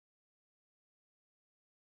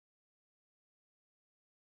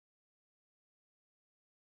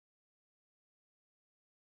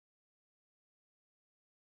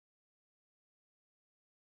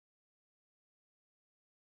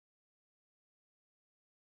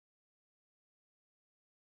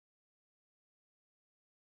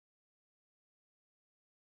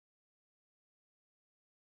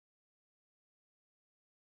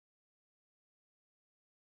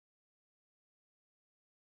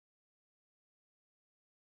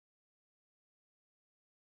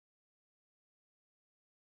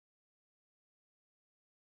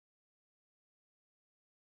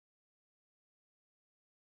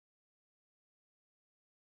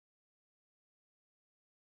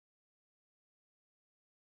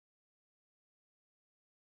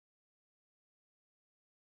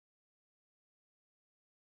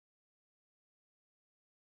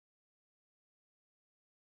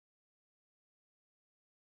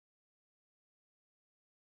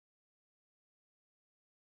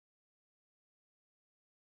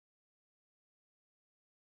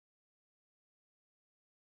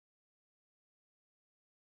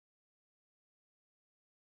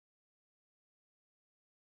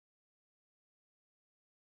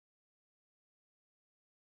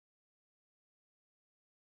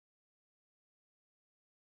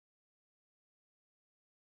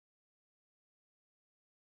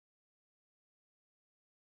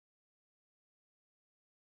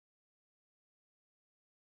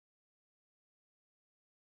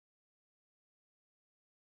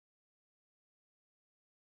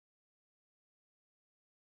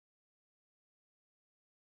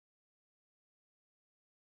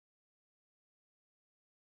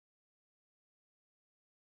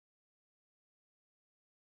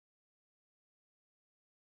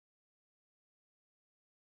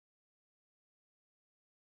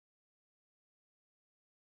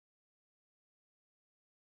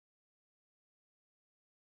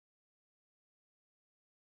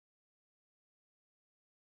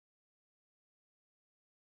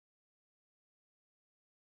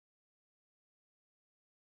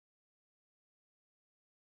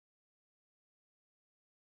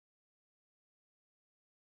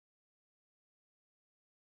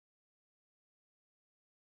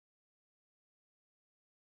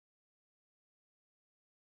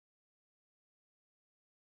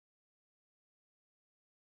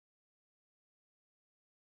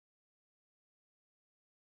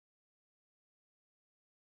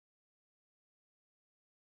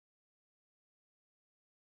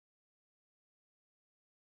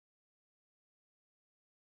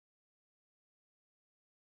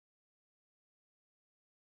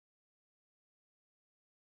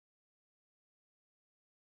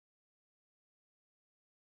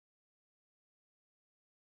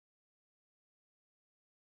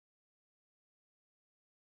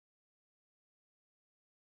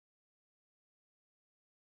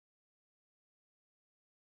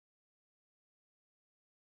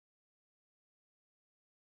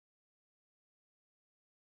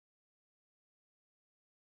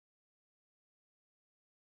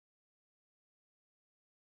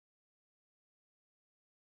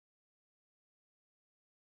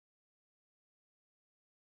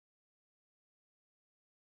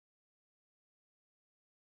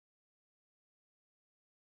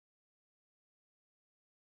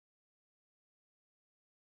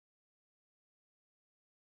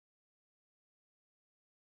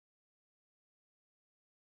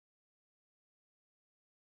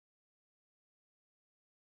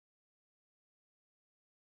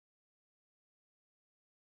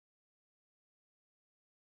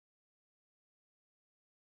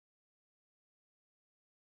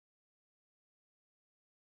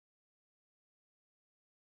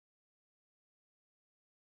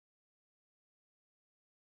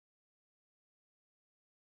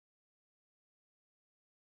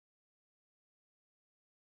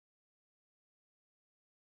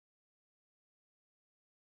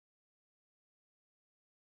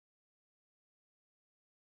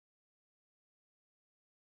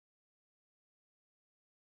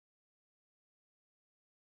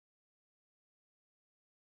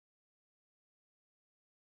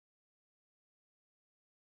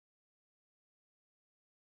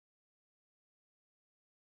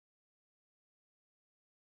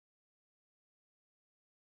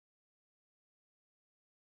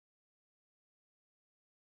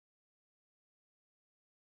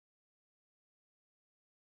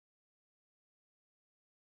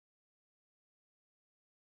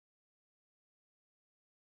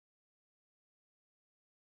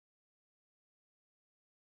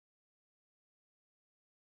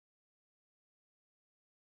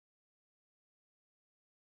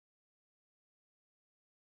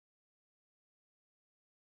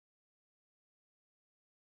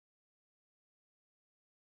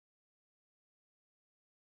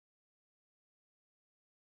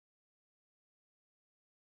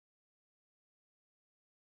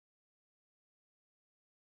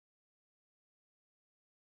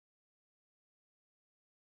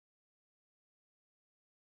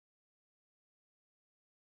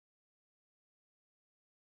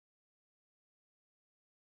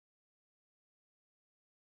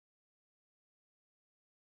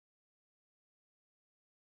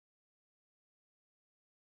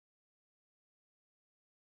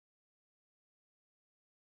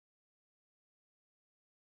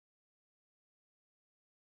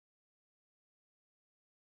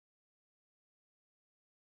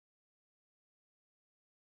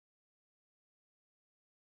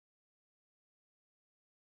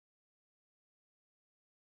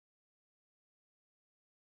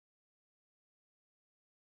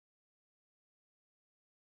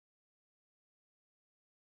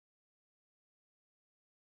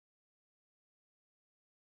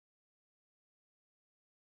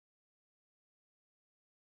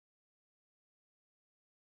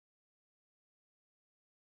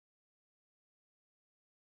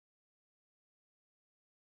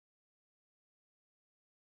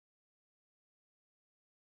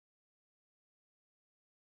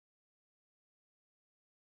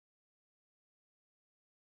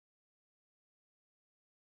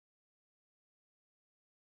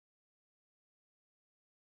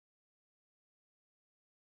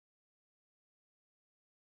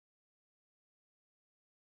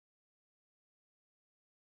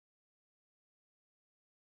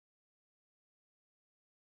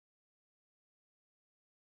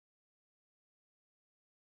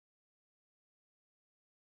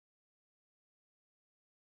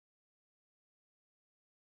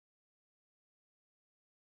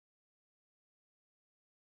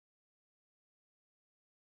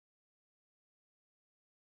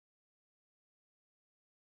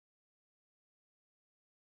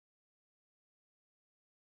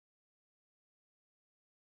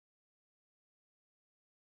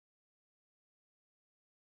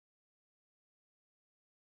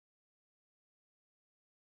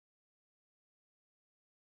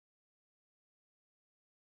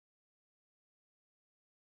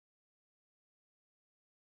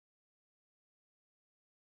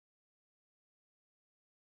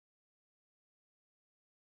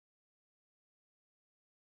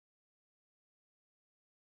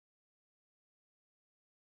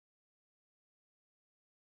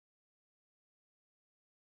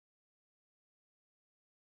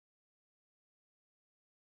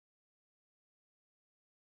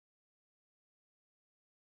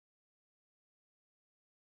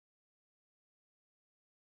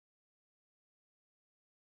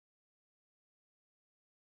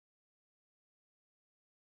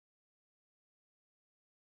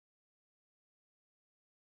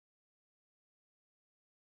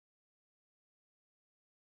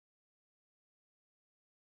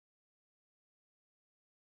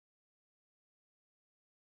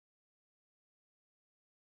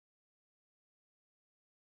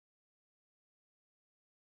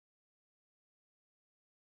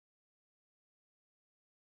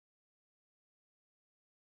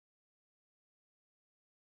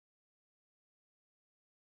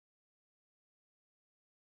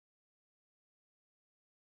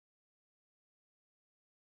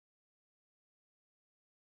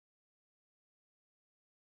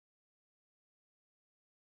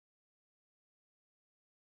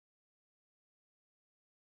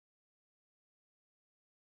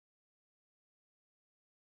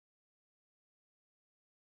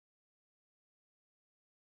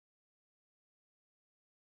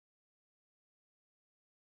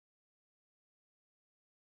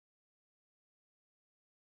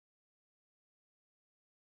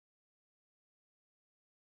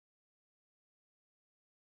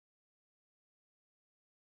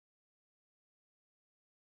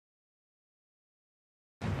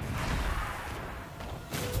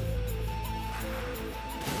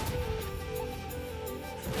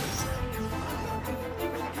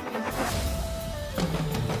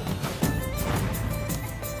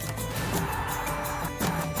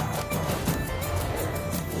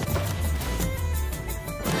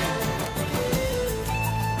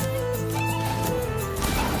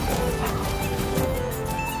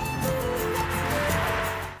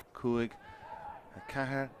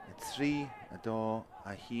Cahar, Trí, Adó,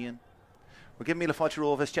 a Hían. We're giving me the fáilte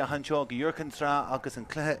rómhas te hanseo go dúrcan trá agus an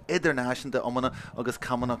cluiche Idirnáisiúnta Iomána agus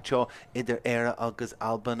Camanachd seo idir Éire agus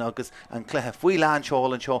Albain agus an cluiche faoi lean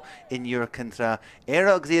seoil anseo in dúrcan trá.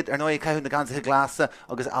 Éire agus iad ar nó caiú na gansaithe glása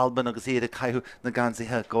agus Albain agus iad caiú na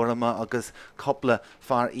gansaithe gorama agus coppla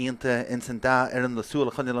fear íonta in san dá ar an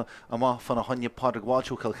lasúla chuile amá fan a honne Páirc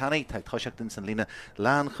Bháilseú Kilkenny teag toiseach in san lína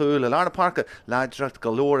lean chúil Alarna Parca leidracht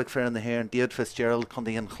galóric fear an na hair an Diad Fitzgerald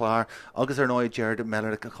chundaí an chláir agus ar nó Gerard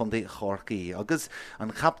Mellerick a chundaí Chorcaí. Agus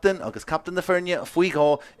an captain na Ferne faoi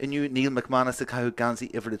gá inniu Neil McManus a caiú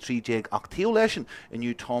gansaí iver a 3 achtíú leisin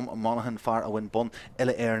inniu Tom Monaghan far a win bon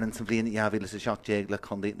ile éirnan san bblion iabhíle sa 7 le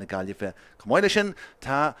chundaí na Gaillimhe. Comáile sin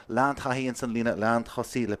tá lean taithí in san lína lean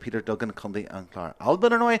chosí le Peter Duggan chundaí an chláir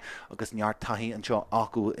Albain ar nói agus neart taithí an seo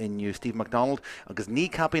acu inniu Steve MacDonald agus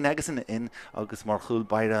ní capí negasan in agus mar chúil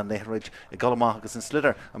baire an leithreid i galamach agus an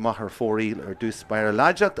slitter amach ar fóríl ar dús baire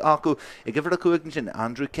leideacht acu i gifir a cuaign sin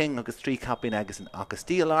Andrew King agus 3 capí negasan agus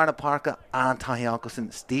tí Alarna Parca an taithí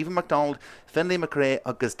acusan Stephen MacDonald, Finlay McRae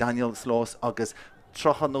agus Daniel Sloss agus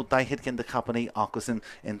trochan nó daithid cin de capaní acusan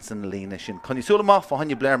in san lína sin. Conall má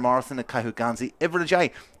fáhanne Blair Morrison a caiú gansaí iver a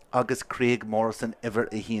jai agus Craig Morrison iver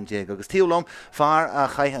a híon agus tíolóm far a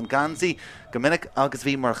chaith an gansaí gomininic agus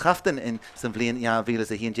bhí mar chaftain in san bblion iabhíle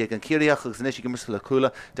a híon an círiach agus inis gimmar le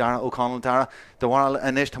coolla Darragh O'Connell Darragh dohhail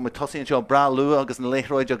inis tá tosaí anseo bra lua agus na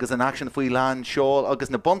léithróid agus an action faoi lean seoil agus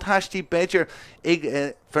na buntáistí Beidir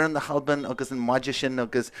ag fearn na Albain agus an maide sin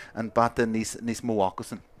agus an bata níos mó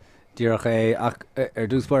acusan. Díreach é ach ar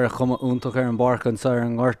dúsbar a chuma úntaach ar an barcan sa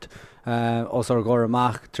an ghirt os ar gáir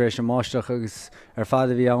amach tar éis an máisteach agus ar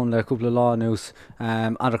fada bhí ann le cúpla lá nús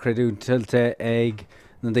an creidún tiltte ag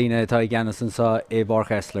na daine atá gceannas an sa é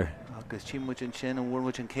Pháirc Esler. Agus tímuid an sin an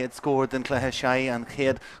bhfuirmuid an céad scóir den cluiche sé an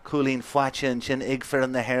chéad cúlín fáite an sin ag fear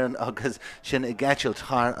an na haireann agus sin i gceitiil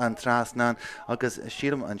tar an trasnan agus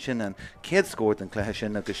siadam an sin an céad scóir den cluiche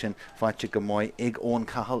sin agus sin fáite go mbeidh ag ón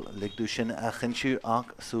cahall ligdú sin a chinsú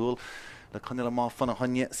ach súil le Conall má fan a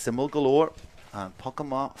honne simul golóir an poca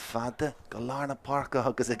má fada go Alarna Parca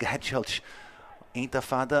agus a gceitiilt ainta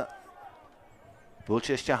fada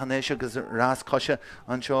búilte isteach agus rás coise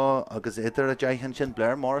anseo agus idir a daihan sin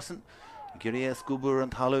Blair Morrison Gurí scúbúr an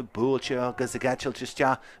talú búilte agus a gceitiilt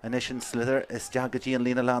isteach inis sin slither isteach go dtí an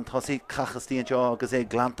lína lean tosaí cachastíí anseo agus é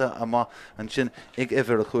glanta amá an sin ag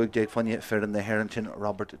iver a chuig fanne fear an na haireann sin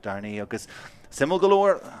Robert Darney agus simul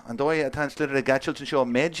golóir an dóid atá slither a gceitiilt anseo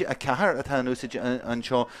méid a cethar atá úsid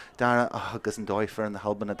anseo Darragh agus an dóid fear an na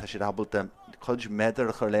Albain atá siad abalta chuid méidir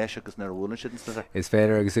a chur leis agus nar bhúna sin slither. Is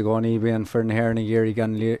féidir agus i gcónaí bíon fear na haireann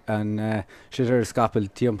géirí an sitar scapil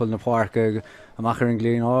timpeall na Páirc amach ar an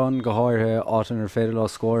gléanán go háirthe átain ar féidir lá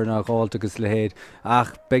scóir na gáilt agus le héad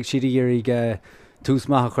ach beag siad géirí tús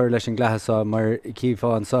maith chur leis an gleachasa mar cíomh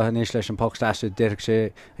an saithe níos leis an pochtáiste deirc sé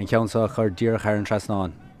an ceansa chur díreach ar an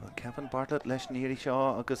trasnáin. Kevin Bartlett leis an éirí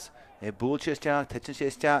seo agus é búilte isteach tiitin sé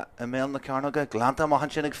isteach a mé na cearnaga glanta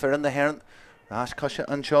amach sin ag fear an na haireann rás cosise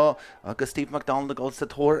anseo agus Steve MacDonald a sa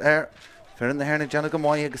tóir fear an na haireann Jenna go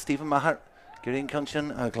mbeidh agus Stephen Maher gurín can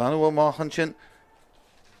sin a glanú máchan sin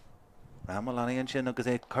Ramalaíonn sin agus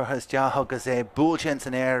é chutha isteach agus é búilte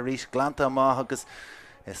san air rís glanta amach agus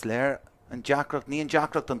is léir an Jackrocht ní an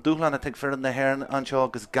Jackrocht an dúchlan a teag fear an na haireann anseo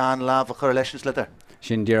agus gan láh a chur leis an slither.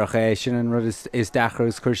 Sin díreach é sin an rud is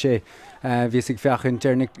dachrús chur sé bhís ag feachann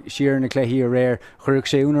tearnic siar na cléithí a réir chuirh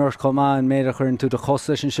sé únairt comá an méad a churn tú de chos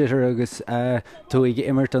leis an sitar agus tú ag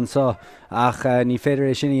imirt an sa ach ní féidir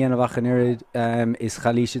é sin dhéanamh an irid is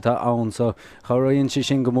chalíise tá ann so choíonn si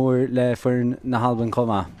sin go mór le fearn na Albain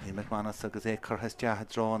comá. Ní McManus agus é chutha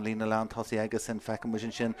drá an lína lean tosaí agus sin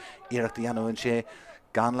feicean sin iireachta dhéanamhann sé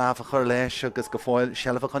gan láh a chur leis agus go fáil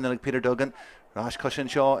sealamh chuine Peter Duggan rás cossin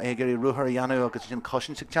seo ag gurí ruthar dhéanú agus sin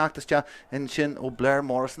cossin sig teachtaiste in sin ó Blair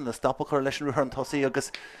Morrison le stoppa chur leis an ruthar an tosaí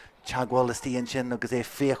agus teagháil is tíon sin agus é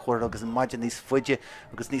féchhair agus an maidin níos fuide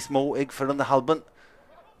agus níos mó ag fear an na Albain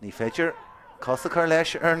ní féidir costa chur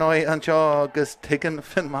leis ar nó anseo agus tuigeann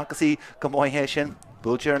fin macasí go mbeidh sin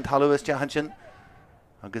búilte an talú is teachan sin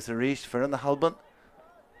agus a ríist fear an na Albain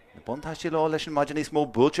na buntáistí lá leis an maidin níos mó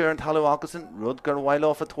búilte an talú agusan rud gur bhhail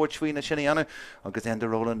á a tuairt na sinna dhéanú agus enda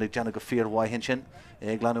rólan ag deanna go fíorhhaithinn sin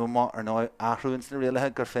ag glanú má ar ná athrúin na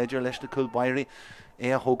rialathe gur féidir leis na cúil bairí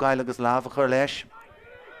é a thógáil agus láh a chur leis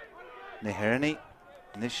na haireannaí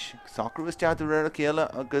níos sacrú is deadú réir a chéile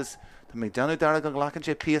agus tá mé deanú Darragh an ghlachann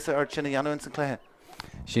sé píasa ar sinna dhéanú san cléthe.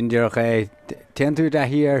 Sin díreach é tean tú de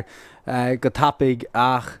hir go tapig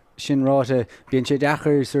ach sin ráte bíonn sé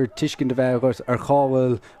dechar sur tuiscin de bheith ar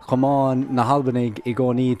chábhfuil chomán na Albain I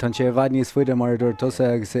gcónaí tan sé bhhaid níos fuide mar dúir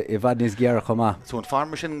tusa agus I bhhaid níos gearach chomá. So an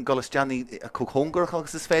farmer sin Golisteanní a cúchongar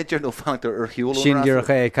agus is féidir nó fanachtar ar hiúil. Sin gghearach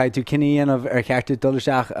é caiid tú cineanamh ar cheartú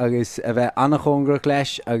dulaseach agus a bheith annach chongrach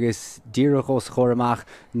leis agus díreach os chóramach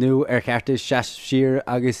nó ar cheartú siar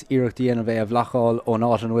agus iireachtaí a bheith a bhlacháil ón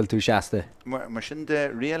áit an bhfuil tú seasta. Mar sin de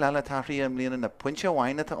réal eile taithrí am líana na puinte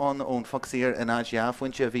bhainete ón foxíir in áisiá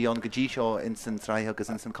fuinte bhí an gotí seo in san tráith agus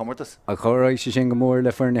in san comórtas. A choráid sé sin go mór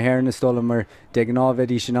le fear na hhéir na stola mar de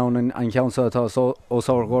gnábheidí sin an cheansa atá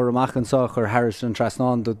ósáir gcóramach an sa chur Harris an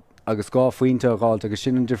trasnáin agus gá faointe a gáil agus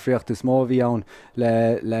sin an difriocht is mó bhí ann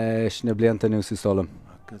leis na blianta nó sa stolam.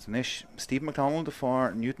 Agus níos Steve McDonald de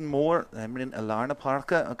fár Newton Moore imrinn a lárna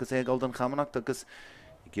parca agus éáil an Camanachd agus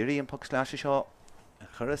géirí an puc sláise seo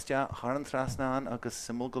churistea thar an trasnáin agus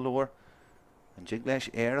simú golóir an jig leis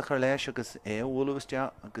Éire chu leis agus éhúlahstea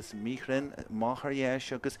agus míchrinn máthar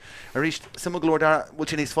dhéis agus a ríist simú golóir dar bhil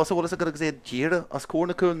sin níos fosaholalas agus é díire as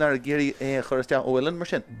córnaúil nar géirí churistea óileann mar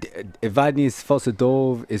sin. I bhaid níos fosa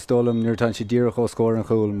dómh is dólam nuair tan sé díreach ó scóir an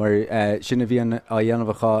chúil mar sinna bhíon a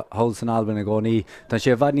dhéanamh hol san Albain a gcónaí. Tá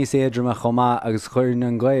sé bhaid níos éadrama chomá agus chuirn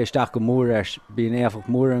an gcuid isteach go mór bíon éafach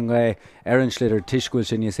mór an gcuid ar an slidir tuiscúil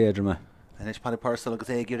sin níos éadrama. And it's Paddy Purcell agus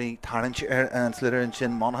géirí tarint an slidir an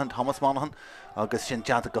sin Monaghan, Thomas Monaghan agus sin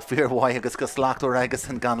deanta go fearhhaid agus go slachtú agus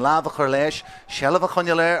an gan lábha chur leis sellh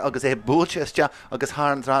chuine léir agus é búilte iste agus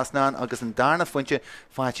thar an trasnáin agus an darna fuinte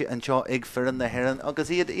fáite an seo ag fearan na hhéireann agus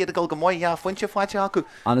iad a gáil go mhaith fuinte fáite acu.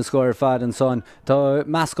 Anna scóir fad an son. Tá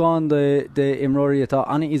meascáin de imróí atá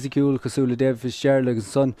anna isiciúil cosúla David Fitzgerald agus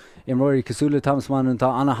son imróí cosúla Thomas Monaghan tá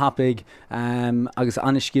anna hapaig agus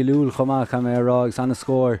anna sciúil chomá cha mé rá agus anna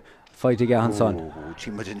scóir fáite ge an son. Tí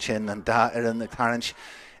muid an sin an da ar an tarint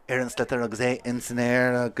ar an slitar agus é in san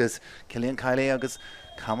air agus Cillian Kiley agus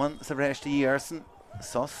Caman sa bhreiste dhéarsan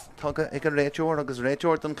sos tugad ag an réiteúir agus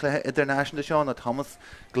réiteúir an cluiche Idirnáisiúnta seo na Thomas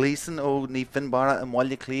Gleeson ó ní Finbara an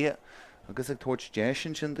mhaile clia agus ag tuairt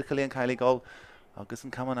déisisin sin de Cillian Kiley gáil agus an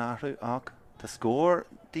Caman áhrú ach tá scór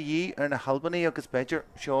de dhí ar na Halbaní agus beidir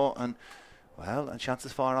seo an well an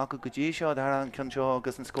seantas fár acu go dtí seo dar an cin seo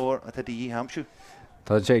agus an scór a tá de dhí hamsú.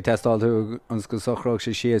 Tá sé testáilú ans go sochrág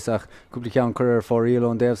sé siach cúpla ceann chur fóíil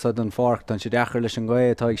ón déobhsad an Pháirc tan sé dechar leis an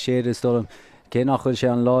gcuid tá ag séad is dul cé nachfuil sé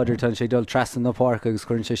an láidir tan sé dul tresan na Pháirc agus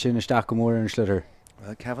chuann sé sin isteach go mór an slidir.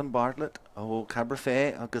 Kevin Bartlett ó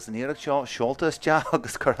Cabrafé agus an éireach seo seoltas te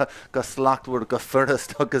agus chu go slachtúir go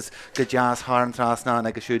furast agus go jazz thar an trasnáin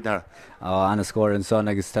agus siúdnar. Anna scóir an son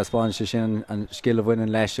agus taspáin sé sin an skill a bhain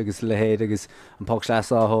leis agus lehéad agus an poc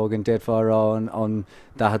leáthóg an déad fárá an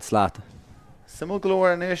dahad slát. Simú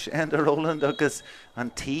glóir inis and Roland agus an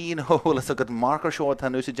tí hólas a go marcar seo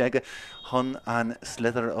tan ús deige chun an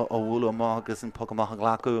slither ó bhúla má agus an pogamach an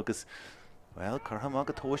ghlacu agus well chutha má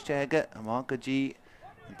go tóisteige má go dtí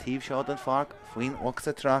an tíomh seo an Pháirc faoin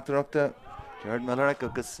ochsa Tráchtaireachta Gerard Miller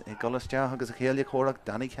agus i Golisteach agus a chéala chóraach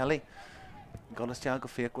Danny Kelly Golisteach go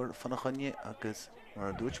fécúir fanna chunne agus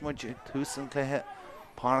mar dúitmuid tús an cluiche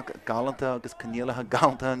Páirc galanta agus canéalathe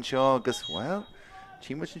galanta an seo agus well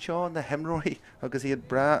Tímuid an seo na hemróí agus iad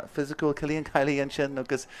bra physical Cillian Kiley an sin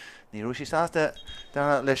agus ní rúsí sásta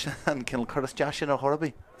dar leis an cin churas deis sin a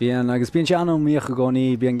Thorbí. Bhíon agus bíon sé anm míocha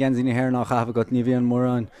gcónaí bíon genzí na hhéir nach chafa go ní bhíon mór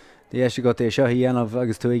an de éiste go é seo dhéanamh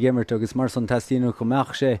agus tú gimmert agus mar san testíú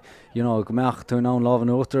gombeach sé gombeach tú ná láhan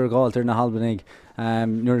ótar gáiltar na Halbanig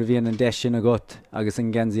nuair a bhíon an deis sin a got agus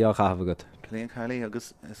an genzí á chafa got. Cillian Kiley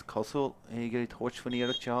agus is cosúil é gurí toirt fan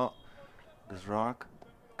íireach seo agus rák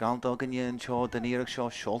Ganta gan an seo den íireach seo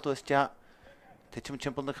seoltas te Titim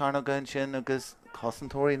timppla na carna gan sin agus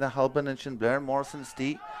cosantóirí na Halbain an sin Blair Morrison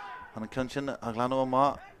tí an cin sin a glanú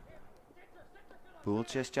má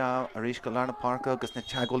búilte te a rís go lena Páirc agus na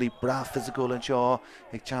teagolí bra physical an seo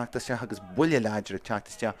ag teachtas agus buile leidir ag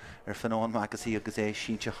teachtas ar fanón magazí agus é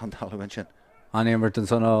Shinty an talhain sin. An éimmart an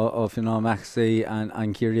son ó finná meachsaí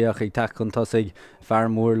an cíireach ag teach chun tosaigh fear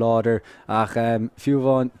mór láidir ach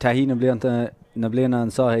fiúháin taihí na bliana an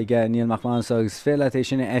sáthaigh níl macmán agus féile é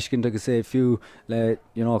sinna eiscint agus é fiú le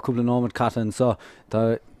cúpla nómad cata an sá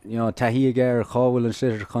tá taihí ag ar chábhfuil an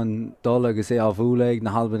slitir chun dul agus é á bhúlaigh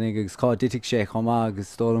na Halbanig agus cá ditic sé chomá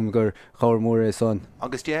agus tólam gur chóir mór é son.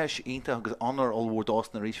 Agus deis ínta agus anar allhúir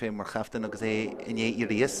dás na rís fé mar cheftain agus é iné I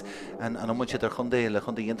ríos an mu ar chundé le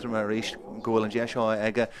chunda intrama ríist ggóil an deis seo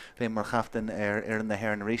aige fé mar cheftain ar na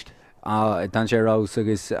hhéir na ríist. Dan sé rás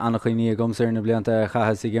agus annach chuoine gomsair na blianta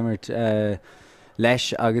chachas I gimmert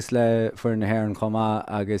leis agus le fuair na hhéir an chomá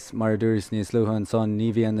agus mar dúras níos luúthain son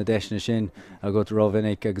ní bhíon na deisna sin a go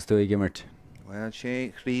rómhinnic agus tú I gimmert. Well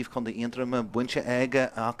sé chríomh chun de intrama buinte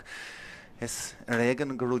aige ach Is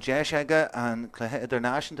régan go rúdéis aige an Cluiche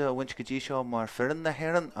Idirnáisiúnta a bhaint go dtí seo mar fearan na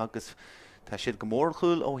hÉireann agus tá siad go mór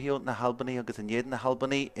chúil ó hiíod na Halbaní agus in éad na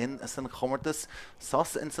Halbaní in san chomórtas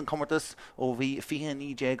sas in san chomórtas ó bhí fihan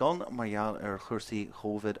í déagán margheall ar chuirsaí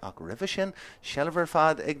chóvid ach ribh sin seilbhar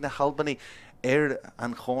fad ag na Halbaní ar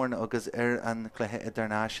an chórn agus ar an Cluiche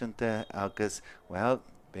Idirnáisiúnta agus well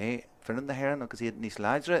bé fearan na hÉireann agus iad níos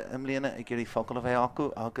láidre im líana ag gurí focail a bheith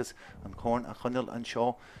acu agus an chórn a chuneal an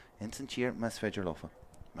seo in san tír mes féidir lofa.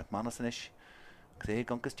 McManus in isis, gré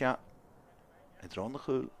gungus tea, I drón na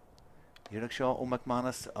chúil, Iarach seo ó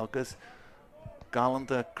McManus agus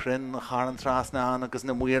galanta crin charan trasna an agus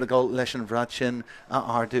na muir gáil leis an bhráid sin a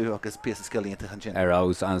ardú agus pías scilíonnta an sin.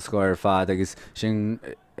 Arás an scóir fad agus sin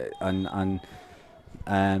an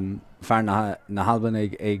fear na Halban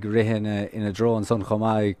ag rihin ina drón son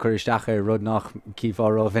chomá chuiristeach ar rud nach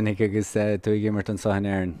cíomhárá vinnig agus tú gimmart an sahan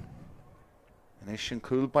éireann. Is sin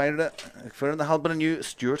cool Páirc ag fear na Halban aniu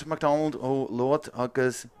Stuart MacDonald ó Lót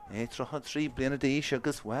agus étrocha trí bliana d'aois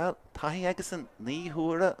agus well taí agus an ní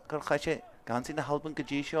thuaire gur chaite gansí na Halban go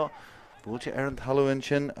dtí seo búilte ar an talúin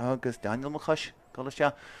sin agus Daniel Machais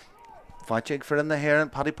goiste fáite ag fear na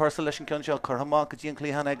hÉireann Paddy Purcell leis an ceann seo churthamá go dtí an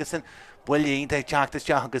clíhan agus sin builíonnta ag teachtas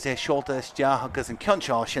teach agus é seoltas teach agus an ceann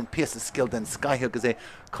seo sin pías skill den scaithe agus é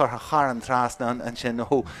churtha charan trasna an sin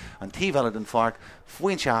ó an tíhheile den Pháirc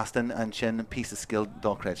faoin seastan an sin pías skill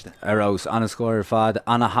dóchreide. Arás an scóir fad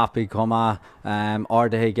anna happy comá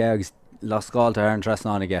ádathe agus lascáilta ar an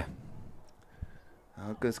trasnáige.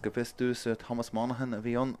 Agus go bhís dús Thomas Monaghan a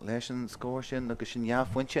bhí an leis an scóir sin agus sin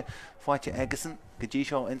neamhhainte fáite agasan go dtí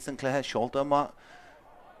seo in san Cluiche seolta má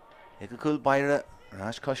ag go cool Páirc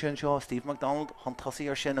rás cosisiún seo Steve MacDonald hon tosaí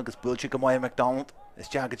ar sin agus búilte go maiid MacDonald is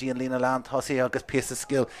teag go dtí an lína lean tosaí agus pías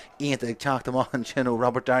skill íonta ag teach amach an sin ó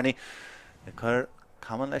Robert Darney i chur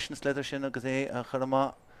caman leis an slidir sin agus é a chur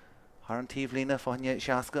amach thar an tíomh lína fáinne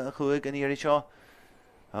seasca a chuig an Éire seo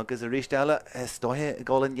agus a rísteile is dóthe i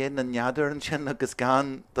gáil an dhéan an neadidir an sin agus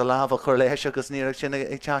gan do lábh a chur leis agus níach sin ag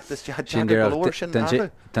teachtas teagir sin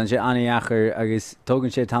Tá sé aníachar agus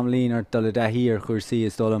tógann sé tamlín ar dola de hír chuirsaí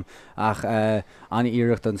is dólam ach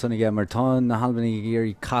aníireacht an sunnige mar tá na Halbaní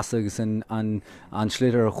géirí casa agus an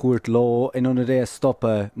slidir a chuirt lá inúna ré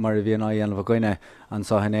stoppa mar a bhíon áhéanamh goine an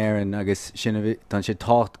sahan éireann agus sinna tá sé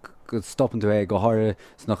tácht go stoppan tú é go háir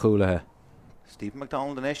sna chúlathe. Steve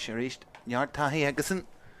MacDonald an isis a ríist neart taí agasan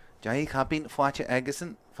Jai Cabin fáte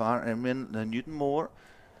agasan far imrin na Newton mór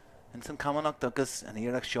in san Camanachd agus an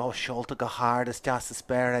Éireach seo seolta go hard is deas a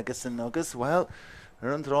spéir agasan agus well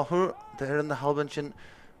ar an drothúr de ar an na Halban sin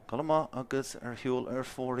golama agus ar hiúil ar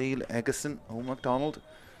fóríl agasan ó MacDonald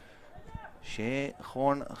sé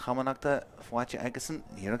chórn Camanachta fáte agasan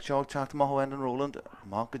Éireach seo teachta má an Roland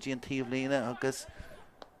má go dtí an tíomh lína agus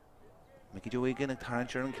Mickey Joigan ag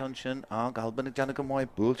tarintsear an ceann sin ag Albain ag deanna go maiid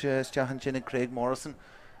búilte is teachan sin ag Craig Morrison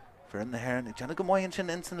fear na hÉireann ag deanna go maiid sin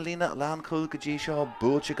in san lína lean cool go dtí seo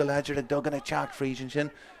búilte go leidir ag dogan ag teach frísin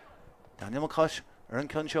sin Daniel Machais ar an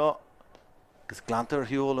ceann seo agus glantar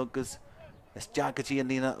hiúil agus is teach go dtí an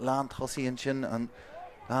lína lean thosaíonn sin an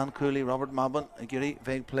lean coolí Robert Mabon ag gurí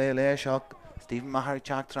bheith play leis ach Stephen Maher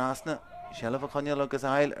teach trasna Shellah a chuneal agus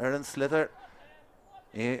ail ar an slidir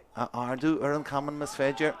é a ardú ar an caman mas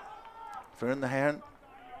féidir fear na hÉireann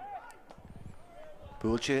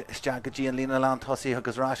búilte isteach go dtí an lína lean tosaí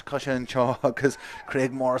agus rás cosisiún seo agus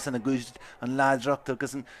Craig Morrison a gúist an láidracht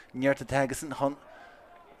agus an nearta tegus an hon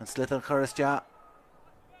an slitar chuiriste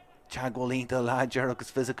teaghlínta láidir agus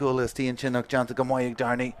fysiúil is tíon sin ach deanta go maiid ag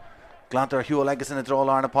Darney glantar hiúil agus ina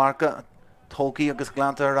dráil na parca tócaí agus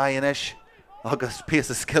glantar raianis agus pías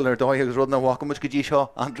a skiller dói agus rud na bhacamuid go dtí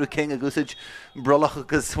seo Andrew King agus úsid brolach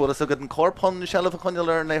agus bhfuil agad an corpon Shellah a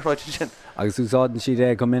chuneal ar na ráid sin. Agus úsáidan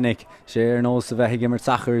siad go minic sé ar nó a bheith gimmar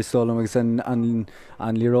sachar stolam agus an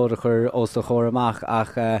líróda chur os a chóir amach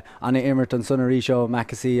ach anna immert an sunnarí seo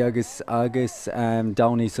Macasaí agus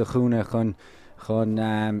Downey sa chúna chun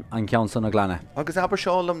an ceann san a glanna. Agus aber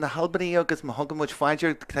seálam na Halbaní agus má thugamúid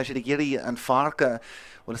fáidir tá sé géirí an Pháirc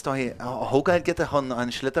bhfuil is táí thugáid get chun an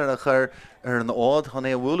slitar a chur ar an ád chun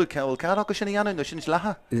é bhúlú ceil cead agus sin dhéanú nó sin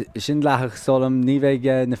letha? Sin lethach solam ní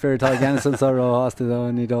bheith na feartá gceanna san sará asta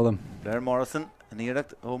ní dólam. Blair Morrison an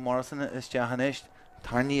Éireacht ó Morrison is teachanis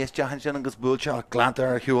tarníí is teachan sin agus búilte a glantar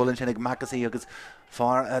ar hiúlann sin ag Macasaí agus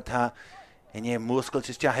far atá in é múscail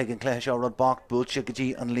is teach an Cluiche seo rud bach búilte go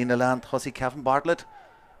dtí an lína lean thosaí Kevin Bartlett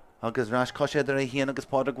agus rás cosisiad ar a híana agus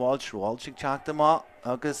Pádraig Walsh ag teachta má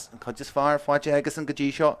agus an chuid is fear fáite agus an go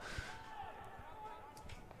dtí seo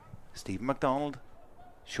Steve MacDonald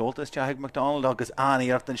Seoltas Jack McDonald agus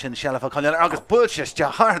aníart sin Shelafa Conall agus builses de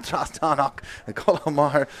hard trastánach a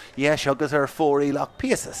Colmar yes agus fórí lach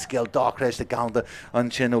piece skill docreis de galda an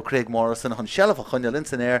sin ó Craig Morrison an Shelafa Conall in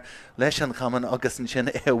san air leis an chaman agus an sin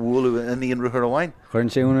wúlú in íon ruthar amhain. Churn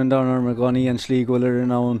sé únan dánar mar gáí an slí goilir an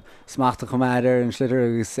ón smachta chuméidir an slidir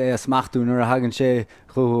agus é smachtúnar a hagann sé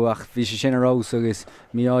chuú ach bhí sé sin arás agus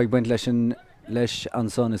mí áid buint leis an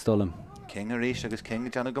son is dólam. King a rís agus King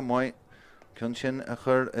Jana go móid Cún sin a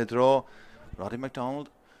chur I drá Roddy McDonald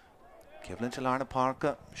Kevlin se lána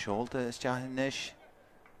Páirc Seolta is deis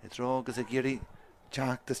I drá agus a géirí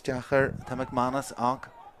Jack is deachar tá McManus ach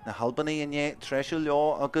na Halbaní inné treisiú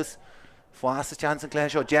leo agus fáas is dean an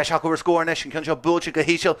cléis seo deis ach over scóirnis an cún seo búlte go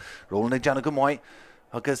híisiil rólannig Jana go móid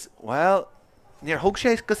agus well níor thug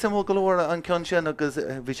sé go simú golóir an cún sin agus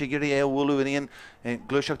bhí sé géirí bhúlú in íon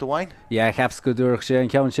Cluiche do bhain? Ja, cheaps go dúach sé an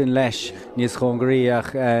ceann sin leis níos chungarí ach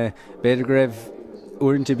beidir go raibh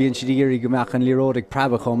uaireanta bíonn si géirí gomach an líródig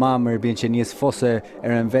prabh chomá mar bíonn sé níos fosa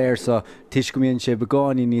an bhéir so tuis go mbíonn sé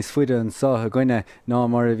beáí níos fuide an sotha goine ná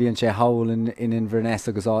mar a bhíonn sé hail in Inverness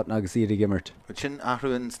agus áitna agus iad gimmert. Sin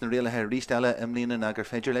ahrúin sna réalathe rísteile imlíana agur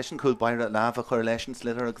féidir leis an cool baire láfa chur leis an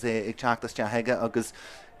slidir agus é ag teachtas de heige agus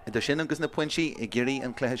idir sin agus na pointí I géirí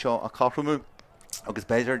an cléthe seo a carrumú agus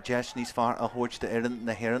beidir deis níos fearr a thuirt de éireann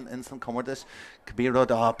na hÉireann in san comórdas cabbírad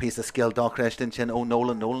á pí a skill docreis den sin ó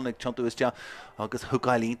Nolan ag tiontu is de agus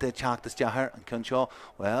thugáilínta teachtas deathir an cún seo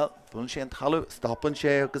well bun sé an talú stoppan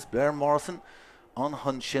sé agus Bear Morrison an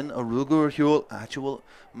hun sin a rúgúir hiúil actual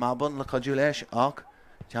maban le codú leis ach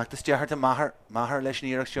teachtas deathir a maithar leis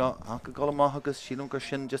níireach seo ach go gola maith agus sílam gur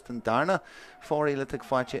sin just an darna fórí le ag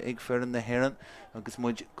fáte ag fearan na hÉireann agus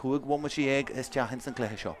muid cuaig bhma ag is deachan san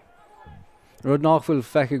cléthe seo. Rud nachfuil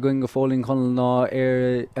feice going go fóling Conall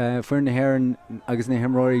ná fuair na hÉireann agus na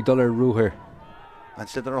himráí dullar rúthir. An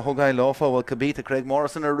slidir a thugáil láfa bhfuil cabbí a Craig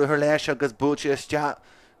Morrison ar rúthir leis agus búte is de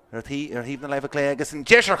ar híomh na leibh clé agus an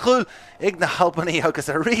deis ar chúil ag na Halbaní agus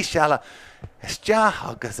a rí seala is de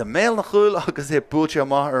agus a mé na chúil agus é búte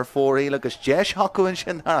amach ar fórí agus deis hacuin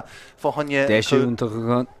sin fáhanne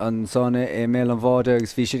Deisiúnta an sanna é mé an bháide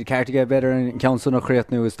agus bhí siad ceirrtaige beidir an ceansan nach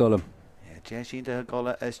chréatnú is dólam. Sínta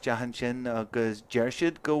gola is dehan sin agus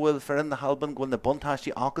deirsiid go bhfuil fearan na Halban gohfuil na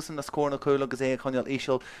buntáistí agus in na scór na cúil agus é chuneal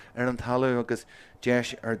íseal ar an talú agus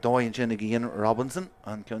deis ar dóin sin a Ian Robinson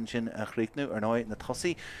an cún sin a chríicnú ar náid na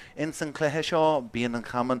tosaí in san cléthe seo bíon an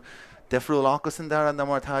chaman defriúil agus in dar an na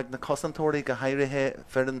martáid na cosantóirí go hairithe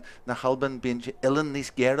fearan na Halban bíon ilan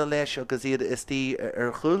níos géire leis agus iad istí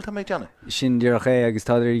ar chúil tá méid deanna. Sin dearach é agus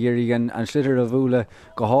táidir dhéirí an slidir a bhúla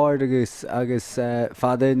go háir agus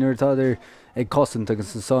fada nuair táidir ag cosint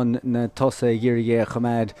agus an son na tosa dhéirigé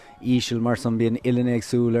choméid íseal mar san bíon ilan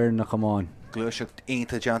agsúil na chamáin. Glúiseacht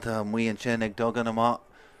aonanta deanta a muon sin ag dogan amach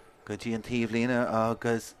go dtí an taobh lína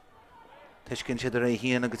agus tuiscinn siad ar é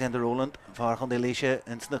híon agus an Roland bharchan é léise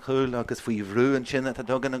in sna chúil agus faoi bhrú an sin a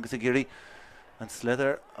dogan agus a géirí an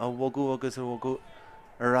slidir a bhogú agus a bhogú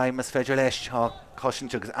ar raimmas féidir leis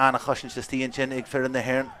cosint agus anna cosint de stíon sin ag fearan na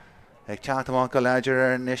hÉireann ag teach amach go leidir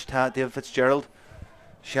ar níos tá David Fitzgerald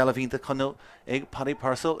Shela Vinta Conall ag Paddy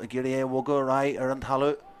Purcell a géirí é bhogú rai ar an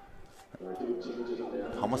talú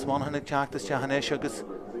Thomas Monaghan ag teachtas teachanéis agus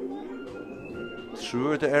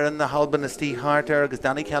Trúir de ar na Halban is tí Harter agus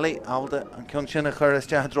Danny Kelly ábalta an cún sin a chur is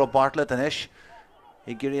teadró Bartlett an isis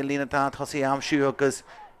I géirí lína tá thosaí amsú agus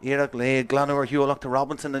iarach le glanúir hiúlacht a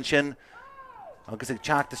Robinson an sin agus ag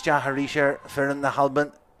teachtas teacharí sé fearan na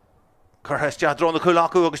Halban chur is teadró na cúil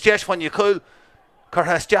acu agus deis fanne cúil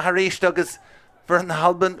chur is teacharíist agus fearan na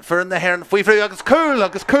Halban fearan na hÉireann faoifriú agus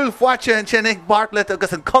cúil fáte an sin ag Bartlett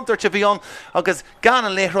agus an contairt a bhíon agus gan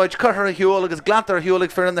an léithróid chuthar a hiúil agus glantar a hiúil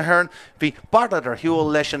ag fearan na hÉireann bhí Bartlett ar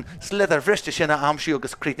hiúil leis an slidir bhriste sinna amsú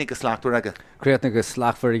agus críitnig a slachtú aige. Críitnig a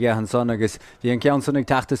slachfar ige an son agus bhí an ceansan ag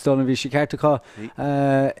teachtas dólam bhí sé ceirrtaá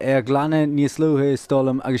ar glanne níos luthe is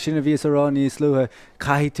dólam agus sinna bhí ará níos luthe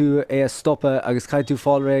caithí tú é stoppa agus caithí tú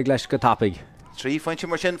fáil réig leis go tappaig. Trí foiinte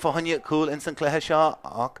mar sin fáhanne cúil in san cléthe seo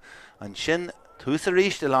ach an sin tús a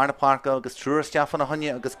ríist I lána Páirc agus trúr steafan a honne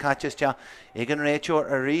agus catiste ag an réiteoir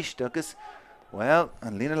a ríist agus well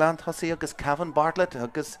an lína land thosaí agus Cavan Bartlett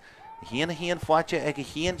agus híana fáte ag a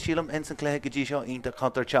hían sílam in san cléthe go dtí seo ionta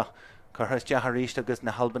contairt chur deach a ríist agus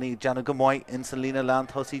na Halbaní deanna go mbeidh in san lína land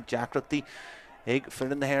thosaí deacrachtaí ag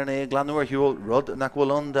fearan na hÉireann ag glanúir hiúil rud nach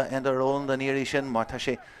bhfuil de an Roland an éirí sin mar tá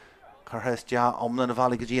sé chur de omna na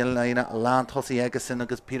bhla go dtí an lína land thosaí agus sin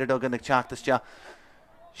agus Peter Duggan ag teachtas de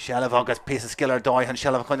Shellah agus piece of skill ar dóid an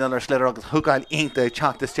Shellah chuineal ar slidir agus thugáil ionta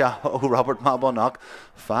teachtas de ó Robert Mabonach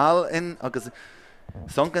fáil in agus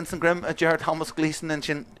Sunken san grim a Jared Thomas Gleeson and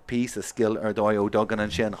sin piece of skill dói Duggan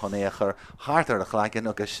and sin chonéchar hartar a chhlagan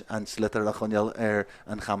agus an slitter a chonneal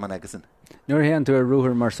an Camanachd. Nuair héan tú a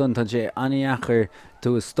ruúthar mar son tá sé aíachar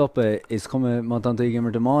tú stoppe is cumme má an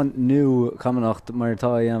immer demáin nu Camanachd mar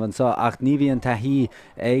tá an sa ach ní bhíon taihí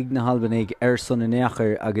ag na Albain ag son in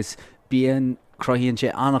éachar agus bíon crohíonn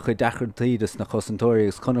sé annach chu dechar tídas na chosantóirí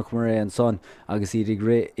agus connach mar an son agus iad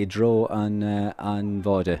ré I dro an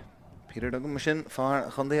bháide. Peter Duggan mar sin far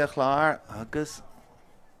chundaí a chláir agus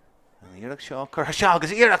Iarach seo chur se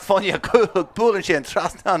agus iarach fáinne búlann sé an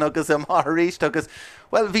trasna agus mar ríist agus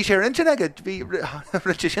well bhí sé rinse agad bhí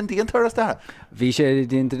rinse sin díontar as Bhí sé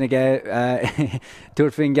dionanta aige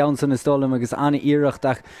dúirt fin gan san na stolam agus anna iarach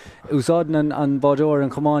ach úsáidan an bádóir an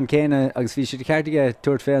chomáin céine agus bhí sé ceirtige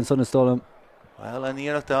tuairt fé an san na stolam. Well an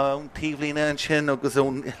iarach ón tíomhlína an sin agus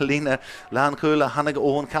ón lína leanchúil a hanag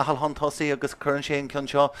ón cahall hantásaí agus chuann sé an ceann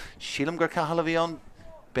seo sílam gur cahall a bhí an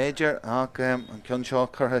Beidir ach an ceann seo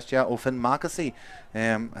churthaiste ó fin macasaí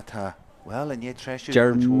atá well in é treisiú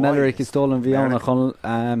Ger Mellerick is stolan bhí anna chun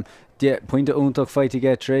pointe úntaach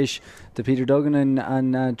feitige tréis de Peter Duggan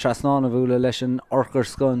an trasnána bhúla leis an orchar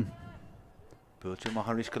scon. Búilte má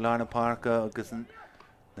haris go lána Páirc agus na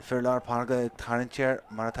Fearlar Páirc ag tarantíir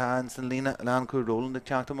mar atá an san lína leanchú rólan de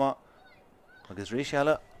teachtamá agus rís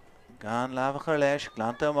eile gan leabhachar leis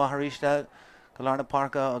glánta má haríiste go lána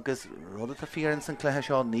Páirc agus rud a fíorann san cluiche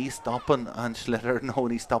seo ní stoppan an slitter nó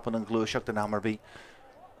ní stoppan an Cluiseach den Amarby.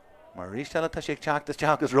 Mar rís eile tá sé teachtas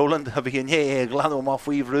agus Roland a bhí inné ag glanú má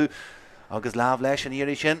faoihrú agus lábh leis an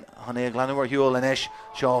éirí sin chuna ag glanúir hiúil inis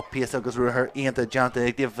seo píos agus ruthir aonanta deanta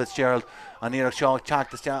ag David Fitzgerald an éireach seo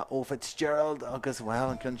teachtaiste ó Fitzgerald agus well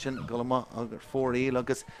an cinn sin golama agus fóríil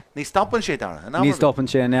agus ní stoppan sé dar. Ní stoppan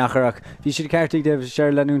sé an éachach. Bhí siad ceirtaigh David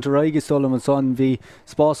Fitzgerald leúnta roiige solam an son bhí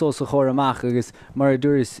spásós a chóir amach agus mar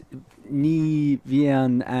dúras ní bhí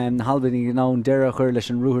an Albain ná deire chur leis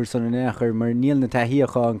an ruúthar san an éachar mar níl na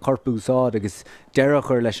taithíocha an corpúsáid agus deire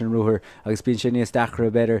chur leis an ruúthar agus bíonn sé níos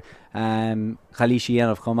dachar beidir chalísí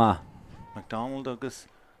dhéanamh chomá. McDonald agus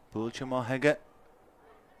búilte má heige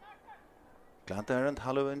glánta ar an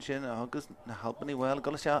talúin sin agus na Albain well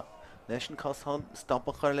go se leis an cosán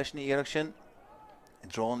stoppa chur leis na éireach sin I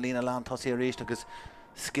drón lína lean tá sé ríist agus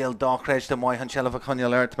skill dáchréid de maiid an seileh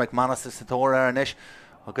chuneal airt McManus is satóir ar inis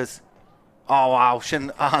agus wow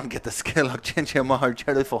sin an get a skill ach sin sé mar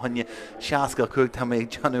jeirú fáinne seaca chuig tá méid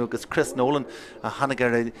Johnú agus Chris Nolan a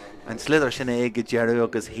hanagar an slither sin ag go jeirú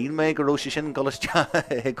agus hí méid go róise sin goiste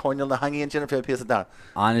ag coineal na hangíonn sin fé pí dar.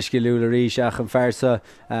 Anis go luúla ríiseach an fearsa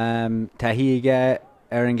taithíige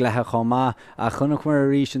ar an glethe chomá a chunach mar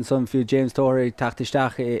a ríis an son fiú James Torrey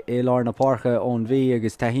tachtisteach I lár na Páirce ón bhí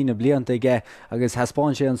agus taihína blianta ige agus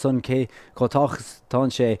haspáin sé an son cé chotachas tá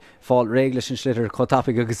sé fáil réglas an slitter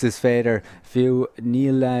chotapaigh agus is féidir fiú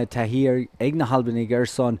níl taihíar ag na Albain ar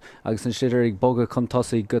son agus an slitter ag boga chun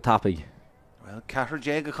tosaí go tapaigh. Well, Cahar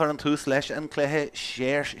Jay go chur an tús leis an cluiche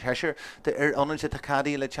séir de ar anan sé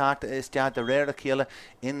cadí le teachta is dead de réir a chéile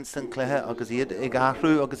in san cluiche agus iad ag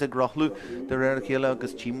athrú agus ag grothlú de réir a chéile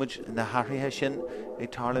agus tímuid na hathraithe sin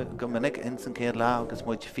ag tarla go minic in san céad lá agus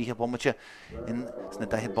muid fiche bommate in sna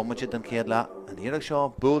daithe bommate den céad lá an éireach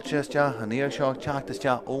seo búilteiste an éireach seo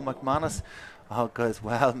teachtaiste ó McManus agus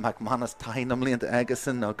well McManus tainam líonta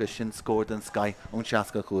agasan agus sin scóir an Sky ón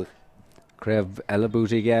seaca chuig. Creibh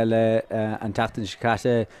eilebútaí geile an tatan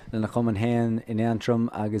sicáte lena chuman héan in antrum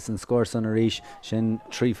agus an scóir san a ríis sin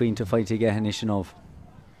trí faointe feitige henis sin óh.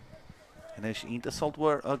 Inis ínta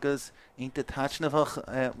soltúir agus ínta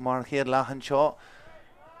taitnafach mar chéad lehan seo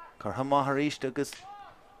chur tha ríist agus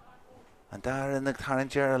an dar in na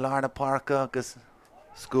tarantíir a lár na Páirc agus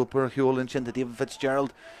scúpar hiúlann sin de David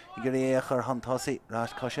Fitzgerald I gur é chur hantásaí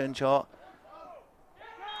rás cosisian seo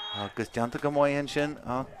agus deanta go maiid sin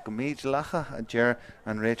go méid lecha a dear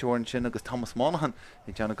an réiteúin sin agus Thomas Monaghan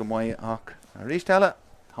I deanna go maiid ach a ríist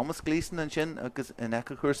Thomas Gleeson an sin agus in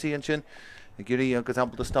echa chuirsaí an sin I ggurí agus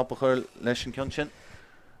abal stoppa chuir leis an ceann sin.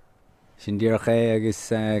 Sin díoch é agus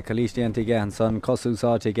chalísteanta ige an san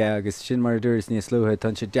cosúsáte ige agus sin mar dúras níos slúthe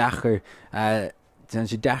tan sé dechar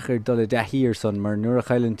dul a dehíir san mar nuair a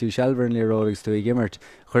chailann tú seilbhar le rólagus tú I gimmert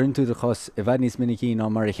chuann tú de chos I bheith níos minicí ná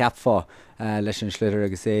mar I cheapfá leis an slitter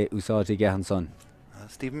agus é úsáte ige an san.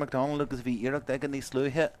 Stephen McDonald agus bhí iirecht ag an níos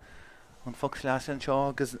slúthe an fox leis an seo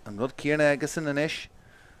agus an rud cíarna agus in inis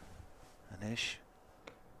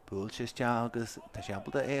búilteiste agus tá sé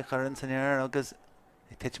abal é chuann san air agus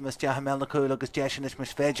I tiitmas de mé na cúil agus de sin is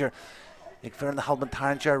mas féidir ag fear na Albain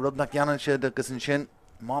tarantíir rudnach deanan siad agus an sin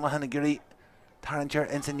Monaghan a gurí tarantíir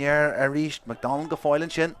insignéir a ríist McDonald go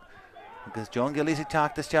fáilann sin agus John Gillies ag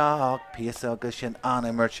teacht is ach píos agus sin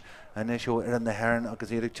animmert an isio ar an na Héireann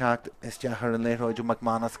agus iad teacht is deachar an léróidú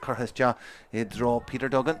McManus churthas I drá Peter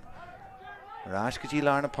Duggan. Rás go dtí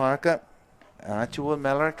Lárna Páirce Atú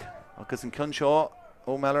Mellark agus an cún seo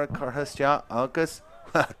ó Mellark churthas agus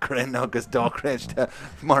Crin agus dóchréiste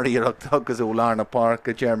maríocht agus ó Lárna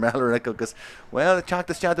Páirce Ger Mellark agus well teacht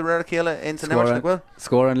is tead a rur chéile in san bhfuil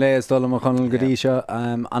scór an léas dul am Conall go dtí seo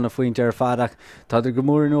anna faointe ar fadach tá go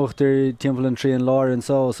mór nóachtar timpeall an trí an láir an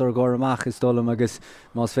sós ar gáir amach is dul agus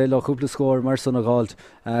más fé le cúpla scór mar san a gáilt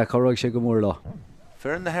choráig sé go mór lá.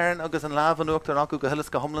 Fear na Héireann agus an lábhan uachtar acu go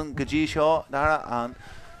hilas go thomlann go dtí seo Darragh an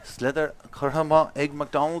slidir churthama ag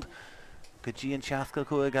McDonald go dtí an seacail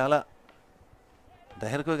chu ag eile de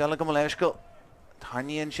heile go eile go leiscail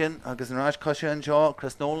tarníonn sin agus an ráis cosise an seo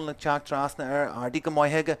Chris Nolan ag teacht trasna ar ardí go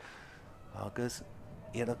maithéige agus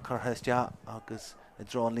iad churthas agus I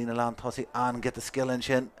drón lína lán tosaí an get a skillin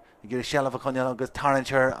sin gur sellh chuneal agus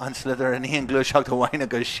tarantir an slidir in íon Cluiche to bhaine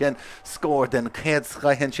agus sin scór den céad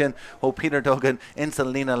scaithin sin ó Peter Duggan in san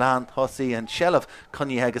lína lán tosaí an sellh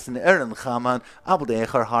chuní agus in an chaman abal é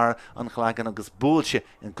churthar an chhlagan agus búlse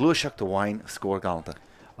in Cluiche to bhain scór galanta.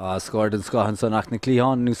 Scóir an scahan san nach na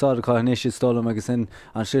clíán núsáid chuis is stolam agus in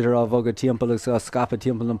an slidir á bhagad timpeall agus scapa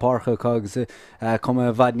timpeall an Páirce agus cum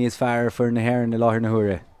a bhaid níos fearr for na Héireann I láthir na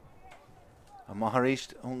Huaire. A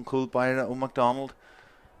maithríist ón cúl Baire ó McDonald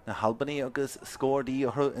na Halbaní agus scórdí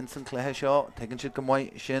orthu in san cléthe seo tegann siad go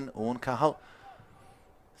mbeidh sin ón cahall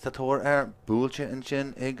Satóir ar búilte in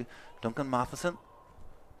sin ag Duncan Matheson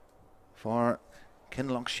for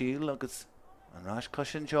Kinloch Shield agus an ráis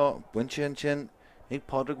cosisian seo buinte in sin ag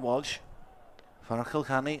Pádraig Walsh for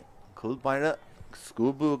Kilkenny cúl Baire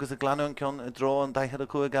scúbú agus a glanún cion I dró an daithad a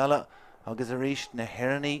cua gala agus a ríist na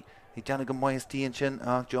Héireannaí ag deanna go mbeidh tíon sin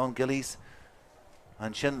ach John Gillies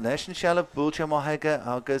an sin leis an sellh búilte maithéige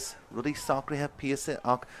agus rudí sacraithe píosa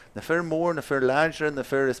ach na fear mór na fear láidre na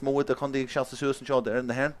fear is mód a chundaí seasta suas an seo ar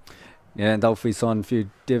na Héireann. Yeah, and dáfaí son fiú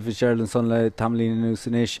David Sherlin son le tamlína nó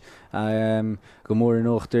san isis go mór an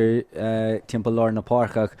uachtar timpeall Lárna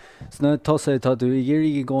Páirceach. Sna tosa tá tú I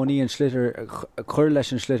ggéirí gcónaí an slitir chuir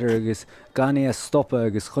leis an slitir agus ganí a stoppa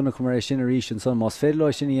agus chuna chu mar sin a ríis an son más féidir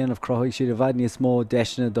leis sin íanamh crothaigh siad a bhaid níos mó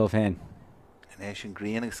deisna dómh féin. Inis an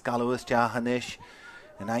Grian ag scalúas deachanis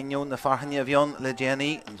in ainiún na farthaine a bheon le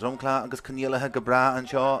déanaí an dromclá agus cníalathe go bra an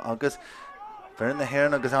seo agus fear na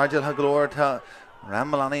Héireann agus ardilthe glóir tá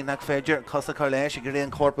Ramalaní nach féidir cosa chu leis gur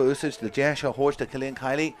réon corpa úsáid le dé seo hóiste Cilíonn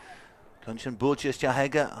Kiley chun sin búilte is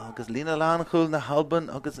teaithe agus lína lán chuil na Halban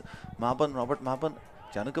agus Mabban Robert Mabban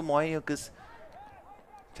deanna go mbeidh agus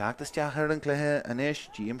teachtas teachar an cluiche inis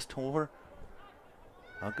James Tóir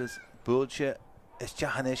agus búilte is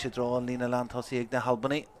teachanis a drá lína lán tosaí ag na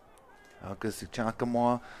Halbaní agus teach go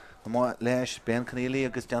mbeidh leis Ben Conall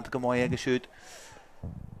agus deanta go mbeidh ag a siúd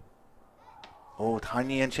ó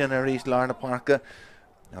tarníonn sin ar ríos Lárna Páirce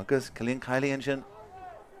agus Cilíonn Kiley an sin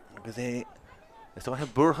agus é is táithe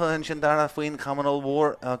burtha an sin dara faoin Camanall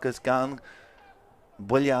mhór agus gan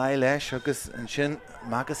buile leis agus an sin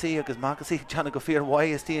Magasaí agus Magasaí teanna go fíor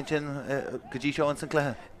mhaith is tíon sin go dtí seo an san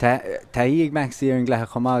cluiche. Tá í ag meachsaí ar an gcleathe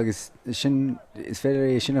chomá agus sin is féidir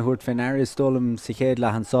é sin a thuirt féin air is dólam sa chéad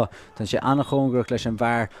leathan seo tá sé annach chóngrach leis an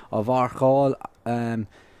bhar á bharcháil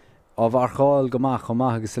á bharcháil gomach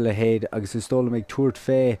chomá agus le héad agus is dólam ag tuairt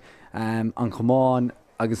fé an chomáin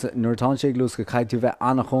agus nuair tá sé glús go caiith tú bheith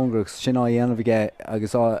annach chóngrach sin á dhéanamh ige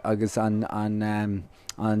agus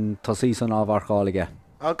an tosaí san á bharcháil ige.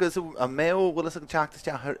 Agus a méo bhfuil an teachtas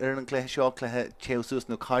ar an cléthe seo cléthe teosús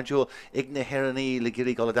nó cardio ag na Héireannaí le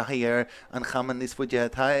gurí go dathaí an chaman níos fuide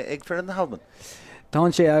tá ag fear na Halban. Tá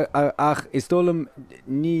sé ach is dólam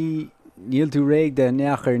níl tú réig de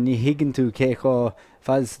neachar ní higann tú céá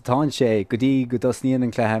faz tá sé go dtí go dosníon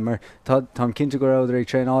an cléthe mar tá cinnte go ráidir ag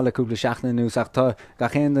tréála cúpla seachna nús ach tá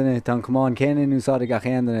gachéanana tá cumáin céine núsáid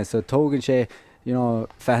gachéanana so tógann sé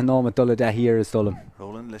fehannáma dul a dehíar is dólam.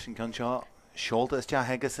 Roland leis an can seo Seolta is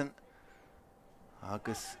teaithe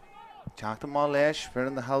agus teachta má leis fear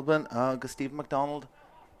an na Halban agus Steve McDonald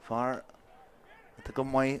far a go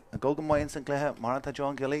mbeidh san cléthe mar tá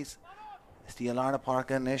John Gillies is tí Lárna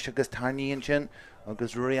Páirce inis agus tarníonn sin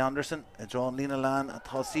agus Rory Anderson a drán lína lán a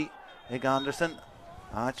tosaí ag Anderson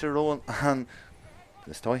áte róin an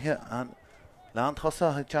is táithe an lán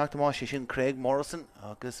tosa ag teachta má sé sin Craig Morrison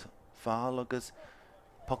agus fáil agus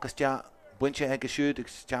pochas buinte ag a siúd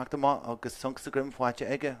agus teachta má agus sunsa grim fáite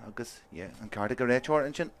aige agus an carta go réiteir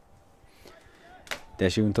an sin.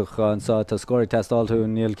 Deisiúntach an sá tá scóir testáilú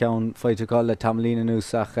níl ceann fáiteáil le tamlína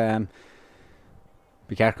nús ach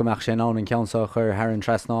Pháirc amach sé ná an ceansa chur ar an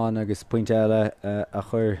trasnáin agus pointe eile a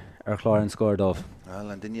chur ar chláir an scóir dómh.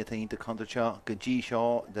 Well, an duine taonnta contar seo go dtí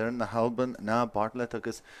seo dear na Albain ná Bartlett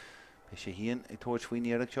agus be sé híon ag tóir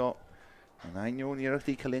faoiníireach seo an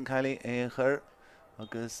ainiúníireachtaí Colin Cailí é chur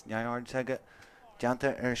agus neáard teige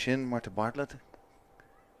deanta ar sin mar Bartlett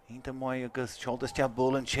ínta mai agus seoltas te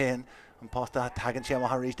bólan sin an pásta tagann sé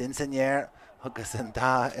mar ríist insanéir agus an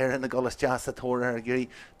dá ar na golas jazz a tóir ar gurí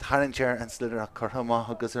taranseir an slidir a chuthamá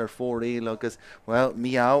agus ar fóraí agus well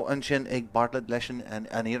miá an sin ag Bartlett leis an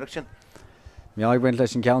iireach sin. Mi aghaint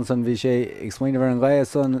leis an ceansan bhí sé ag smaoine bhar an ghaidh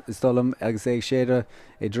son is dólam agus ag séidir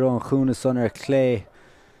i dro an chúna son ar clé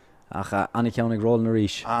ach anna ceann ag róil na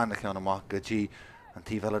ríis. Anna ceann amach go dtí an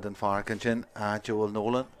tíhheile den Pháirc an sin a Joel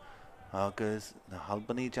Nolan agus na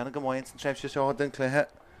Albaní deanna go maion san treibhse seo den cléthe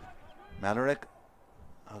Melaric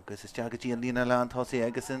agus is teagadtí an lína leán thosaí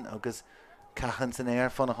agasan agus cachan san éir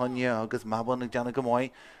fan na honne agus mabban ag deanna go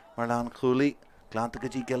maiid mar leán chlúlaí glánta go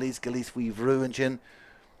dtí gilís faoi bhrú an sin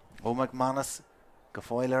ó McManus go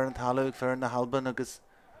fáil ar an talú fear na Albain agus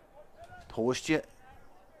tóiste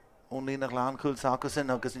ón lína leán cúil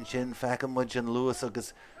sacasan agus an sin fechan muid an Lewis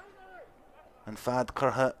agus an fad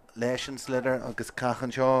curtha leis an slidir agus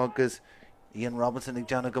cachan seo agus Ian Robinson ag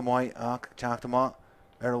deanna go maiid ach teachtamá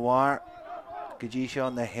ar a bhhair go dtí seo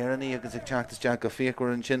na hhéireannaí agus ag teachtasteach go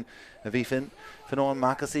féachúir an sin a bhí finón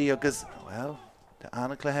Macasaí agus well de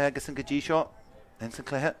anna cléthe agus an go dtí seo in san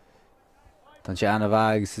cléthe. Tá sé anna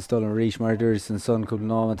bheith agus is dul an ríis mar dúir san son cúpla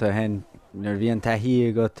námanta hen nar bhíon taithí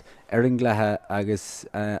agat ar an glethe agus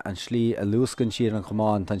an slí a lúscann siad an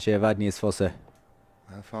chomáin tá sé bheith níos fosa.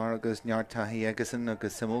 Far agus neart taithí agasan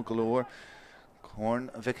agus simú golóir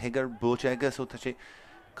chun a bheith higar búte agus ó tá sé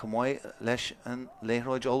cumáid leis an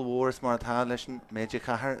léthróid allhóras mar atá leis an méidir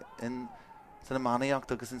chathair in san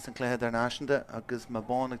Iomána-Camanachd agus in san Cluiche Idirnáisiúnta agus má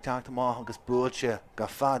bán ag teachtamá agus búte go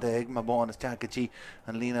fada ag má bán is teagadtí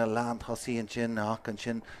an lína lean thosaí an sin ach an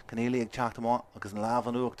sin canéalaí ag teachtamá agus an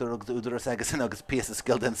lábhan uachtar agus údaras agasan agus pías a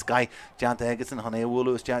skill den Sky deanta agasan hon é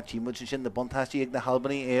bhúlús deatí muid sin de buntáistí ag na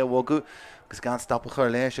Albaní é bhógu agus gan stoppa chur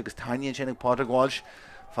leis agus tainíonn sin ag Páirc Esler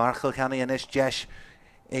farchail cheanna inis deis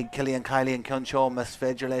ag Cilíonn Cailí an ceann seo mas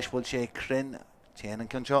féidir leis bhfuil sé crin téan an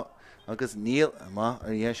ceann seo agus níl má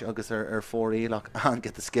ar dhéis agus ar fóraíach an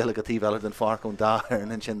get a skill go tíhheile den Pháirc ón dá ar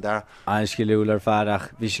an sin dar. An sciúil ar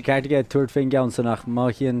fadach. Bhí sé ceirte tuairt féin geansanach má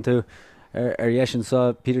chéann tú ar dhéis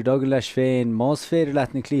sa Peter Duggan leis féin más féidir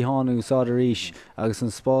leat na clíháin úsá a ríis agus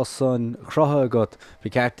an spás san crotha agat bhí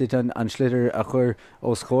ceirte an slidir a chur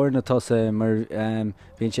ó scóir na tosa mar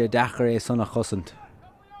bhíonn sé dechar é sanna chosant.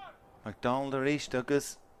 McDonald a ríis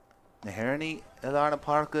agus na hhéireannaí ar na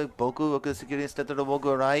Páirc bogu agus i ggurí slidir a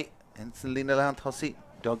bógu ará in san lína lean thosaí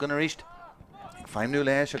Duggan a ríist ag feimnú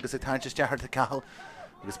leis agus ag tainte deartha cahall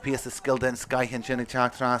agus pías a skill den Sky hin sin ag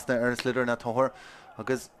teach trasna ar slidir na tóir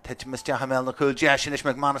agus teite mis deahamel na cúil deis sin is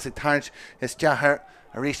McManus ag taint is deathar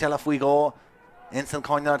a ríist eile faoi gá in san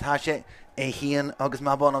cáinear tá sé é híon agus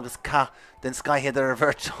mabán agus ca den Sky héidir a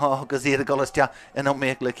bhirt agus iad a golas de in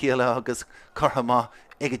méid le chéile agus chuthamá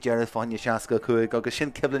ag dearad fáinne seaca chuig agus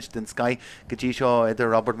sin ciblann den Sky go dtí seo idir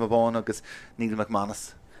Robert Mabán agus Neil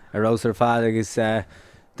McManus. Arrós ar fad agus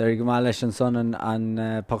dar go má leis an son an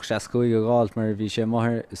poc seacuí go gáil mar bhí sé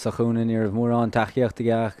maithir sa chúnan ar mórrán taíocht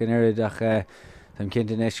ag gan ach tam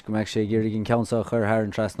cinnta inis go meid sé ggéir gin ceansa chur thar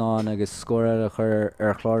an trasnáin agus scóir a chur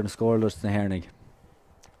ar chláir an scóirlas na hhéirnig.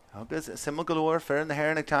 Agus simú golóir fear na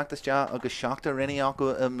hhéirnig teachtas de agus seachta rinne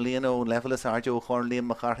acu líana ó levelas ardeo chun líon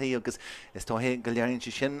mar charthaí agus is dóthe go learann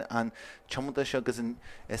sin an chomantas agus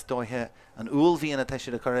is dóthe an úlhíon a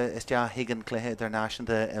teisi a chur is de higann Cluiche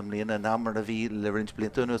Idirnáisiúnta líana námar a bhí le rint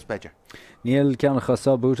bliantúnús beidir. Níl ceannach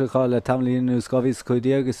sa bútaá le tamlíonús gohís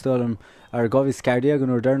chuidí agus dóm ar gohís ceirdiaag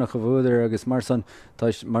an údernach go bhúidir agus mar san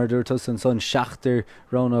mar dúirtas an son seachtar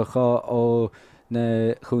rónachá ó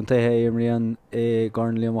na chúntathe imríon é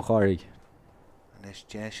gáin líam a cháirigh. Is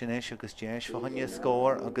deis sin is agus deis fahanne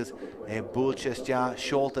scóir agus búilte is de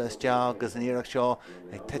seolta is de agus an iireach seo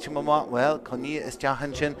ag teite má well chuní is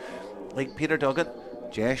dehan sin ag Peter Duggan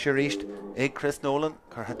deis a ríist ag Chris Nolan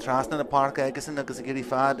chu trasna na Páirc agasan agus a gurí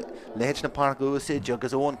fad leid na Páirc úsid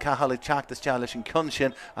agus ón cahall ag teachtas de leis an cun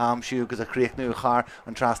sin am siú agus a chríochnú char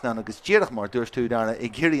an trasna agus ddíireach mar dúirs tú darna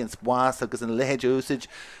ag gurí an spás agus an leid úsid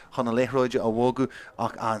chun an léthróide a bhógu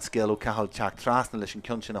ach an scéal ó cahall teach trasna leis an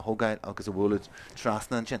cun sin a thugáil agus a bhúlid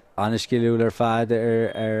trasna an sin. An sciúil ar fad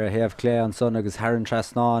ar a heamh clé an son agus thar an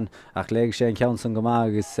trasnáin ach léigh sé an cean san go má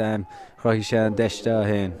agus Chroí sé an deiste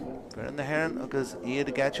hain. Fer in na Héireann agus iad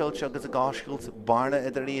a gaiilt agus a gáisciúilt barna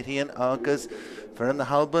idir íon agus fer in na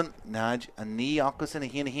Albain náid a ní agus in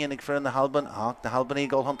híananig fer in na Albain ach na Albaní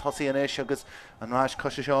gáil an tosaí inis agus an ráis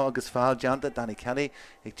cosise seo agus fáil deanta Danny Kelly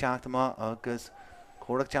ag teachtamá agus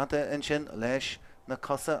chóraach deanta in sin leis na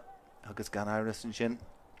cosa agus gan áras in sin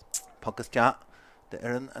pogus de de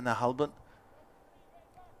Éireann in na Albain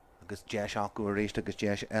agus deis acu a réist agus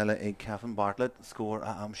deis eile ag Kevin Bartlett scór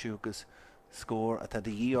a amsú agus scór a tad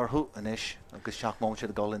í orthú inis agus seach mó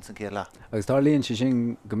siad a gáilinn san céile. Agus tá líonn sé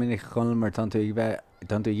sin go minic chun mar tanú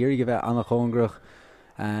dhéir go bheith anna chóngrach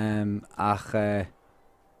ach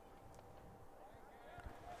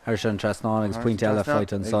ar sin trasnáin agus puinte eile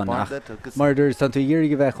fáid an son ach mar dúir tanú dhéir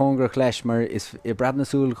go bheith chóngrach leis mar is I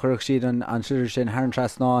bradnasúil chuireh siad an siúir sin thar an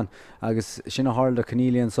trasnáin agus sin a hála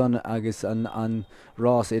canílíonn son agus an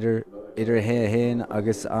rás idir héin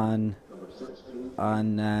agus an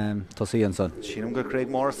tosaí an son. Sínam go Craig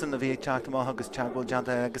Morrison a bhí teachtamá agus teagháil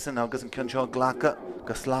deanta agusan agus an cinn seo ghlacha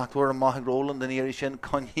go sláchtúir an maithag Roland den éirí sin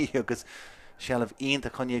coní agus sealamh ionta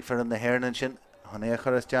coníag fer an na Héireann sin Hon é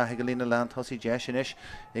churas deach go lína lean tosaí deis inis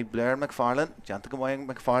ag Blair McFarlane deanta go mhaing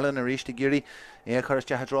McFarlane a ríiste géirí é churas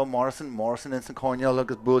deach rá Morrison in san Conall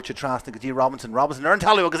agus búilte trasna go dtí Robinson ar an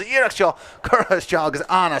talú agus iireach seo churas deach agus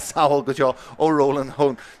anna saoil go seo ó Roland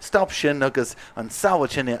hón stop sin agus an saoil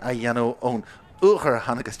sin a dhéanú ón Úchar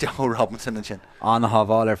Hannagus Joe Robinson and sin. Anna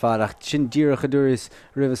Haval farach sin díracha dúris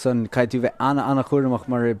riveson caiitú bheith anna chuirmach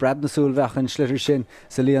mar bradnasúil bheachan slitir sin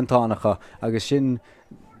sa líontánacha agus sin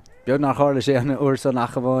beag nach chála sé anna úr san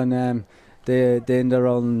achbháin déon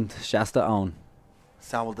an seasta ann.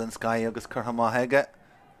 Saoil den Sky agus curtha heige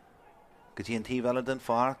go dtí an tíhheile den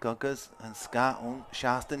Pháirc agus an sca ón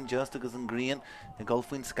seastain just agus an Grian i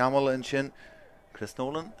golfhaoin scamal an sin Chris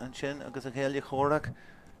Nolan an sin agus a chéile chóraach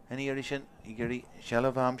in éirí sin I gurí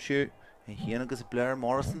sealamh amsú I híana agus Blair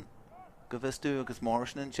Morrison go bhistú agus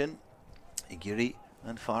Morrison an sin I gurí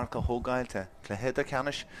an Pháirc a thógáilte cluiche a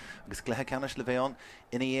canis agus cluiche canis le bhéán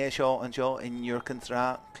ina é seo an seo in Newry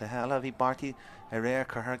rá cluiche eile bhí Barty a réir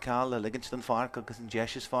chuthar cáil le ligint den Pháirc agus an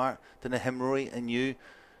deis fear den na himróí aniu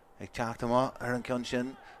ag teachtamá ar an ceann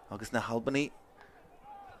sin agus na Albaní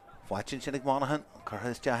Fáitin sin ag Monaghan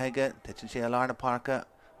chuthas deaige titin sé a na Páirce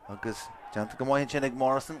agus deanta go mhainn sin ag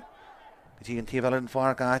Morrison go dtí an tíhheile an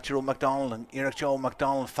Pháirc áitiú McDonald an iireach Joe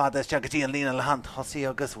McDonald fadas te go dtí an lína le hand thosaí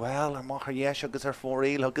agus well ar machar dhéis agus ar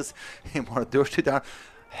fóréil agus I mar dúirtú dar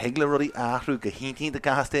heagla rudí athrú go híntín de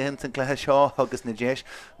gastaíonn san cluiche seo agus na déis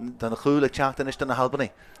don na chúla teachtain is don na Albaní.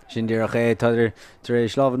 Sin díach é tar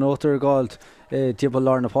éis láh an ótar gáilt timp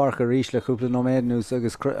lá na Pháirc a rís le cúpla nóméadnús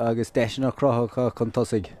agus deisina crothacha chun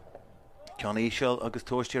tosaigh. Ceann Íseal agus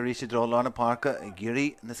tóistíar ríise drá lá na Páirce I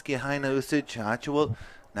ggéirí na scíthaine úsid teachúil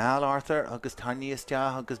Nál Arthur agus Tarníos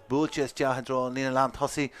deach agus búiltes deach a drá lína lean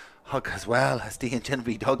tosaí agus well has tíon sin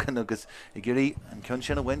bhí dogan agus I ggéirí an ceann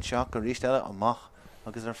sin a bhain seach go ríiste eile amach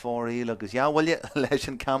agus ar fóraíl agus bhaile leis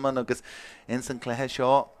an caman agus in san cluiche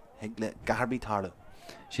seo ag le garbí tarla.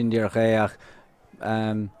 Sin díach é ach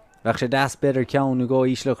bheith sé deas beidir ceann go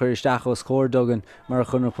ísle chuir isteach ó scór dogan mar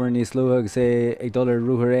chun chuir níos lu agus é ag dul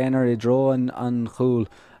ruthar éanaar I dro an chúl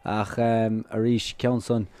ach a rís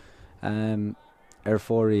ceanson ar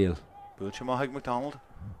fóraíl. Búilte maithag McDonald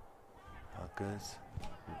agus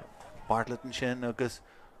Bartlett an sin agus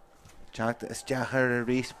teacht is deachar a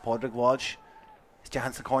rís Pádraig Walsh is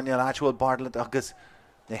deachan sa Conall áitiúil Bartlett agus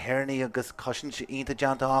na Héireannaí agus cosint sé ionta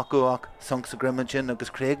deanta acu ach sung sa Grimman sin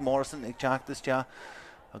agus Craig Morrison ag teachtas deach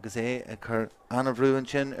agus é ag chur anna bhrúin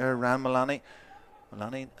sin ar ran Malani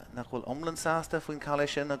nach bhfuil omlan sásta faoin cáile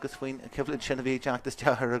sin agus faoin cibhlid sin a bhí teachtas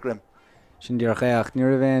deach ar a Grim. Sin díach é ach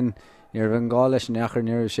níor bhéin gá leis an nechar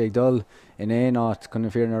níor sé dul in éon áit chun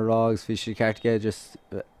fear na rágus hí sé ceartgé just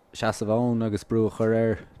seasa bhán agus brú chur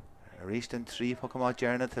air. A ríist an trí pocamáid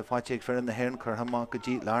dearna tá fáite ag fer in na Héireann chur hamá go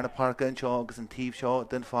dtí lá na Páirce an seo agus an tíomh seo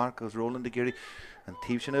den Pháirc agus Roland a Géirí an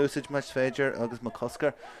tíomh sin úsid meis féidir agus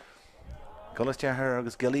McCusker Gullas dearthar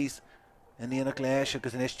agus Gillies in íana léis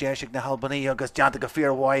agus in istéis na Albaní agus deanta go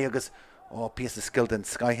fearhhaid agus píos a skill den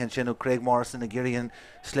Skyhan sin ó Craig Morrison a Géirí an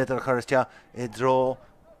slitar churas te I dro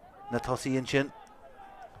na tosaí an sin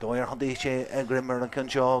dóir chundí sé ag Grimmer an cinn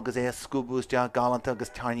seo agus é scúbús de galanta agus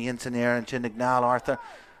Tarníon san éir an sin ag Nál Arthur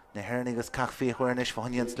na Héireann agus cachfií chuirnis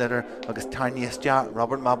fáinníon slitar agus Tarníos de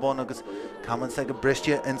Robert Mabon agus caman sa go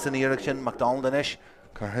briste in san iireach sin McDonald inis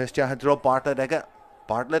chuthas de dro Bartlett aige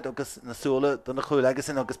Bartlett agus na súla don na chúil agus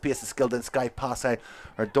sin agus píos a skill den Sky passáid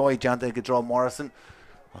ar dóid deanta go dro Morrison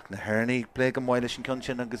ach na Héireannaí plé go mhaile sin cinn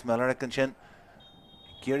sin agus Miller an sin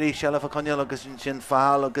Géirí sealah a Conall agus sin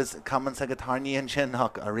fáil agus caman sa go tarníonn sin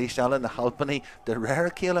ach a rééis na Albaní de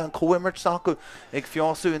réir céile an cóimirt sacu ag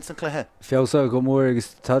fiosú in san cluthe. Fiosá go mór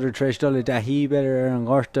agus tadidir tréisdal de hí beidir ar an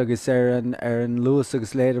gáirt agus ar an luas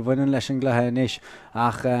agus léidir bhaine leis an gluthe inis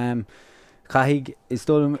ach Caithigh is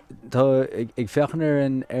dóm ag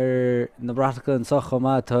fechanar ar na bratacha an socha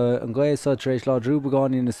má tá an gcuasa tréis lá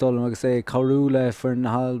drúbagáin na stolam agus é choúla for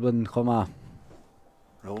na Albain chomá.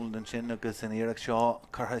 Roland an sin agus in Éire seo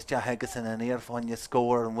chuthaiste agus in an éarfáinne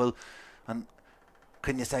scóir an bhfuil an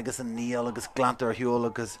cynne agus an níl agus glantar hiúil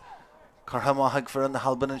agus chuthamáthag for an na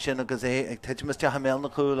Albain an sin agus é ag tuidimiiste mé na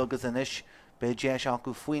chúil agus inis bédé se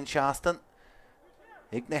acu faoin seastan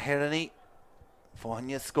ag na heraní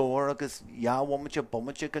fáinne scóir agus jahamide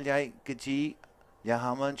bommite go leid gotí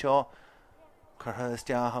jahama an seo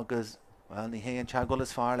chuthaiste agus bhil ní hé an teagil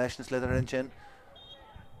is fearr leis na slidir an sin.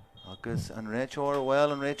 Agus an réiteoir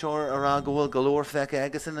bhfuil an réiteoir ará go bhfuil golóir feice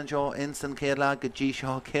agus in an seo insan céadla go dtí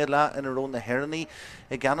seo céadla in arón na heraní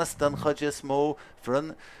i gceannas don chuide smó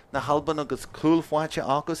fran na Albain agus cúlfáite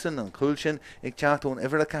águsan an cúil sin ag teachtún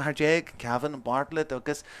ihre cathdéag Cavan Bartlett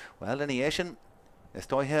agus bhfuil in é sin is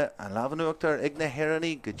dóithe an lehanúachtar ag na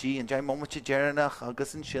heraní go dtí an deim momite dearnach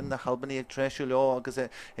agus an sin na Albaní ag treisiú leo agus ag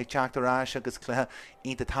teachtarráis agus cluthe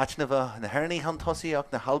ínta taitnamh na heraní han tosaí ach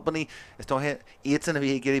na Albaní is dóithe éan a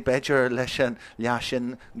bhí géirí beidir leis an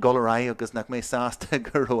leasin golará agus nach mé sásta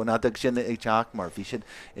gurón ag sin ag teach mar bhí sin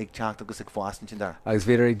ag teacht agus ag fáistin sin dar. Agus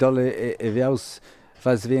bhíidir ag dul i bheos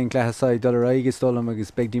fas bhí an clechaá dolará agus stolam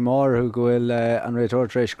agus beagdí mar chu gohfuil an réiteoir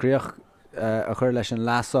tréis críoch a chur leis an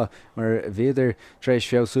leasa mar bhéidir tréis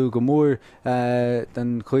fiosú go mór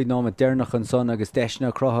den chuid ná a déirnach an son agus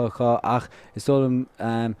deisna crothacha ach is dóm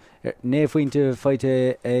néomhhaointe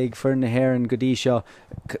feite ag fear na hhéireann go dtí seo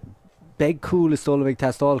beag cool is dóla ag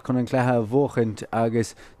testáil chun an clethe bhóchaint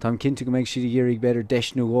agus tá cinnte go méid siad dhéirigh beidir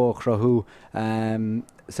deisnú gá chrathú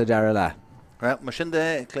sa deire le. Mar sin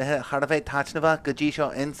de cluthe charbhéh taitnamh go dtí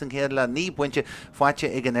seo in san céad le ní buinte fáite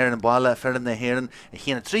ag an air an bála fearan na hhéireann i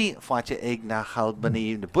chéanana trí fáite ag na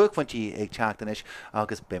Albaní na buchhaintí ag teachtanis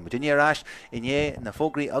agus be duine arás iné na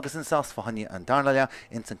fógraí agus an sas fahanne an Darragh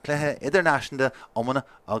in san cluthe Idirnáisiúnta Iomána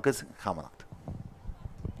agus Camanachd.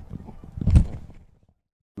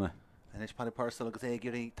 Inis Paddy Purcell agus é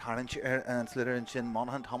gurí tarint ar an slidir an sin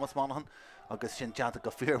Monaghan Thomas Monaghan agus sin deanta go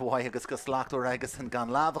fíorhhaith agus go slachtú agus an gan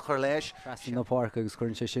lábha chur leis. Sin na Páirc agus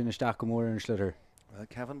chuann sé sin isteach go mór an slidir.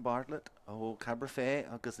 Kevin Bartlett ó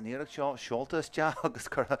Cabrafé agus an Éire seo seoltas te agus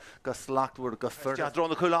chu go slachtúir go fir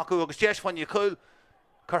drona chuúlaú agus déis fanne cool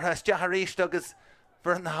chutha te rééis agus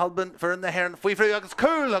for an Albain for an na hhéireann faoifriú agus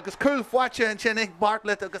cool fáite an sin ag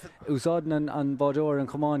Bartlett agus úsáidan an bádóir an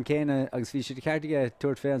cumáin céine agus bhí si ceirtige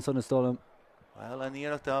tuairt fé an sonna stólam. Well an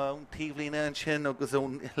Éireacht ón tíomhlína an sin agus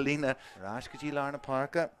ón lína rás go dtí lár na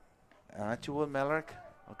Páirce áitiúil Mellach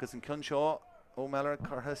agus an cinn seo ó Mellach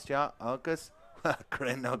chuthaiste agus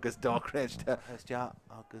crinn agus dóchréisteiste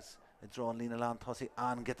agus i drón lína lá tosaí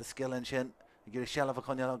an get a skill an sin gur sealah a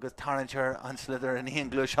Conall agus tarintir an slidir in íon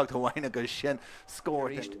glúiseach bhhaine agus sin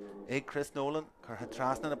scóiríist ag Chris Nolan chutha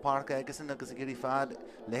trasna na Páirce agus agus a gurí fad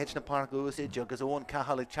léit na Páirc úsáid agus ón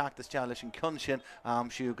cathal ag teachtas te leis an cinn sin am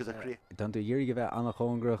siú agus a chrí. Don tú dhéirigh bheith annach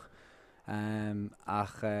chóngrach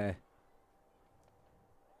ach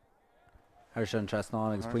ar sin trasná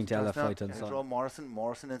agus puinte eile fáit an son.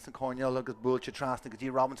 Morrison in san Conall agus búilte trasna go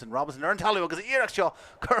dtí Robinson ar an talú agus Éireacht seo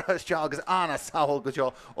chuthaiste agus anna saoil go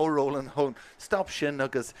seo ó Roland hón stop sin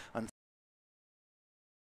agus an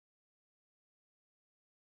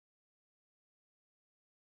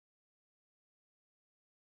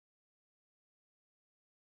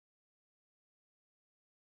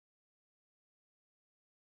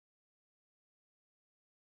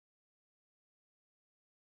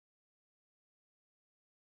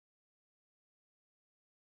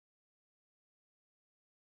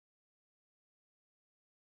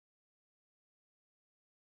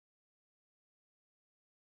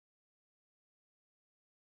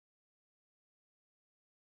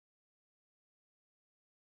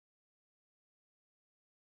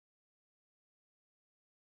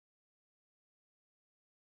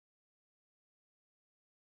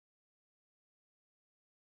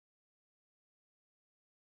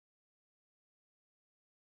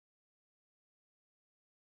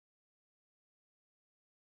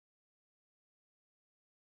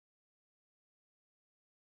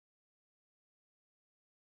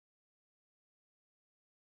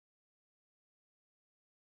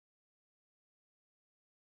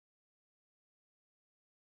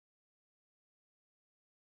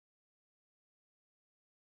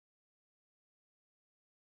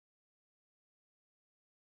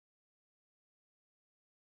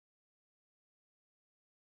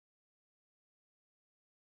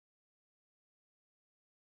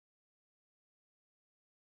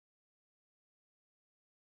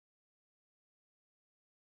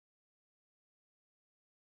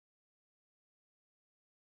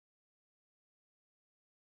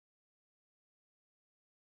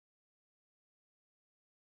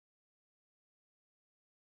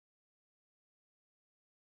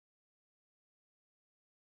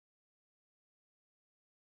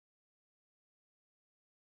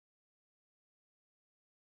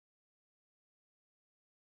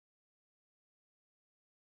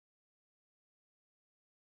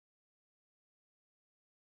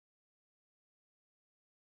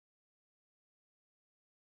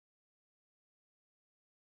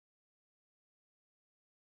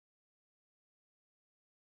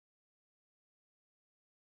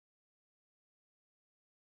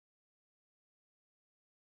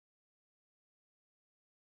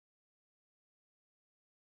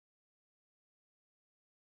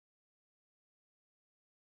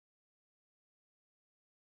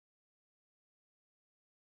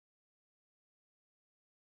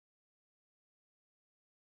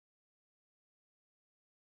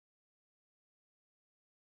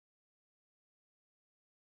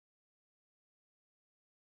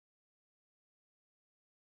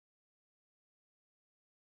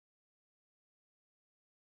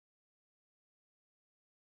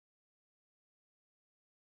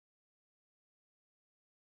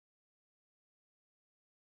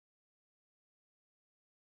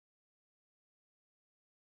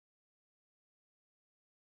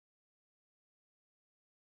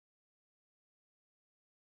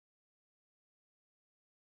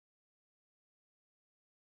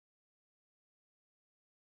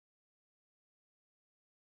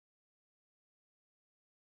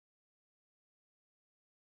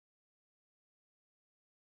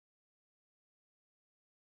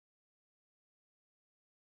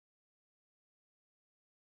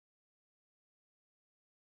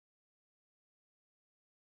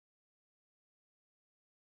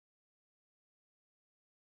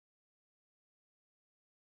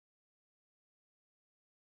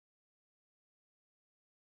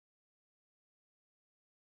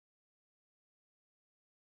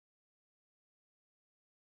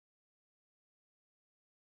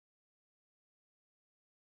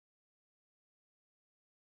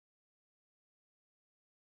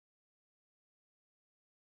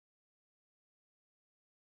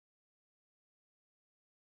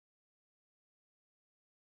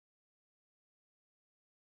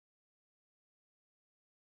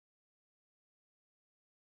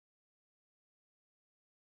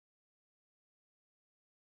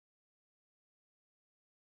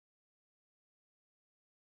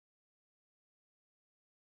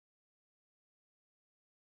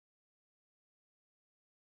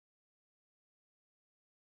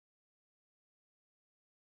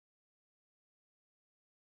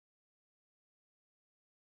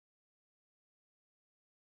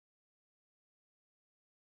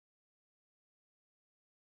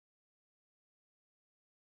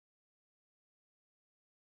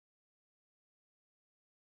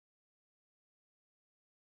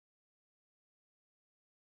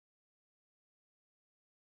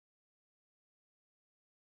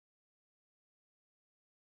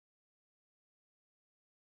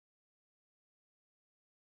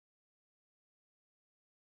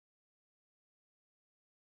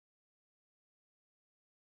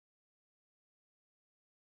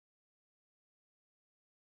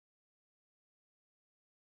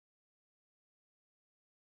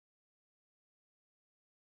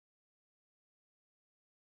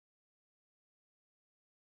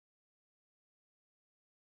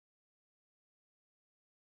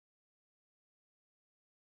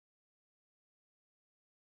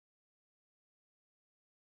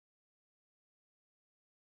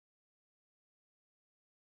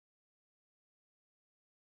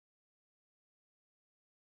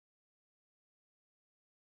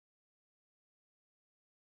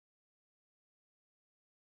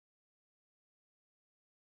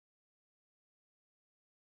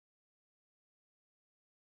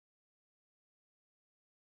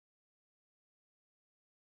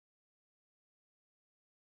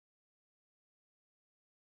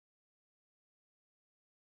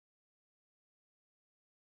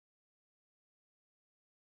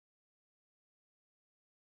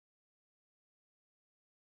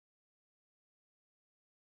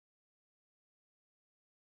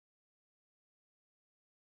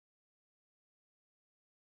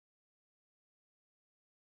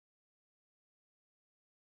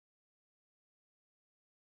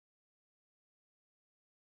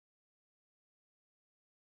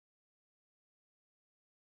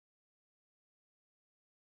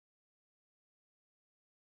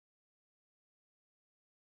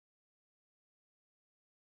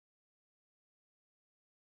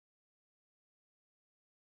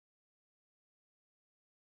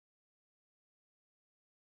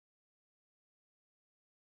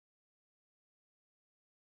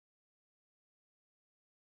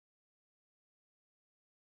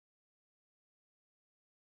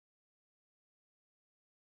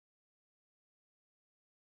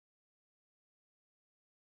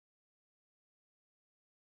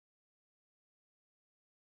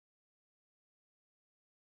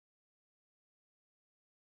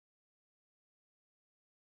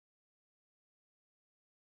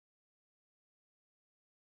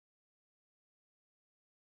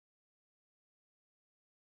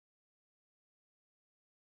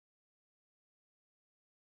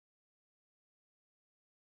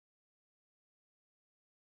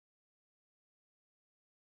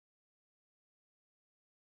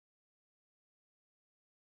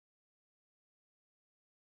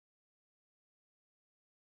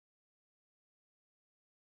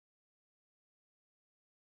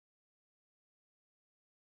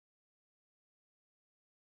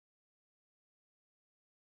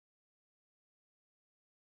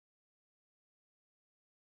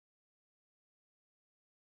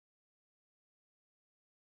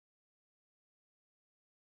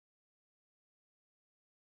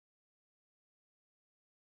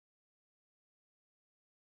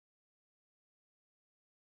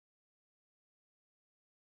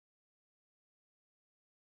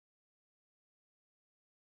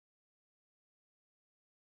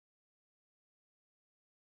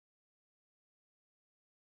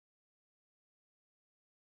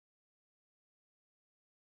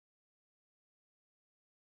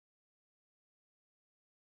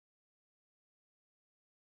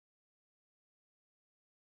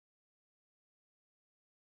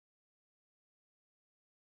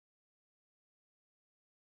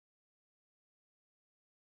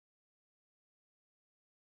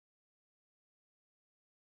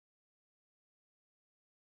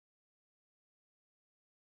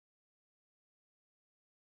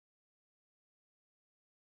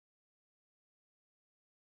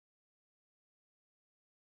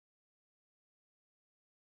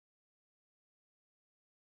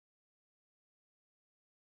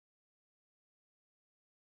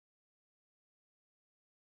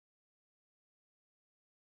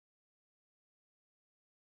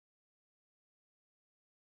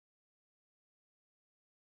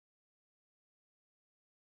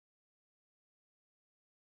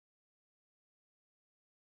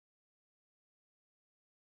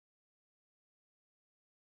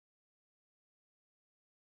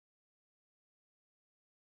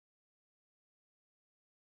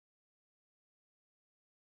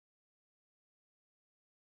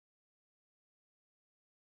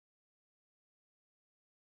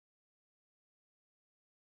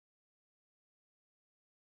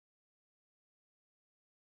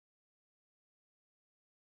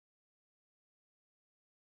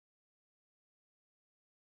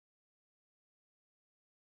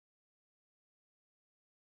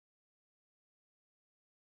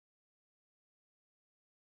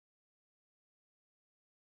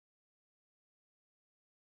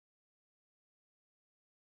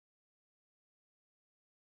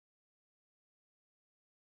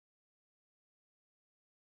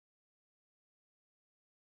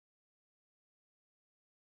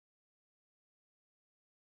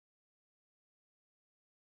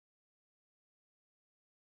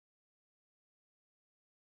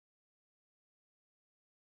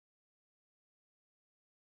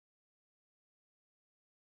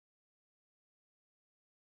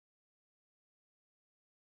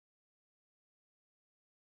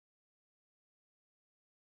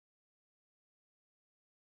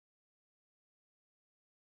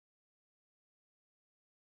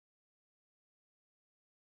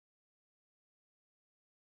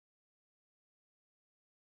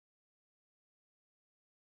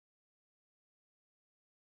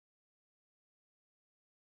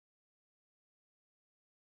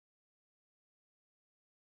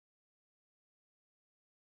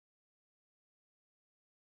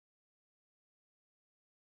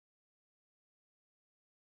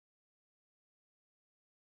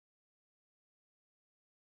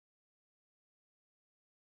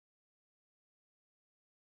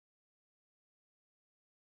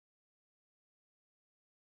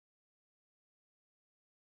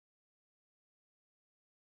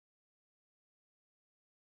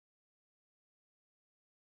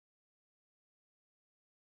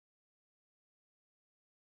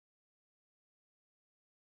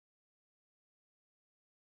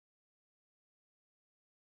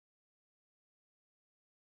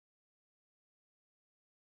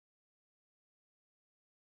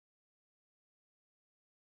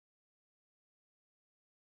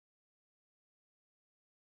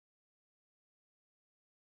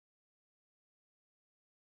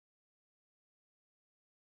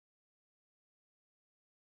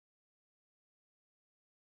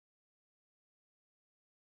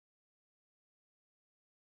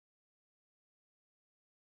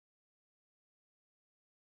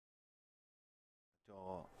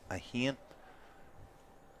a hían.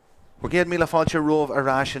 We're getting míle fáilte romh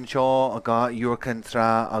arás an seo a gá Iúrcan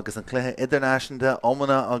Trá agus an cluiche Idirnáisiúnta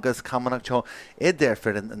Iomána agus Camanachd seo idir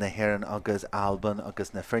firin na Héireann agus Albain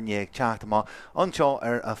agus na Frinnéag teachtamá an seo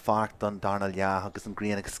a Pháirc don Darragh leath agus an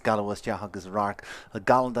Grianach Scalawais teach agus Rarc a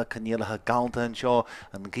galanta caníalathe galanta an seo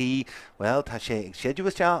an gí well tá sé ag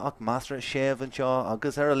séideúas teach ach Masra séamh an seo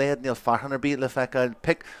agus a léad níl farhan ar bit le feiceáil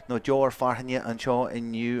pic nó deor farhanne an seo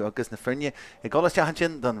inniu agus na Frinne I golas teach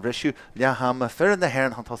sin don risisiú leatham firin na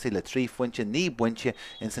Héireann han tosí le trí fuinte ní buinte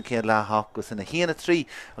in san céad le agus in na híana trí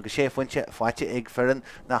agus sé fuinte fáite ag fearan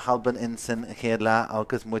na halban in san céad le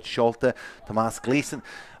agus muid seolta Tomás Gleeson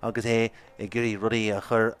agus I gurí rudaí a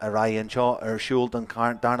chur a raon seo ar siúl don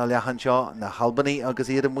darna leachan seo na halbaní agus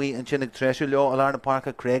iad muí an sin ag treisiú leo a lár na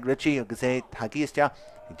parca Craig Ritchie agus tagiiste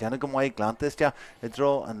I deanna go maiid glantaiste I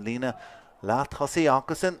dro an lína lá thosaí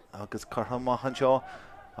ácasan agus chuthamachan seo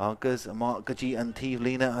agus gotí an tíomh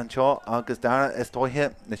lína an seo agus dara is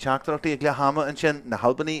dóithe na seachtarachtaí ag le hama an sin na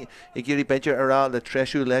halbaní I gurí beidir ará le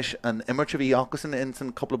treisiú leis an imirte bhí ácasan in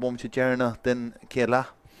san coppla bomte dearna den céad le.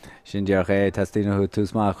 Sin dearch tastína chu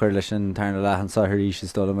tús má chuir leis an tarna le an Sathairrí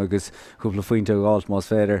is dólam agus cúpla faointe gáil más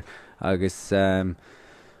féidir agus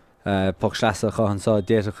pochsleasa chu ansá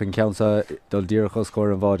déach an ceansa dul díoch os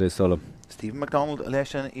scóir an bhád is dólam. Stephen MacDonald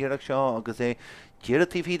leis an Éireach seo agus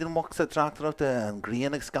Géireatíh híad an mocha Tráchtairí an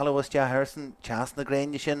Grianach Scalawais Harrison teas na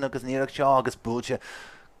Gréine sin agus Éireach seo agus búte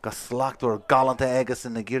go slachtúir galanta agus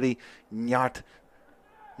in na gurí neart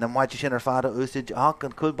na maidide sin ar fada úsid ach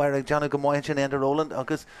an Culbair ag deanna go maiid sin Enda Roland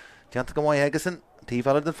agus deanta go maiid agasan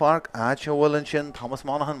tíhheile den Pháirc Seohfuilin sin Thomas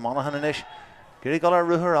Monaghan inis gurí gal ar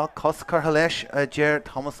ruthar ach cos cartha leis a déir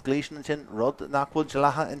Thomas Gleeson sin rud nachhfuil de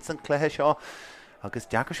letha in san cluiche seo agus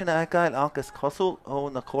deachar sin agail agus cosúil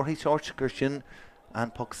ó na chorthaí seoirt gur sin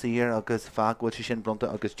an poxíir agus fághfuil sin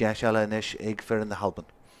brunta agus deisiile inis ag fearan na halban.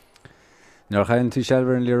 Nor chaann tú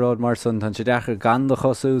seilbhar an líród mar son tan sé dechar gan de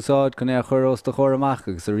chosú úsáid chun é chur os de chóir amach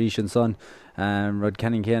agus a ríis an son rud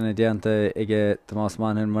cenning chéanna déanta ige Tomás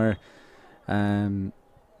Monaghan mar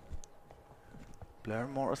Blair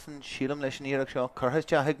Morrison sílam leis an Éireach seo curthas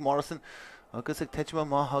deach Morrison agus ag teitme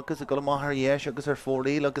maith agus a go maith ar dhéis agus ar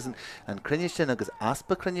fóraí agus an crinne sin agus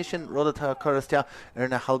aspa crinne sin rud atá churas teach ar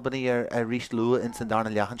na halbaní ar ríis lua in san darna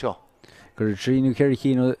leachan seo. Gur tríú céir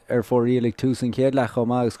cíú ar fóraí ag tús an céad le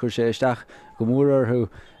chum agus chuir sé isteach go mór orthú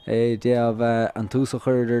déamh an tús a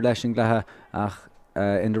chuir leis an glethe ach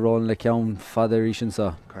in deráin le ceann fada rí sin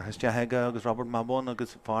sa. Curthas deach agus Robert Mabon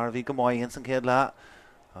agus far bhí go maiid in san céad le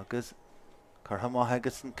agus chutha maith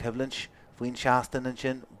agus an ceblaint Bhuiin seaastain an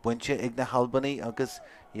sin buinte ag na halbaní agus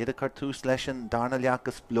iad a cartús leis an darna leach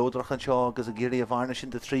agus blódrach an seo agus a géirí a bharna sin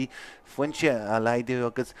de trí fuinte a leidú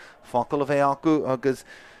agus focail a bheith acu agus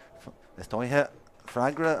is dóithe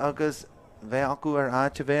freigra agus bheith acu ar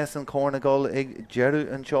áte bheith an córnagáil ag jeú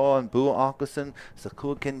an seo an bu acusan sa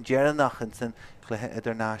cúcin jeannach an san cluiche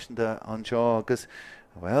Idirnáisiúnta an seo agus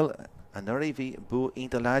well an Newry bhí bu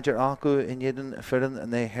ínta leidir acu in iadin fearan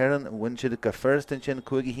na Héireann bhain siad go first in sin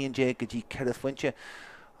chuigi híon dé go dtí cead fuinte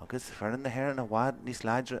agus fearan na Héireann a bhád níos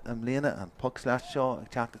leidir am líana an puc leis seo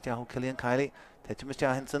ag teachta teach Cillian Kiley teitimas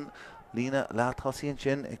teahansan lína láthosaí an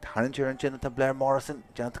sin ag tarantir an sin a Blair Morrison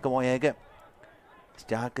deanta go maiid aige is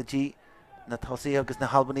deach go dtí na tosaí agus na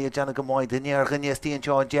halbaní a deanna go maiid duine ar ghuineastíí an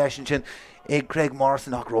seo an deis an sin ag Craig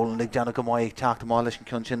Morrison ach Roland ag deanna go maiid teachta má leis an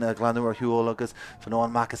cion sin a glanú ar hiúil agus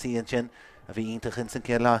fanóin Macasaí an sin a bhí ionta chin san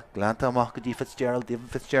céad le glanta amach go dtí Fitzgerald David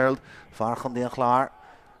Fitzgerald farchan dí an chláir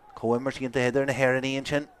comhimar sin idir na Héireann an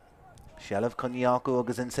sin Shelf Coniaco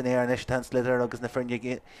agus in san Éire is tan slither agus na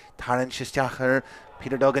Frinne taran sisteachar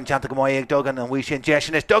Peter Duggan chanta go maiid Duggan an bhí sin deis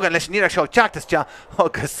is Duggan leis níar seo teachtas te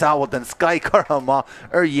agus saoil den Sky chutha má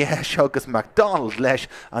ar dhéis agus MacDonald leis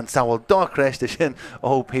an saoil dóchreiste sin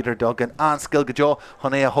ó Peter Duggan an skill go deo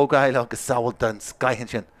chun é a thógáil agus saoil den Sky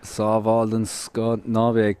sin. Sábháil den Scott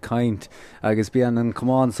nábeh caint agus bían an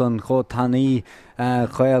cumán san cho taní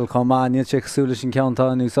chuil comá níl sé súla sin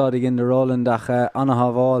ceanta an úsáid in de Roland ach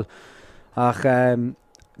anna ach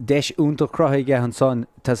deis únta crothaige an son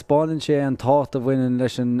Tás bálann sé an táit a bhainean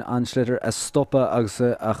leis an sliotar a stoppa agus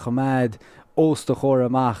a chomáid os de chóir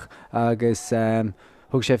amach agus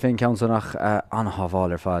thug sé féin ceantanach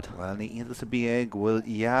anhabháil ar fad. Well ní iontas sa BA bhfuil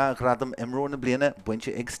gradam imró na bliana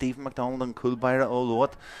buinte ag Stephen MacDonald an Culbair ó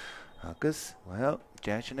Lót agus well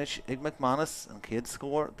deisinis ag McManus an céad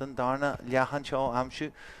scór den darna leachan seo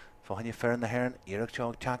amsú fáinne fearan na Héireann Éireach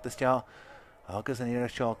seo teachtas te agus an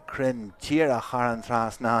Éireach seo crin tíar a charan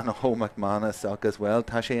trás ná na Ó McManus agus well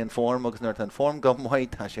tá sé an form agus nuirt an form go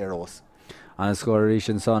mhaid tá sé rós. an score ríis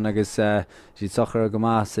an son agus si sochar go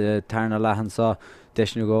más tarna lehan sa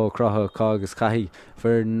deisnú go crotha cágus caihí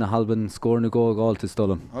for na Albain scór na go gáilta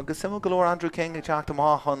stolam. Agus simú golóir Andrew King ag teachta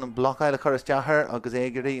má chun an blochaile churas deathair agus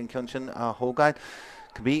éigeí an cinnsin a thógáid.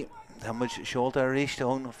 Cabbí tá muid seolta a ríiste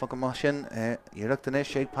ón fa go sin iireachtanis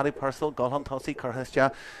sé Paddy Purcell gáilhan tosaí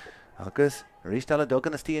chuthiste agus rísteile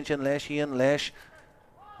dogan na stíon sin leis íon leis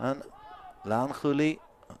an lán chuúlaí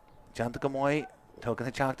deanta go mhaid tugan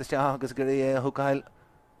na teachtaiste agus gurí thugáil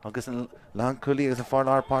agus an lán chuúlaí agus an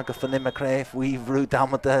Fáirc Park a fannim a créif bhrú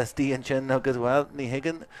damata stíon sin agus bhfuil ní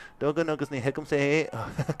higan dogan agus ní hiicm sé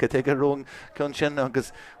go tuige rung chun sin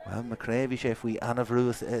agus bhfuil ma créibhí sé faoi anamhrú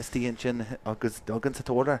stíon sin agus dogan sa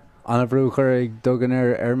tóir. Anamhrú chur ag dogan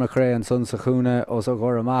ar ma cré an son sa chúna os a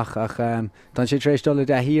gáir amach ach tá sé trééis dola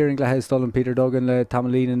de hir an glethe stolan Peter Duggan le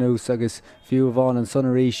tamlína nús agus fiú bháin an son a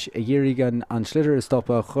ríis a dhéirigan an slitter is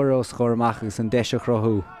stoppa churos chóir amach agus an deise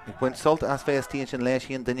chrothú. Ag buint sult as fé stíon sin leis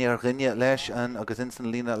íon duine ar rinne leis an agus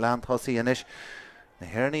instan lína lean thosaí inis na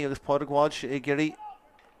hairnaí agus pádragháid i ggéirí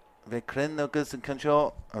bheith crinn agus an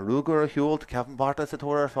cinseo a rúgur a hiúlt ceapan barta sa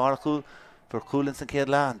tóir ar Pháirc for coolan san céad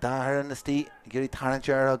le an dáthir na stí gurí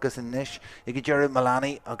tarintseir agus in níis ag go deireadh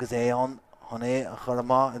Malani agus an chun a chur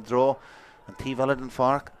amá an dro an tíbhheile an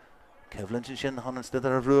Pháirc cehlann sin chun an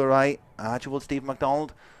stidir a bhrúará áitiúil Steve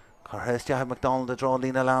MacDonald chutheisteach MacDonald a dro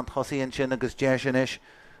lína lean thosaí an sin agus deir sin is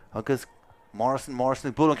agus Morrison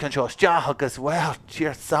ag búlan cin seo steach agus well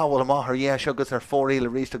tíir sábhil amach ar dhéis agus ar fórí le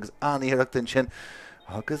ríist agus aníireachtain sin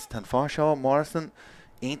agus tan fá seo Morrison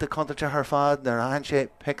Ínta contarte ar fad nar an sé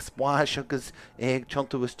pic spáis agus ag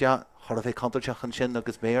tiontuas de chur a bheith contarteach an sin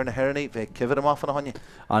agus méar na hairnaí bheith cihir amach fan na haine.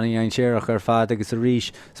 Aní an séireach ar fad agus a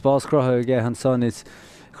ríis spás crotha ag an son is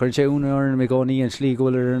chuir sé únaíorn me gcóí an slí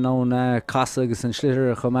gohfuil ar an ón casa agus an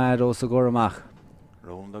slitir a chomáid ó sa ggóir amach.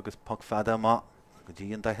 Rón agus puc fada amach go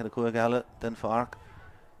dtí an daichead a chuig eile den Pháirc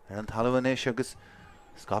ar an talhanéis agus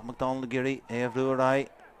Scott MacDonald géirí a bhrúará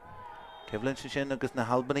cehlann sin agus na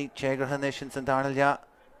Albaní tégartha sin san darna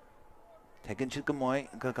Tegann siad go mhaid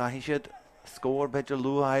go gaithí siad scór beidir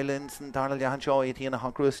Lou Highlands an darna lehan seo í tíana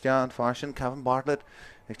hacrúiste an farsin Kevin Bartlett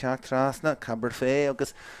ag teach trasna Caber fé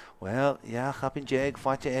agus well chapin déag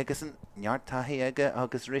fáte agus an neart taithí aige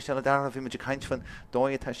agus rééisile dar bhí muidir caiint fan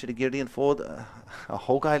dóid tá siad a ggéiríon fód a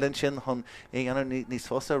thógáilann sin chun é anar níos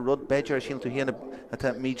fosa rud beidir sin tú híana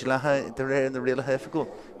a míid lethe de réir na réile hefa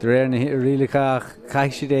De réir na rialacha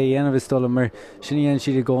caiith siad é dhéanamh stola mar sinníon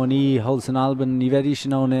siad a gcóí hol san Albain ní bheití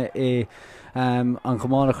sinóna é an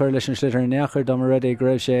chomána chuir leis an slitir nechar dá mar rud é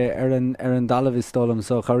greibh sé ar an dalamh stolam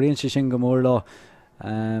so choiríonn sé sin go mór lá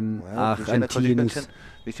ach an tíús.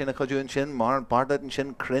 Bhí sin a chuún sin mar barda an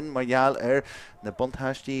sin crinn margheall ar na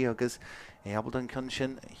buntáistí agus éabal an chun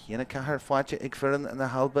sin chéanana cethir fáite ag fearan na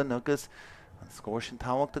Albain agus an scóir sin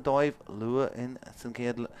táhacht a dóibh lua in san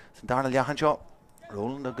darna leachan seo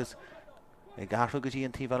Roland agus ag gaithú go dtí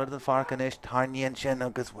an tíbhheile an Pháirc inis tarníonn sin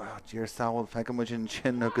agus tíir sábhil feicimiid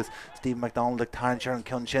sin agus Steve MacDonald ag tarnseir an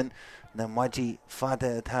cun sin na maidí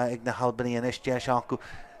fada atá ag na Albaní inis de seacu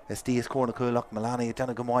is tí is cóna chuúlaach Malani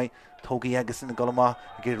deanna go mhaid tógaí agus in golama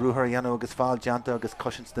a gur ruúthar dhéanú agus fáil deanta agus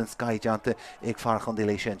cosins den Sky deanta ag Pháirc chun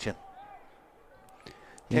lei sin sin.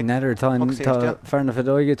 Ní neidir tá fearna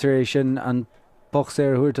fedóige tar sin an box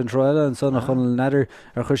ar thuirt an troile an son chun neidir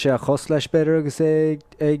ar chuir sé a chos leis beidir agus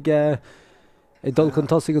ag dul chun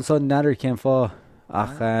tosaigh an son neidir céim fá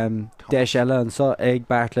ach deis eile an so ag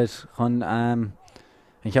Bartlett chun an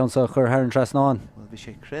ceann sa chur thar an trasnáin. Bhí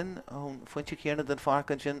sé crinn ón foiinte chéarna den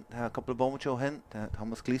Pháirc sin tá coppla bomateo hin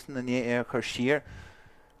Thomas Gleeson na ní ar chur siar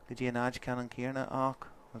go dtí an áid cean an céarna ach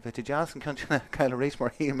bheit jazz an cin caiile rééis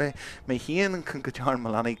mar hí mé hían chun go tear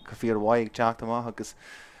Malani go fíor bhaid ag teach amach agus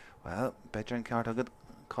well beidir an ceart agad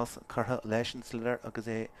chutha leis an slitir agus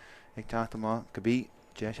é ag teach amach go bhí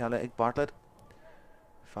deis eile ag Bartlett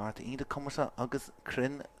Fáirta ionta cumarsa agus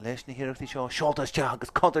crinn leis na hiireachtaí seo seoltas te agus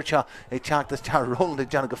contarte ag teachtas te Roland ag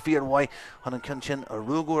deanna go fíor bhaid chun an cin sin a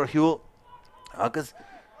rúgú ar hiúil agus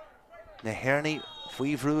na hairnaí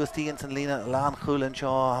faoi bhrúastíon san lína lean chuúlann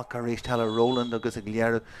seo go rééis tal Roland agus ag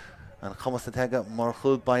léarú an chumasta teige mar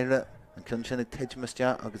chuúil baire an cin sin ag tiidmeiste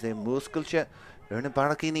agus é múscailte ar na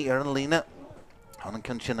baracíní ar an lína chun an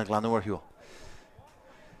cin sin a glanú ar hiúil.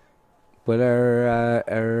 Well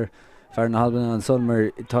ar fear an Albain an son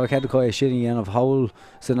mar tá ceadá é sinna dhéanamh hail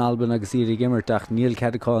san Albain agus iad gimmart ach níl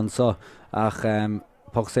ceadá an so ach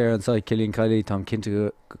pochséir an so cilíonn caiilí tá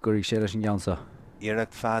cinnte gurí sé leis an gceansa.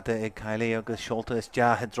 Iirecht fada ag caiile agus seolta is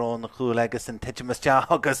deathe drón na chúil agus an tiitimas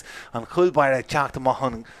agus an chúilbair ag teachta amach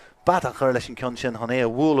an bat a chur leis an cion sin chun é a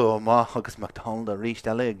bhúlú amach agus MacDonald a ríist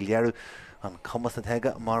eile ag léarú an cumas a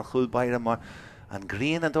teige mar chúilbaire mar An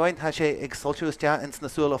Green and Doin has a exultuous in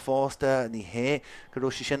Snasula Foster, ni he,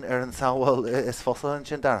 Karushin, Erin Sowell is fossil and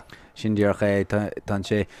Shindar. Shinty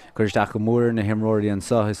tanche Kurstach Moor na himrory an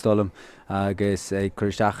sa histolum agus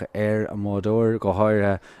Kurstach Éire a modor go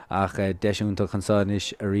háire ach deisiúnta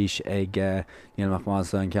chansanish a ríis ag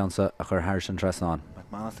Iomána-Camanachd an ceansa a chur Pháirc an Trasnán.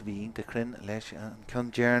 McManus bhí de crin leis an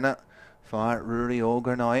cun Jearna far Ruairi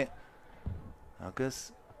ógur ná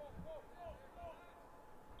agus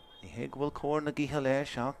I hé bhfuil cór na gíthe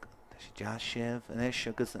leis ach sé deas sibh inis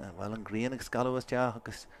agus bhfuil an Grian ag scalú deas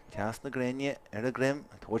agus teas na Gréine a grim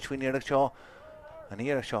tuairtfuoin Éireach seo an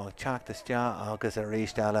Éireach seo teachtas deas agus a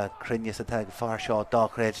rééis deala crinne sa teag far seo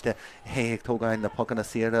dáchréide hé ag tógáin na pocan na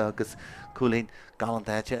Sira agus cúlín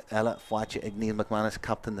galantáite eile fáite ag Neil McManus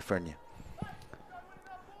captain na Ferne.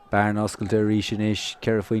 Bairn oscailte ríis inis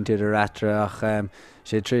ceir faointe a ratra ach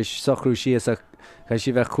sé tris socrú sias ach Ca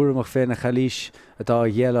si bheith cuaramach féin a chalíis atá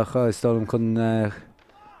dhéalacha istólam chun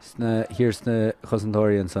hir sna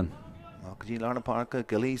chosantóiríon san. Go dtí Lárna Páirc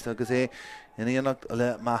Gillies agus é inaíonacht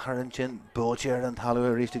le maithar an sin bótear an talú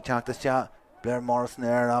a ríiste teachtas te Blair Morrison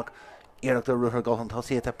ach Éireach a ruthar go an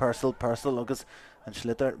tosaí a Purcell agus an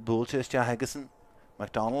slitar bóteas te Hegason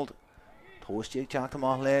MacDonald tóistíag teachta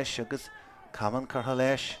má leis agus Caman cartha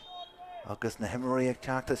leis agus na himmorí ag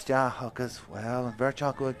teachtas te agus well an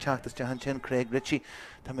bhirteach go ag teachtas te an sin Craig Ritchie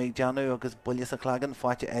tá méid deanú agus bulias a chlágan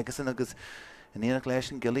fáite Egason agus in éanaach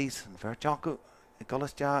leis an Gillies an bhirteach go ag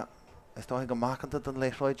golas te is tá go machanta an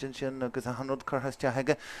leithroid sin agus a 100 churthas te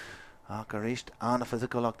heige ach a ríist anna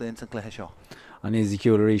physical ach daon san cluiche seo. An is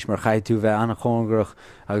ciúil a ríis mar chaid tú bheith anna chóngrach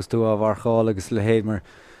agus tú a bharcháil agus le héad mar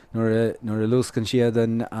nuair a lúscan siad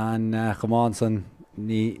an chamáin san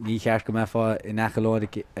ní cheart go mefa in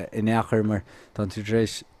echalóide in echar mar tá tú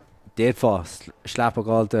dréis déad fás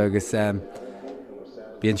sleapagáilta agus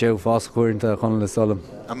bíon séú fás chuirnta chun le solam.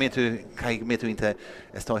 A mé tú caiig mé túnta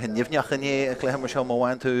is tá hin nimhneach inné a léhamar seo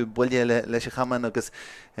máhain tú buile leis a chaman agus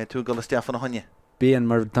tú go le Stefan a honne. Bíon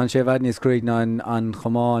mar tá sé bhaid níos cruig ná an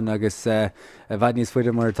chamáin agus bhaid níos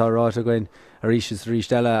fuidir mar tárá a goin a ríis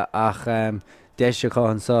eile ach deise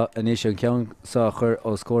cáhan sa inis an ceann sa chur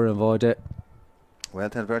ó scóir an bháide. Well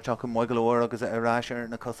ten bhirteach go móil óir agus aráisiir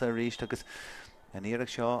na cosa a ríist agus an Éireach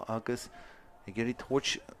seo agus I ggéirí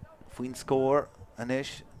tuairt faoin scór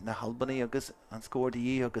anis na Halbannaí agus an scóir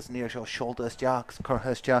dí agus níor seo seolta isteach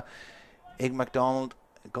chutha isteach ag MacDonald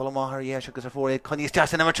golamáthair dhéis agus ar fór chuní isteach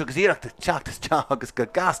san imirt agus Éireach teachtas teach agus go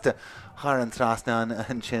gasta thar an trasna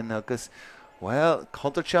an sin agus well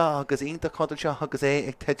contairte agus ionta contairte agus é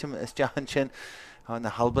ag teitim isteach an sin na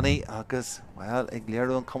Halbannaí agus well ag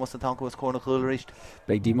léirú an cumas an tanca was cóna chúil ríist.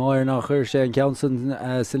 Beag dí máir nach chuir sé an ceansan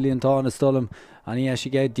sa líontáin is stolam an í sé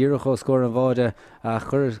gé díireach ó scóir an bháide a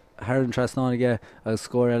chur Pháirc an Trasnánaige agus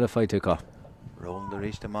scóir eile feiteá. Rón de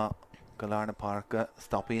ríiste má go Lárna Páirc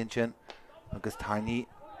stoppaíonn sin agus tarní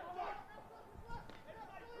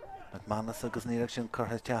McManus agus níireach sin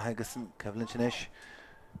chutha te agus an cebhlann sin is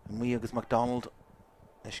mí agus MacDonald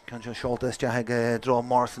is can se seolta is ag drá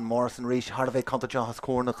Morrison ríis Harbheith contairte has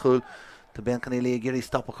cór na chúil tá ben can élí géirí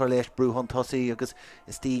stoppa chuir leis brúhan tosaí agus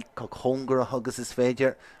is tí có chóngar agus is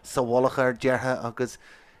féidir sa bhálachar deartha agus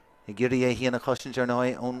I ggéirí é híanana cosint ar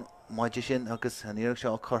náid ón maide sin agus an Éireach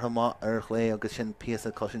seo chutha ar chlé agus sin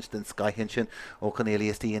píasa cosint den scaithin sin ó can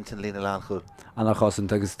élí is tíon sin lína lean chúil. Anna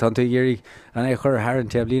chosint agus tanú dhéirí an é chur Pháirc an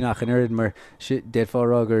teablínach an irid mar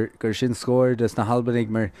déadfárá gur sin scóir dus na Halbannaigh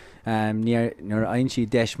mar nuair aonsí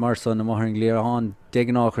deis mar san na mthar an gléarán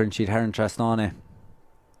deagnáchar siad Pháirc an Trasnána.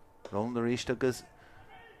 Rón de ríist agus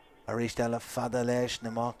a ríist eile fada leis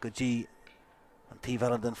na má go dtí an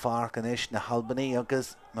tíhheile den Pháirc an is na Halbannaí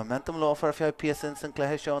agus momentum láfar feo píasan san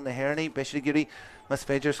cluiche seo na Hairnaí beisi gurí mas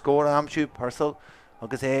féidir scór amsú Purcell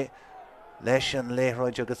agus é leis an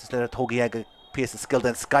léithroid agus is le tógaí ag píasa skill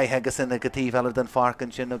den Sky Hegason a go tíhheile den Pháirc an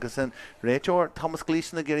sin agus an réiteoir Thomas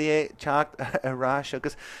Gleeson a gurí é teacht arás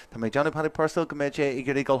agus tá méid Johnny Paddy Purcell go méid é I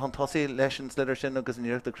gurí gáil an tosaí leis an slidir sin agus an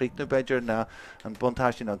Éireach de Críicnú beidir na an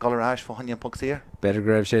buntáis sin a galarás fá haine an poxíir. Beidir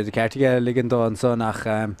greibh sé de ceirtige ligan dó an son ach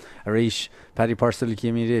a ríis Paddy Purcell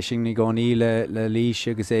cíimiidir sin ní gáí le líis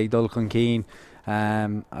agus ag dul chun cín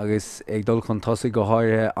agus ag dul chun tosaí go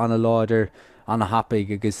háirthe anna láidir anna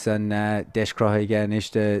hapaig agus an deiscrotha igen is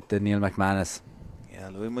de Neil McManus.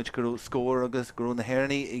 Lui muid gurú scór agus gurú na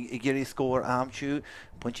Hairnaí I ggéirí scór amsú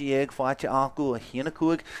pointí ag fáite acu a chéana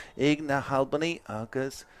cuaig ag na Halbannaí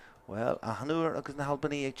agus well a hanúir agus na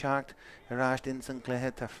Halbannaí ag teacht arás in san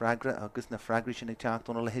cluiche tá freigra agus na freigraí sin ag teacht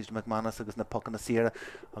óna le His McManus agus na pocan na Sira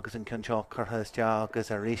agus an cinseo chutha isteach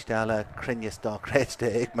agus a réisteile crinne dáchréiste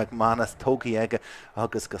ag McManus tógaí aige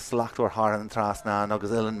agus go slachtúir thar an trasna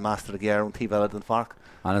agus Ilan Master a ggéir ón tíhheile den Pháirc.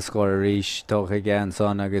 an a score a ríis tócha again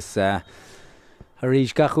son agus a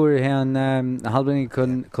ríis gachúir hen Albain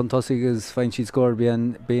chun tosaigh agus fain siad scór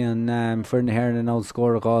bíon fuir na hhéir an áil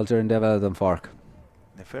scór a gáiltear an deile an Pháirc.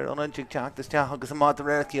 Na fear an jig teachtas te agus má a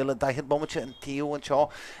réir céile daithid bommate an tíú an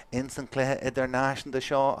seo in san Cluiche Idirnáisiúnta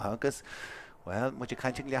seo agus well, moet je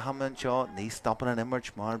kantje le hammen cho ní stoppen an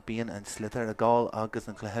immert mar bíon an slitter a gáil agus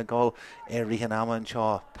an Cluiche gáil Éire an amman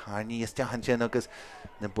cho tarní is dehan sin agus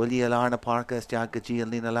na bulí a na parka is deag gadí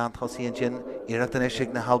an lína land hosí sin iirecht an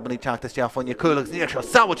isig na Albaní teachtas te fanne coolagus níor seo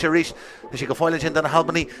saoilte ríis na si go fáile sin den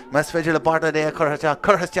Albaní mes féidir le barda é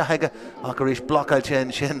churthas te heige ach go ríis blocail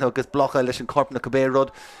sin agus blocail leis an corp na Cabé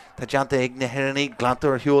rud Tá deanta ag na hiraní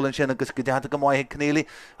glantar hiúlann sin agus go deanta go maiid cnéili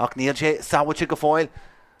ach níl sé saoilte go fáil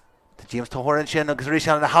James Táthairin sin agus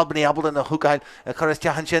rí na Albaní abal na thugáil a churas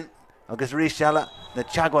tehan sin agus rí seala na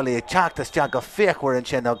teagháilí ag teachtas te go féchhain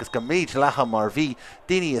sin agus go méid lecha mar bhí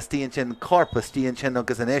daoine is tíon sin corpus tíon sin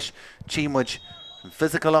agus an isis tímuid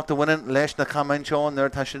physicalach do bhainean leis na chaman seán nuir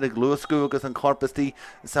tá sin ag luascú agus an corpustí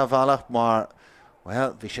sa bhealach mar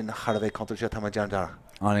well bhí sin na charbhéh contail tá dean dar.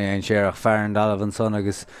 Aní an séach fear an dalamh an son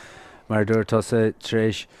agus mar dúirtása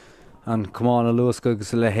tréis an Conall a luasca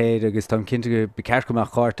agus le héad agus tá cinnte go be ceart go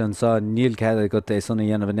meach chart an sa níl cead go é sonna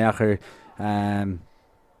dhéanamh nechar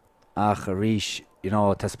ach a ríis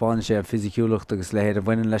tá spáin sé an fisiciúlacht agus le héad a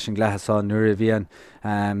bhainean leis an gleachasá nuair a bhíon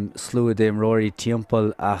slú déim roirí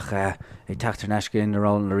timpeall ach ag teachtar neiscin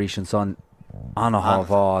arán na ríis an son an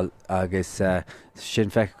hábháil agus sin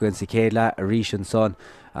feice gon sa céad le a ríis an son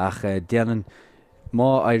ach déanaan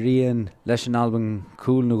má éiríonn leis an Albain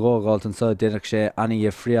cúil na gágáilt an sa déanaach sé aní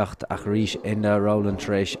a phríocht ach ríis ina Roland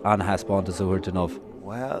tréis an heaspáint a úir den nómh.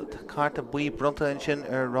 Well, cart a buí brunta in sin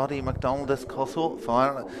Roddy McDonald is cosú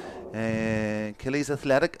far Killies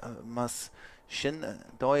Athletic mas sin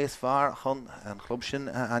dóis far chun an club sin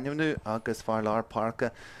animnú agus far lár Páirc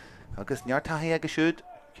agus neart taí aige siúd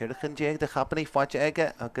ceirchan déag de chapaní fáte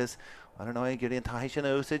aige agus an nó guríon taí sin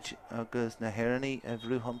úsid agus na heraní a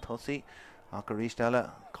bhrú tosaí ach go ríis deile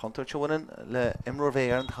contartehainan le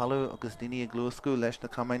imróhéir an talú agus daoine ag glúscú leis na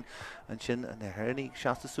camain an sin na heraní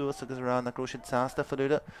seasta suas agus rá na grúisiid sásta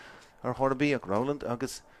faúda ar Thorabí ag Roland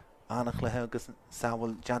agus annach lethe agus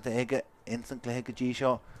saoil deanta aige in san Cluiche go dtí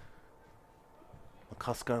seo an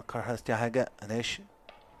coscar churthas deaige an isis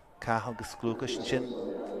cath agus clúchas sin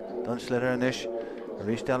don slidir an isis a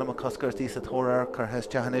ríis deile a coscar Dé Sathairn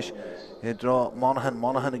churthas deanis I drá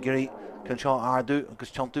Monaghan a gurí chun seo ardú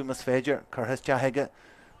agus teantú mas féidir churthas deaige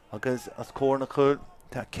agus as cór na chúil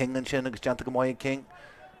tá king an sin agus deanta go maiid king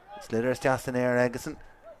slidir deas an Éire agasan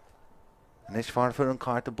an is far fuair an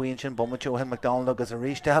cart a buíonn sin bommate hen McDonald agus a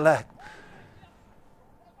ríis deile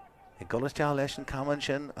I golas deal leis an caman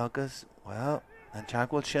sin agus well an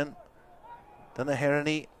teagháil sin don na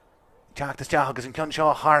heraní teachtas te agus an ceann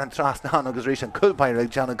seo thar an trasna agus rís an culpair ag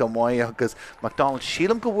deanna go maiid agus McDonald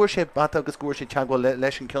sílam go bhfuair sé bat agus gúir sé teagháil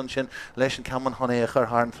leis an ceann sin leis an caman tháinig a chur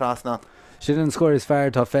thar an trasna. Sin an scóir is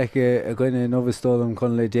fearr tá feice a gcuine nóhtólam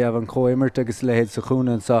chun le déamh an cóimirt agus lehéad sa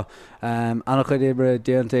chúnan sa annach chuid ébre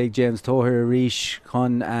déanta ag James Táthairí a ríis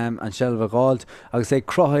chun an seilbh gáilt agus é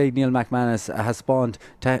crothaigh Neil McManus a haspáin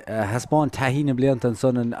taithína blianta an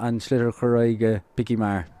son an slidir choraige pici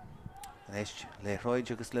mar. Éis le roiid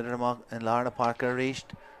agus lidir amach an Lár na Páirc a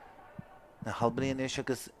ríist na Albaní is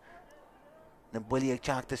agus na buí ag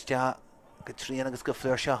teachtas te go tríon agus go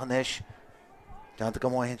fleir seach an isis deanta go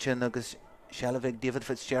maiid sin agus Shelvig David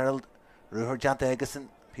Fitzgerald ruúthir deanta agasan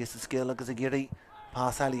piece of skill agus a géirí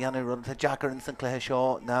pásáil dhéanana rud a Jackar in san Cluiche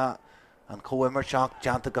seo na an cóimir seach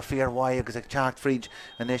deanta go fíorhhaid agus ag teacht fríd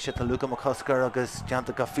an isis tá Luca McCusker agus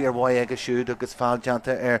deanta go fíorhhaid agus siúd agus fáil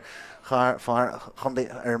deanta chundé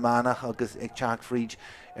Mánach agus ag teacht fríd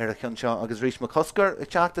a chun seo agus rís McCusker ag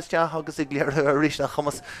teachtas te agus ag léir a rís a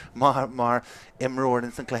chumas mar imróir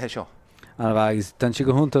in san Cluiche seo. An bhagus dan si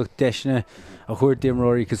go húntaach deisne a chuir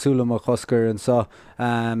dimróirí cosúla a choscar an sa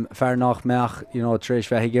fear nach meach tréis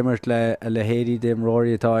bheith gimmert le héadí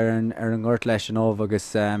dimróirí atá ar an ghirt leis an óh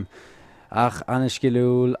agus ach anna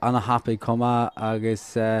sciúil anna hapaí comá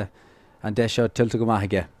agus an deisio tiltte go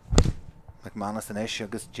maithaige. McManus an isis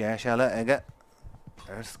agus dé seile aige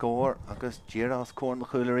ar scór agus díra as cór na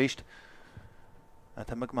chúla ríist a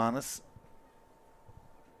tá McManus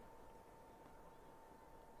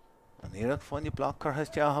an Éireach fáinne blach churthas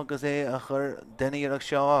te agus é a chur duine Éireach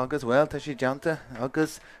seo agus bhfuil tá sí deanta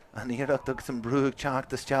agus an Éireach agus an brúg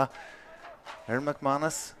teachtas te ar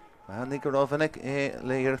McManus bheannig go rohannig é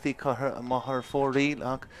le Éireachtaí chutha a maithar fóríl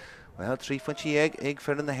ach bhfuil trí fantí ag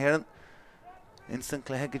fearan na hhéireann in san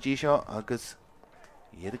Cluiche go dtí seo agus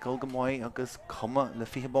iad go go maiid agus cuma le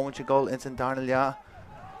fiche bommante gáil in san darna lea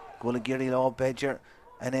ghfuil a géirí lá beidir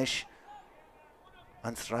inis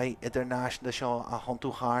an srai Idirnáisiúnta seo a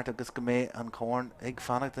chontú chart agus go mé an corn ag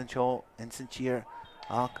fannacht an seo in san tír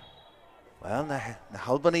ach well na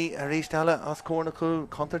halbaní a rééis eile as cóna cool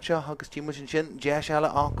contarte agus tímu sin deis eile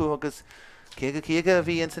acu agus céige a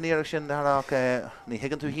bhí in san éireach sin ach ní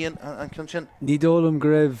higann tú híon an cion sin. Ní dólam go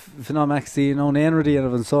raibh fanná meachsaí in ón éonradí an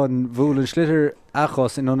bhan son bhúil an slitir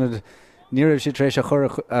achos in onad ní raibh si trééis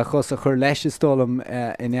a chur leis is dólam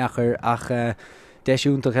in eachar ach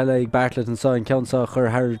deisiúnta eile ag beartla an sáin ceansa chur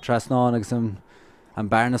thar trasnáin agus an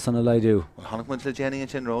bearna san a leidú. Tháinig muid le déanaí an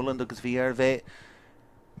sin Roland agus bhí ar bheith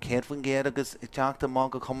céad fan géad agus i teachta má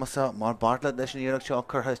go comasa mar bartla leis an iireach seo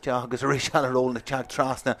chutha teach agus rééis eile róla na teach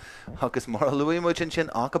trasna agus mar luimmuid sin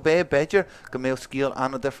ach a bé beidir go mé scíal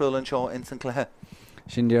anna defriúil an seo in san cluthe.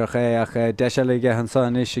 Sin díoch ach deis eile ige an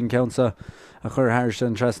sáin is sin ceansa a chur thar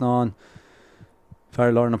an trasnáin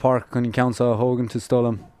fear lár na Páirc chun ceansa thógan tú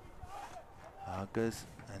stolam. Agus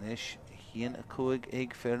inis híon a cuaig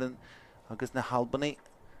ag fearan agus na halbaní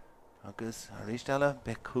agus a rééis eile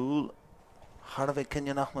be cool Har bheith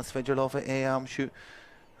cinne nach mas féidir láfa amsú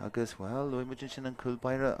agus well luimiid sin an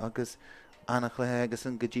coolbeire agus anna chluthe agus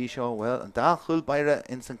an godí seo well an dá coolbeire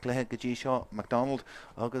in san chluthe godí seo McDonald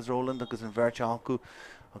agus Roland agus an bhirt acu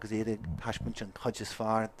agus éidir taiispunt an chuideas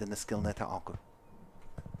fearr den na skillneta acu.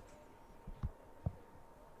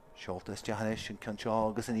 Seoltas dehanis sin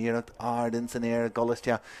ceanseo agus an iirecht ardin san éir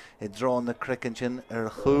golastea I drón na cricin sin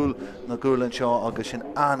ar chúl na gúlan seo agus sin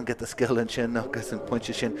angat a skillan sin agus an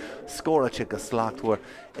pointse sin scóraite go slachtúir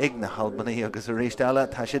ag na halbaní agus a rééis eile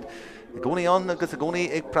tá siad i gcónaí an agus a gcónaí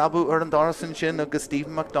ag prabú ar an Darragh sin agus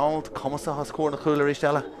Stephen McDonald comasa has scór na chúil a rééis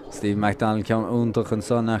eile. Stephen McDonald ceann úntach an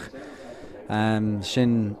sonnach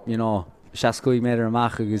sin seacuí méidir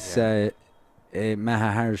amach agus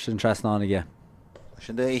methe thar sin trasnáin aige.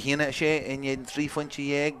 Sin de híine sé in éidir trí fointí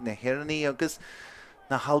dhéag na hiraní agus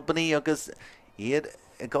na halbaní agus iad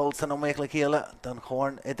I gáil san óméich le chéile don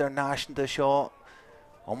chorn Idirnáisiúnta seo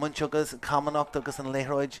óman agus Camanachd agus an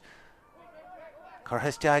léthróid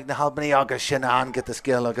chuthaisteag na halbaní agus sin angat a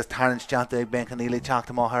scéal agus tarnsteanta ag ben chaníla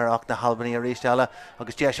teachta máthir ach na halbaní a rééis eile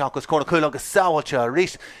agus dé seachas cóna cúil agus sáhailte a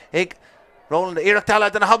rééis ag Roland iirecht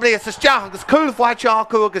eile den halbaní is teach agus cúlfhaite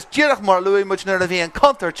acu agus díireach mar luimmuid nar a bhí an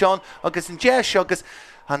contar John agus an deis agus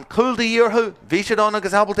an cúlda dhearthú bhí sé don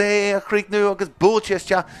agus habalta a chríicnú agus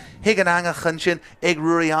búilteiste higan angachan sin ag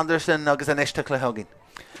Rory Anderson agus an eiste cluthegin.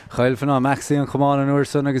 Chail fanná meachsaí an chomáin an uair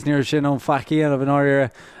san agus níor sin an faciían a bhan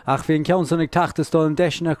áir ach bhíon ceann san ag teachtastal an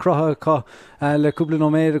deisina crotha le cúpla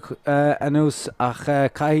nóméad anús ach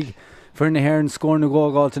caig fir na hhéir an scór na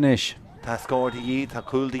gágáilta inis. Tá scóir dí tá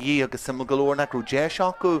cúil dí agus sim golóirna grú dé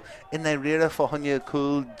seacu in na riire fáhanne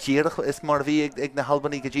cúil díireach is mar bhí ag na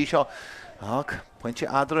halbaní go dtí seo ach pointse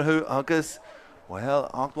adrathú agus well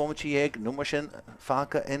ach bhmatí ag numar sin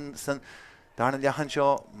fáca in san darna leachan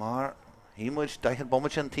seo mar hímuid daithad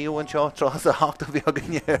bommid sin tíúhain seo tras a háachta bhí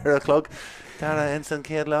agan ar a clog dar in san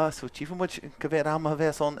céad le so tífamuid go bhéh am a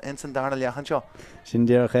bheith son in san darna leachan seo. Sin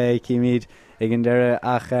díoch cíimiid ag an deire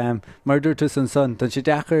ach mar dúirtu san son don si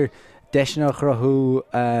dechar deisna chrathú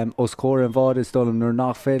ó scóir an bhád is dólam nuair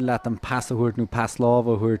nach féad leat an passahuirt nó pas lábh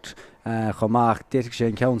thuirt chomach déiteach sé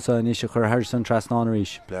an ceansa níos chur thir san trasnáin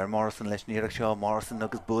arís. Blair Morrison leis níireach seo Morrison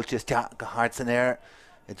agus búilteas go háart san air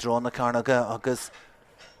I drón na carnaga agus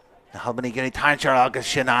na halbaní ginní tarntear agus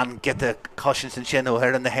sin an get a cosisisin san sin ó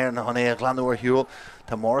hir an na hair na honna a glanúir hiúil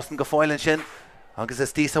Tá Morrison go fáilann sin agus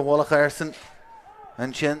is tíos a bhlach airsan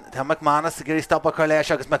an sin Tá McManus a gurí stoppa chu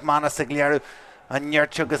leis agus McManus a gléarú an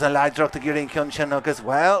neart agus an leiddrocht a gurí cion sin agus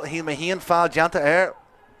well hí me híon fáil deanta air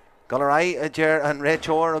Galarái a déir an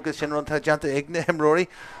réiteóir agus sin runta deanta igna Rory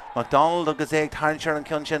McDonald agus ag tarntear an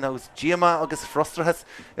cion sin agus Giama agus frustrathes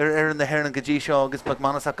ar an na hair an godí seo agus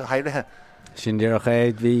McManus a go hairithe. Sin díoch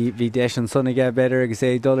bhí deis an sunnaige beidir agus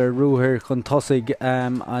é dul ar rúthir chun tosaigh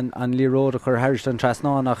an líród a chur thairt an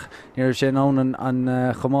trasnáinach níor sin ón an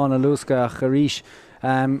chomáin a lúsca a choríis.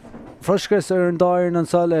 Froscras ar an dáir an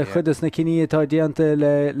sála chudas na ciní atá dianta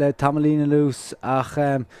le tamlína lús ach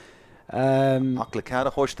le cead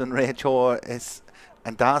a chuist an réiteóir is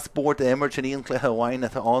an dá Spórt immert sin íon cluthe bhhain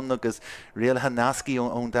atá an agus réalthe nascí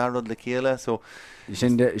ón darrad le chéile so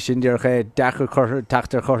sin díoch dechar chur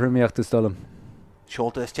teachtar chormíocht is stolam.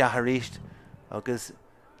 Seolta is death ríist agus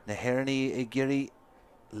na hairní I géirí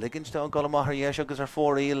liginste an golamachar dhéis agus ar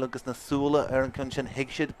fóríil agus na súla ar an cun sin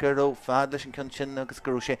hiigsiad gurú fad leis an cun sin agus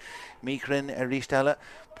gurú sé míchrinn ar ríist eile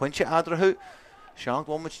pointse adrathú Seán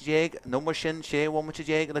bhmuid numar sin sé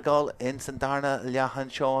bhmuid le gáil in san darna leachan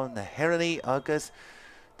seo na heraní agus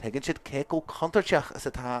tegann siad céú contarteach is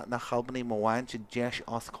atá na chalbaní mhain si deis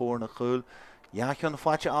as cór na chúil Jaachon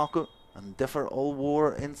fáte acu an differ all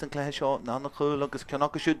war in San Cluiche seo ná na chúil agus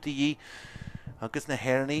ceannach siúd dí agus na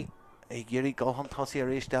hairní ag géirí gáhan tosaí a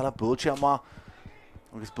rééis deile búilte má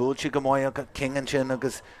agus búilte go maiid agus cingan sin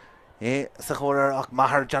agus sa chóir ach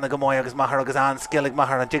maithar deanna go maiid agus maithar agus an scilig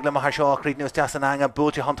maithar an digla maithar seo chríd nuas deas an anga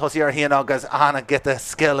búilte han tosaí ar híon agus anna get a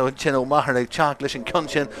skill ón sin ó maithar ag teach leis an cion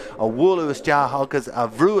sin a bhúlúas de agus a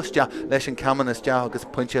bhrúas de leis an camannas de agus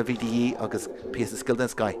pointe a VDE agus piece of skill den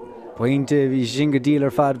sky. Pointe bhí sin go díal ar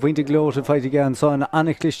fad, pointe glóta fáid gan son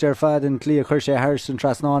anna cliste ar fad an tlí a chuir sé thairs an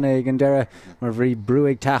trasnána ag an deire mar bhrí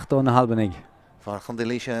brúigh teachtó na Albain. Far chun de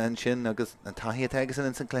líise an sin agus an taí agus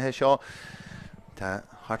in San Cluiche seo tá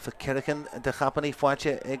Hartford Kirkin de chapaní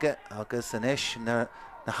fáilte ige agus an isis na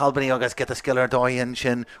Albain agus get a skillar dóin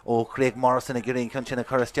sin ó Craig Morrison a gurín chun sin a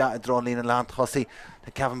chuiriste a drólín an land thosaí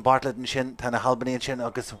tá Kevin Bartlett an sin tá na Albain sin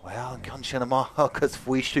agus well an chun sin amach agus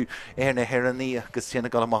fuistú na heraní agus sinna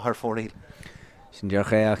go amach ar fóríl. Sin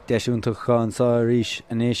dearcha ach deisiúnta chun sá ríis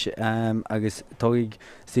an isis agus tóigh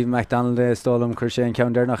Steve McDonald stólam chuir sé an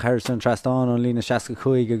ceann dearnach Harrison Trastán an lína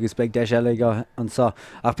 65 agus beag deis eile an sá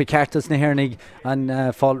ach be ceartas na hairnig an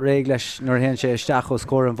fáil réig leis nuair héann sé isteach ó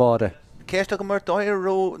scór an bháda. Ceist go mar dáir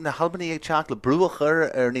ró na Albain ag teach le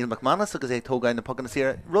brúachar ar Neil McManus agus é tógáin na pagan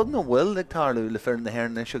sir rud na bhfuil ag tarlú le fear na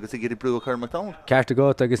hairna agus i ggurí brúachar McDonald. Ceart go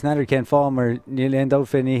agus neidir cén fámar níl éon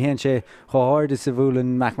dófin í héann sé choáirde sa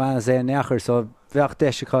bhúlann McManus é neachar so bheach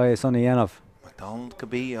deisiá sanna dhéanamh. McDonald go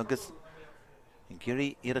bí agus in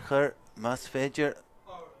ggurí iirichar más féidir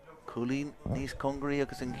Coolín níos congraí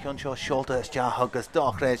agus an ceann seo seolta isteach agus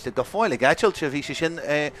dáchréid go fáil ag eitiilte bhí sé sin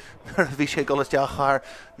bhí sé go isteach ar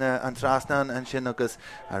an trasnan an sin agus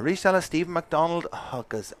a rístelle Stephen McDonald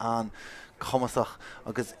agus an chumasach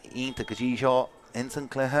agus ionta go dtí seo in San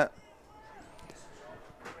Cluiche.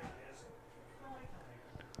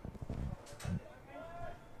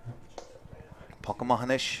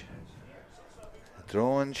 Pocamahanis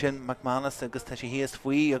Drone sin McManus agus tá sé híos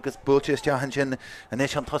faoi agus búilteas deachan sin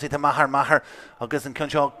inis an tosaí maithar agus an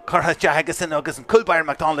cúnseo chutha de agus sin agus an Culbair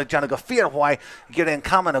McDonald deanna go fíorhhaid gur an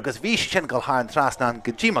caman agus bhí sin go thar an trasna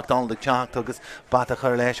go G McDonald teach agus bata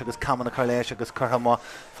chur leis agus caman a chur leis agus chutha má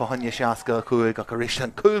fáhanne seasca chuig a ríis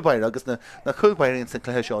an Culbair agus na Culbairíonn San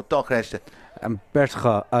Cluiche seo dochréiste. An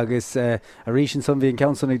bertcha agus a ríis an son bhí an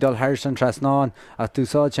ceann ag dul thairs an trasnáin a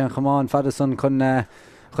túsáid an chamáin fada san chun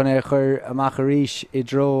é chur amach a ríis I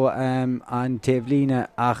dro an taobhlíne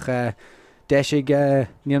ach deisig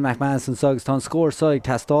Neil McManus an sagus tá scór saig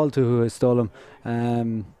testáil tú stólam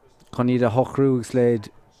chun iad a hochrúgus léad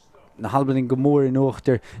na Albain go mór in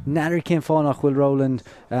uachtar neidir cén fánach bhfuil Roland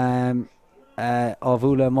á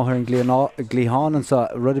bhúla mothar an glíhánan sa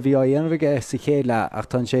rud a bhí á dhéanamh sa chéile ach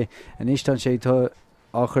tá sé an istán sé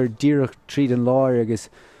á chur díreach tríd an láir agus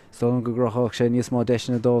Stólam go grochach sé níos má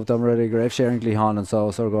deisina dómh dom rud ag raibh sé an glíhánan sa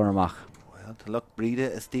os ar gáin amach. Well, tá lucht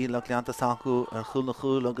bríide is tí lucht leanta sacú ar chúl na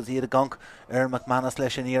chúl agus iad a gang ar McManus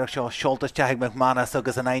leis an iarach seo seoltas teag McManus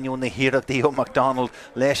agus an ainiún na hiireachtaí ó McDonald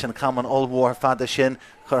leis an caman all-war fada sin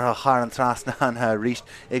chur char an trasna an ríist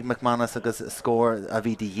ag McManus agus scór a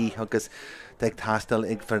bhí dí agus ag tastal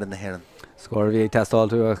ag fer na hhéireann. Scór bhí ag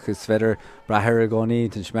tastal tú agus feidir brathir a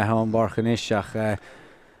gcóí tún smethe an barchan is ach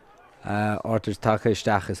Arthur's take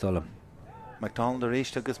isteach is dólam. McDonald a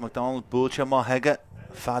ríist agus McDonald búilte má heige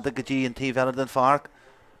fada go dtí an tí bheile den Pháirc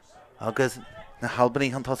agus na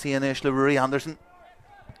Albain an tosaí inis le Rory Anderson.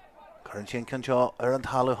 Chuann sin cinn seo ar an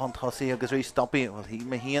talú an tosaí agus rí stoppi bhil hí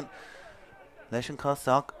me hían leis an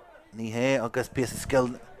cosach ní hé agus piece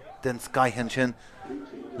skill den skyhan sin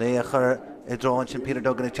le a chur I dróin sin Peter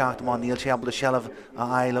Duggan i teach má níl sé abla sellh a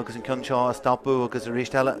ail agus an cinn seo a stopú agus a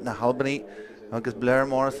ríistelle na Albain agus Blair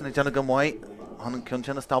Morrison I deanna go maiid an an cinn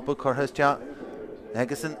sin a stopú chuthaiste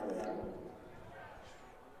agus an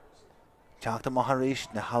teachta maithar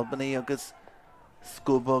ríist na Albain agus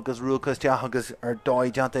Scuba agus Ruchas deach agus ar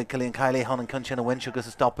dóid deanta Cilíonn Kiley han an cinn sin a winse agus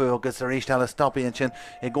a stopú agus a ríistelle stoppaíonn sin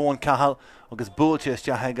I ggóin cahall agus búilteas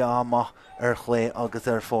de heige amach ar chlé agus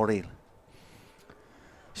ar fóríl.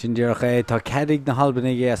 Sin dearach tá cedig na Albain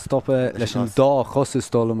a stoppe leis an dá chosú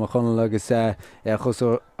stólam a Conall agus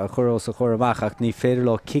churós a chur amach ach ní féidir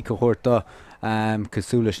le kick a chuirta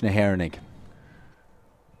cosú leis na hairnig.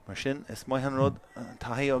 Mar sin is maihan rud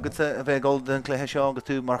taí agus a bheith gold den Cluiche seo agus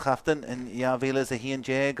tú mar chaftan in bhélas a híon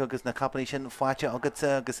déag agus na capaní sin fáite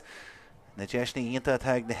agus na deisna ionta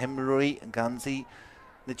teag na himróí gansaí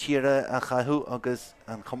na tíre a chathú agus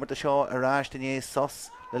an chumarta seo arás den sos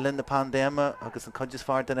le linn na pandéma agus an codjas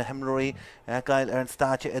far den na himróí gail ar an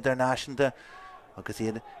státe Idirnáisiúnta agus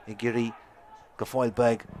iad I ggurí go fáil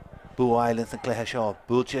beg Bú Islands and Cluiche seo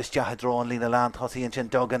búilteas deathadrán lína lean thosaíonn sin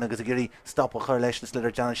dogan agus a gurí stop a chur leis na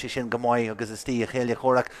slidir Janan sin gomáid agus is tí a chéile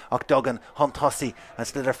chóraach ach dogan hon tosaí an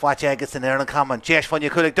slidir fáte agus in Éire Caman déis fanne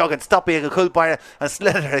chuig dogan stopí ag a chuilbaire an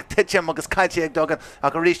slidir ag tiiteam agus caiite ag dogan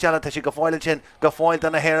ach an rísteile tá si go fáil sin go fáil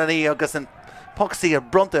don na héraní agus an Poxí ar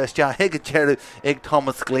brunta is deach hiig teirú ag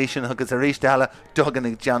Thomas Gleason agus a rísteile dogan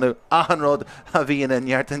ag Janu ahanród a bhí in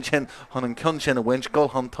neartan sin hon an cun sin a winch gol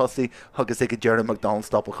hon tosaí agus ag Jerry McDonald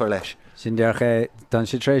stop a chur leis. Sin dearcha dan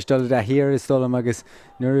si trééis dul a hir is stolam agus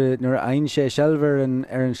nuair ein sé selver an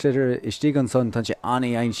ar an slidir istí an son tan sé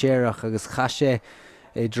aní ein séireach agus chaise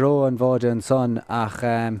é dro an bháide an son ach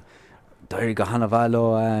dair go hanna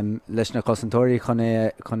bhilo leis na cosantóirí chun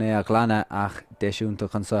é a glanna ach deisiúnta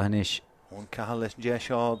chun sahanis. Ón cahal leis dé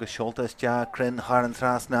seo agus seoltas de crin Haran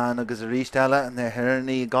trasna agus a rísteile na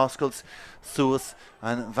hirnaí gascailt suas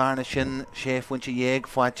an bharna sin séfuinte dhéag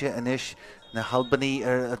fáite inis na halbaní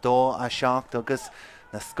ar a dó a seacht agus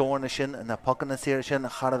na scórna sin na pocanna séir sin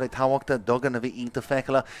char a bheith táhachta dogan a bhí ionta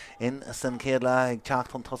feiceala in san céad le ag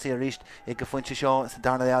teacht an tosaí a ríist ag go fuinte seo sa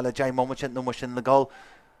darna eile deag moment sin nó mar sin le gáil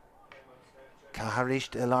cahar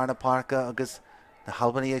ríist i lárna Páirca agus na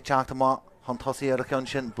halbaní ag teacht amá hon tosaí ar a chun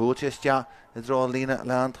sin búilteas de i drá lína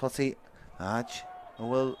le an tosaí áid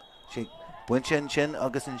bhfuil si buinte sin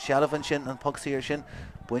agus an sealafan sin an poxíir sin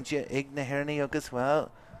buinte ag na hirnaí agus well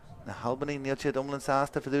na halbaní níl siad omlan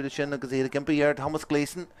sásta fiúda sin agus iad a gimpaíar Thomas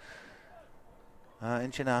Gleason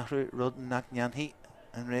in sin ahrú rud nach neanhí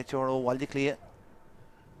an réiteoir ó bhailde clia.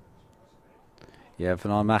 Yeah,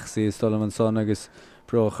 fan an machsaí is stolam an son agus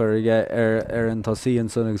brochar ar an tosaí an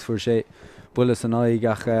son agus fuair sé bulas an áig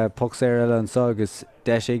ach poxéir eile an sa agus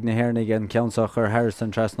deis ag na hirnaí an ceansaach ar Harris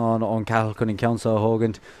an trasnáin ón cahal chun an ceansa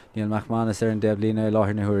thógant níl machmanas ar an deblína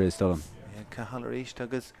láthir na huair is stolam. Cahal ríist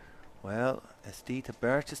agus well is tí a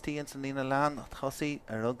beirt is tí an san lína lean thosaí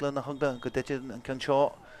ar ugla na thugda go duite an cin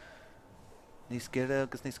seo níos gire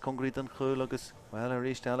agus níos congríd an chúil agus well ar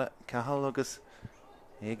ríist eile cahal agus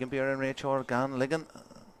éigen bear an réiteoir gan ligan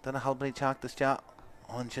den na halbaní teachtas de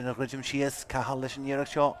an sin a ruidim sios cahal leis an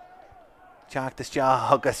dhearach seo teachtas de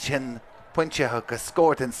agus sin pointe agus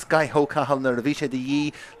scórt in skyho cahal nar a bhí sé de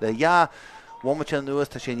dhí le ja Womachan nuas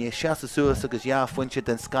tá sin é seasa suas agus fuinte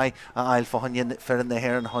den Sky a ail fáin fer na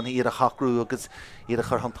hhéir an hon iad a chacrú agus iad a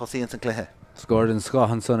chur an tosaí an san cluiche. Scóir an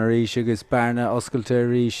scahan son a ríis agus bearna oscailte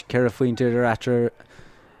ríis ceir a faointe ar atar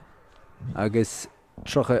agus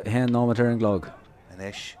trocha hen námatar an glog.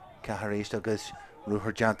 Inis ceharíist agus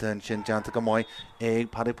rúthar deanta an sin deanta go maiid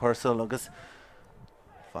ag Paddy Purcell agus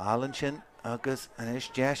fálan sin agus inis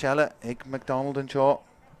deis eile ag McDonald an seo.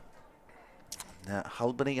 Na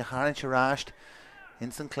halbaní a háann se ráist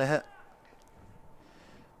in san cluiche.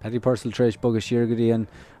 Paddy Purcell trééis bogus siirgadí an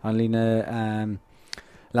lína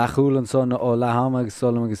lechúil an son ó lehama agus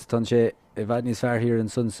solam agus tan sé i bhaid níos fearr hir an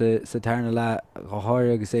son sa tearna le go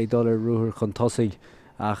háir agus $8 rúthar chun tosaigh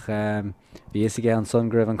ach bhí is an son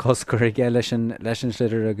greibh an coscur ige leis an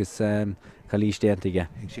slidir agus chalís déantaige.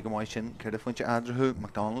 Ag si go maiid sin ceir a fuinte Darragh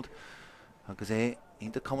McDonald agus é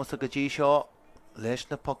ionta cumas a go dtí seo leis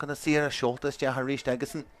na pocanna sír a seoltas de ríist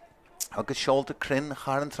agasan agus seolta crin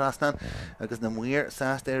Haran trasnan agus na muir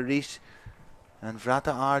sásta ar ríist an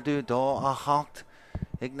bhrata ardú dó a chacht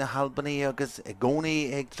ag na halbaní agus ag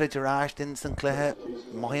gcónaí ag treidirráist in san cluiche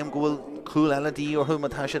maithim gohfuil cúil eile dí orthú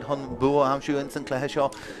má tá siad chun bua amsú in san cluiche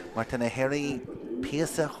seo mar tá na héirí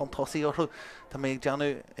píasa chun tosaí orthú tá mé ag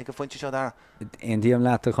deanú ag go fuinte seo dar. Ein díam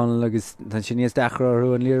leata chun agus tan sin níos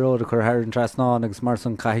dechrú an líród a chur Hair an trasnáin agus mar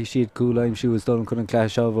san caithí siad cúla imsú is dul chun an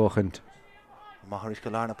cluiche seo bhchant. Máthris go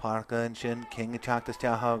lárna Páirca in sin King teachtas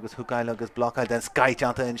teatha agus thugáil agus blocail den Sky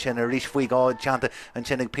teanta in sin a ríis faoi gáid teanta an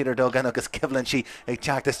sin ag Peter Duggan agus Kivlan si ag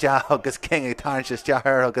teachtas teatha agus King ag tarntas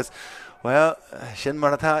teathair agus well sin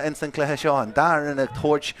mar atá in san cluiche seo an darin ag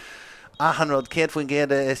tuairt ahanrod céad faoin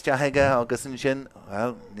géad is teathaige agus in sin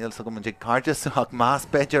well níl sa go man cartas ach más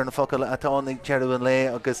beidir na focail atá ag teirú an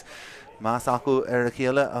lé agus más acu ar a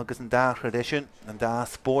chéile agus an dá tradition an dá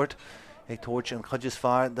sport ag tuairt an chuideas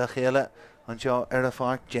fearr de chéile an seo ar a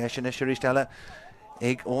fáirt deisian is ríistile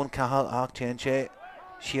ag ón cahal ach tean sé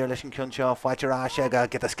siar leis an cún seo fáitirrá sé go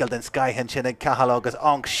get a skill den Sky hen sin ag cahal agus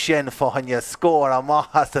ang sin fáinne scór a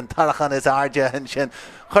máthas an tarachan is airde hen sin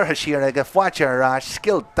churtha siar ag a fáitirrá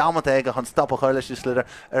skill damata ag a chun stop a chuir leis slidir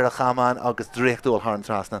ar a chaman agus dríochtúil Haran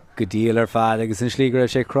trasna. Go díal ar fad agus in slí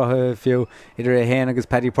raibh sé crotha fiú idir a héan agus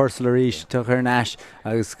Paddy Purcell a ríis tu ar náis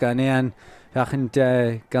agus ganéan Fachint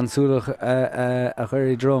gansúlach a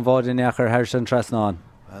chur I dro an bhád in echar Hair an trasnáin.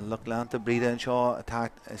 Look lanta bríide an seo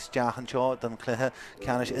attack isteach an seo don cluiche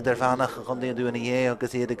ceannis idir bheannach a chundaí an dúna dhé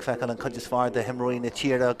agus iad ag feiceáil an chuidir fearr de himróí na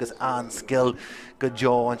tíre agus an skill go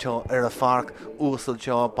Joe an seo ar a Pháirc úsal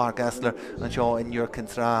seo Pháirc Esler an seo in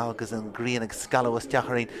Iomána-Camanachd agus an Grian ag scalabh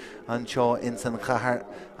Teachtarín an seo in san chathair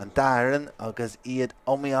an Darragh agus iad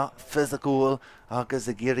omia physical agus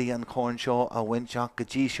a géirí an corn seo a winseach go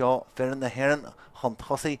dtí seo fear na hhéireann chun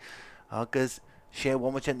tosaí agus sé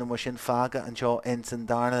bhhaimiid na mar sin fága an seo in san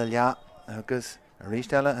darna lea agus a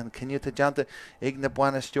rístelle an cinniú te deanta ag na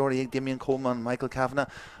buana steorí ag Damien Coleman Michael Kavanagh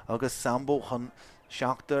agus Sambo chun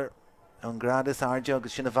seachtar an gradis airde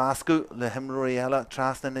agus sin na bhascú le himróí eile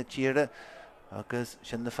trasna na tíre agus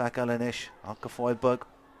sin na feiceáil inis ach go fáil bug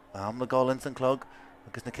am na gáil in san clog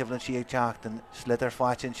agus na cibhlann si ag teacht an slitar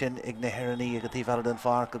fáitin sin ag na hiraní ag a tíhhead an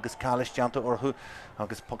Pháirc agus cális deanta orthú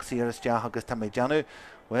agus poxíras deach agus tá méid deanú.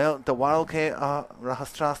 Well, the wild cé a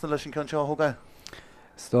rachas trasna leis an conseo thuga.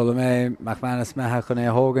 Stola mé McManus methe chun é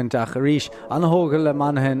hógan deach a ríis. An hógan le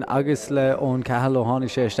manhin agus le ón cehall ó tháinig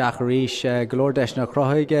sé isteach a ríis golóir deis na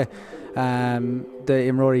crothaige de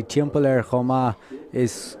imróí timpeall ar chomá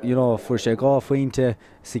is fuair sé gá faointe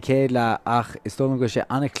sa céad le ach is stola go sé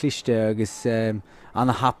anna cliste agus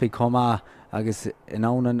anna happy chomá agus in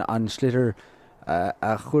ánan an slitar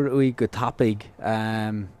a chur uí go tapig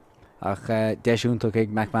ach deisiúnta ag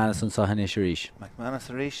McManus an sahan is ríis. McManus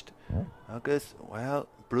a ríist agus, well,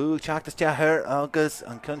 brú teachtas deathir agus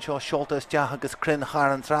an conseo seoltas deach agus crin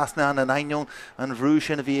char an trasna an ainion an bhrú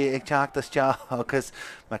sin a bhí ag teachtas deach agus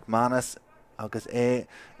McManus agus é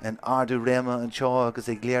an ardú réime an seo agus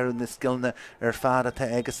ag léirú na skillne ar fada tá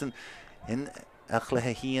agasan in a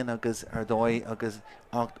chluthe hían agus ar dóid agus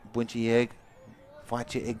 8 buintí ag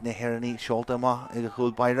fáite ag na hiraní seolta má ag a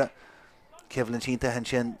chúl baire cibhlann Shinty hen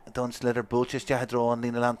sin don slitar búlteas deadrán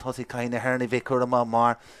lína land tosaí caiin na hiraní bhí curama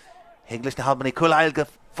mar higlis na Albain cúil go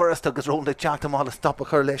first agus rónta teachta má le stop a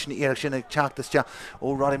chur leis na Éire sin ag teachtas te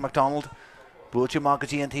ó Roddy MacDonald búilte má go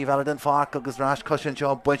GNT bheile den Pháirc agus rás cosisian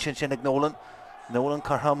seo buintin sin ag Nolan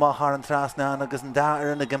chutha má thar an trasna agus an dá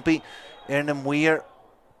ar na gimpi ar na muir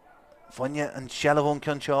funne an sellahún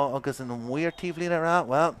cion seo agus an muir tíomhlína rá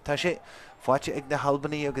well tá sé fáite ag na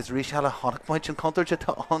Albain agus rís heile tháinig muid an contoirte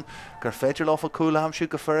tá an gur féidir láfa cúla am siú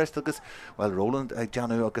go first agus well Roland ag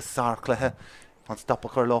deanú agus sár cluthe fan stop a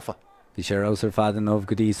chur láfa. Bhí sé rásar fadan óh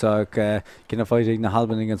go dtíach cinna fáide ag na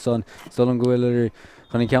Albain an son stolan gohfuil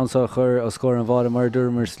chun ceansa chur a scóir an bhád mar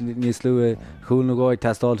dúmar níos lua chuún na gáid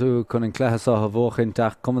testáilú chun an cléthasá a bhóchain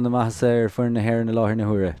teach cuman na maithe ar fuair na hhéir na láthir na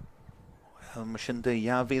huaire. Well mar sin de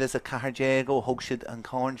bhílas a cathardé go thug siad an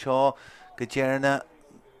cáin seo go déarna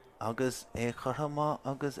agus é chutha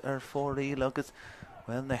agus ar fóraí agus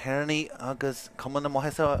well na hhéirní agus cuman na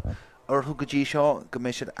maithe orthú go dtí seo go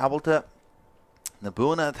mé siad abalta na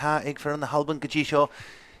búna atá ag fear na Albain go dtí seo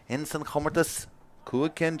in san chomartas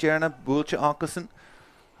cuaig cén déarna búilte ácasan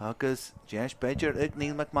agus Jesh Beidir ag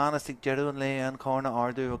Neil McManus ag dearú an le an cárna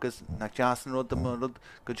ardú agus nach deasan rud rud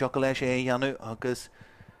go joca leis é dheanú agus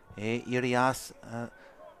é Éire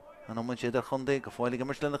an óid idir chundaí go fáilig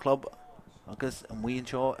immers le na club agus an mhuion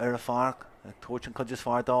seo ar a Pháirc ag tuairt an chuidir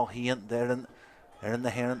fearr dá híon déireann ar an na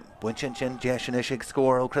hhéireann buintin sin Jesin is ag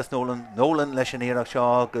scór ó Chris Nolan leis an éireach seo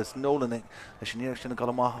agus Nolan leis an éireach sin na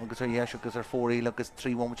galama agus ar dhéis agus ar fóraí agus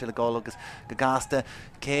trí bhhaimiid le gáil agus go gasta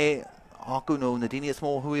cé acu nó na daine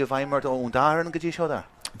smó thuí a bhaimart ón Darragh go dtí seo dar.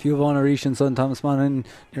 Fiú bháin a ríis an son Thomas Mann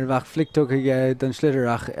ar bheith flictú ag den slitar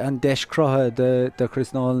ach an deis crotha de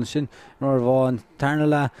Chris Nolan sin mar bháin tarna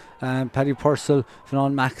le Paddy Purcell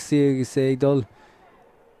fan Maxi agus é dul.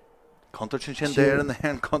 Contourt sin déir an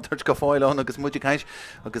hen contourt go fáilán agus muidir caiis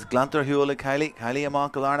agus glantar hiúla Kylie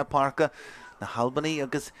amach go lárna parca na Albain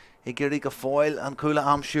agus i ggéirí go fáil an cúla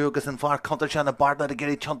amsú agus an Pháirc contourt sin na barna a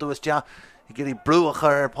géirí tiontuas de i ggéirí brúach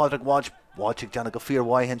ar Páirc Watch ag deanna go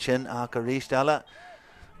fíorhhaithin sin a go rísteile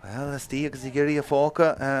well is tí agus i ggéirí a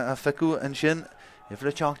fáca a fiú an sin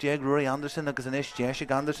ifre teach déag Rory Anderson agus an is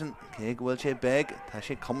Jessica Anderson cé bhfuil sé beg tá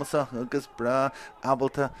sé comasa agus bra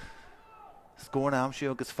abalta scór na amsú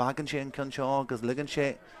agus fagan sé an conseo agus ligan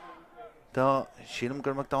sé dá sílam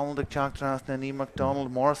gur MacDonald ag teach trasna ní MacDonald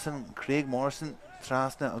Craig Morrison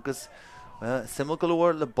trasna agus simul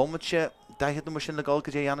goúir le bommid sé daithad mar sin le gáil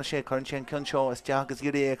go dé anna sé chuann sé an conseo is teach agus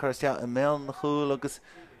gurí é chuirte i mé na chúil agus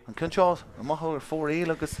an conseo a maith ar fóraí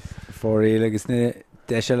agus na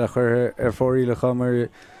deise le chur ar fóraí chamar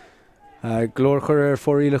glór chur ar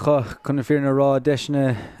fóraí chuna fear na rá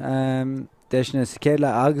deisna sa céile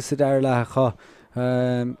agus a dair le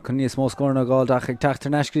chun níos mó scóir na gáil ach ag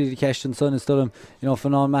teachtar neiscií ceist an son is dulm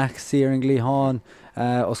fan Max sí ar an glíháin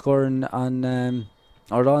ó scóir an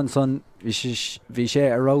Arán son bhí sé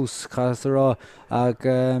arrós chasará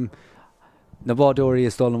ag na bádóirí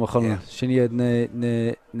is dul am chun sin iad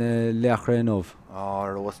na leachra nómh.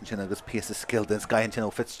 Wasn't sin agus piece of skill den Sky sin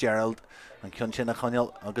ó Fitzgerald an cion sin a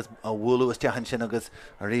chuneal agus a bhúlú is teachan sin agus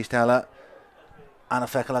a rístela anna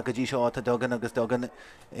fecail a go dtí seo a dogan agus dogan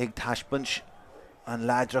ag taispint an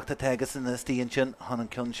láidireachta tegus in na stíon sin chun an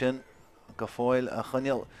cion sin go fáil a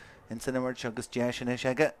chuneal in san imirt agus de sin is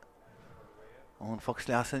aige ón fox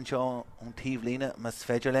leasan seo ón tíomh lína mas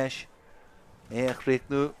féidir leis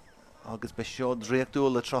réichnú agus be seo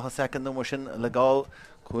dréicú le 3 second nó mar sin le gáil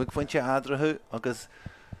chuig fointe adrathú agus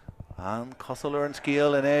an cosúir an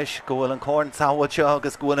scíal in éis go bhfuil an cóin sáhaite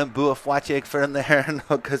agus go bhfuil an bu a fáite ag fear an na hern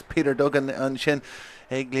agus Peter Duggan an sin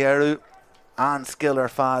ag léarú an skill ar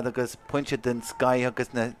fad agus pointe den Sky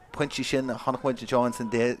agus na pointe sin a chonachhainte Jones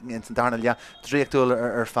in san Darragh dréicú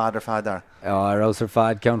ar fad ar. Rás ar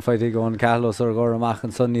fad ceann feite go an celos ar gur amach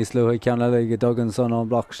an son níos luha ceann le go Duggan son an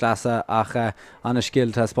bloc sleasa ach anna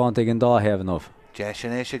skill tá spáinte an dáhéamh nómh.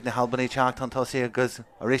 Sin éisiigh na Albain teach an tosaí agus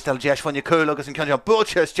a réistal Jeis fanne cool agus an ceann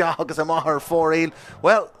búteas de agus a maithar fóréil.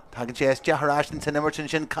 Well, tagann sé dearráistin san immertin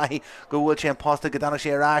sin cai go bhfuil sé an posta go dana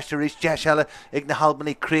sé ráiste rís Jeis eile ag na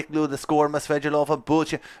Albain críiclú de scór mas féidir láfa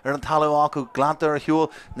búte ar an talú acu glantar ar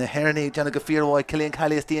hiúil na hairnaí deanna go fíorháid Cilíonn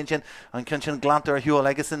Cailíos tíon sin an cin sin glantar ar hiúil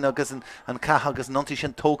agus agus an cath agus nantí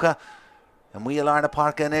sin tóca an mí lár na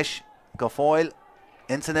parca inis go fáil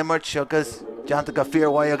in san imirt agus deanta go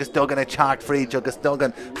fíorháid agus Duggan ag teacht fríd agus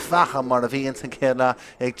Duggan fecha mar a bhíon san céile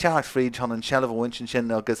ag teacht fríd chun an sealamh winsin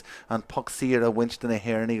sin agus an poc sír a winstan na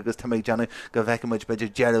hairnaí agus tá méid deanna go bhheicimiid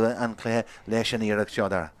beidir dearú an clé leis an iireach seo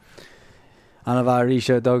dar. Anna bhar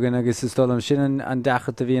ríise Duggan agus is stolam sin an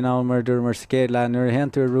dachat a bhíon ámar dúr mar scéad le nuair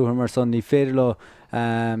henú ruútha mar son ní féidir le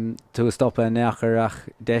tú stoppa neachar ach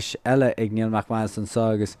deis eile ag Neil McManus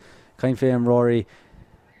sa agus cain fé an Rory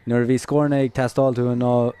nuair bhí scórna ag testáil tú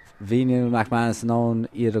ná bhí Neil McManus ná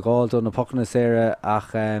iad a gáilú na pochna séire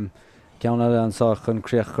ach ceanna an sa chun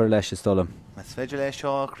críoch chur leis is stolam. Mas féidir leis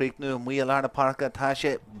seo críicnú mí lár na parca tá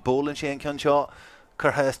sé bólann sé an cion seo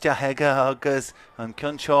chutha is deaithe agus an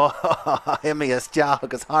cion seo imí is deach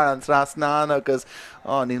agus thar an trasná agus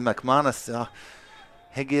Neil McManus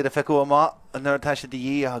Higiad a feicú amá nuair tá sé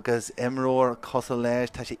dí agus imróir cosú leis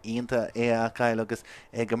tá sé ionta a cail agus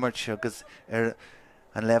ag imirt agus ar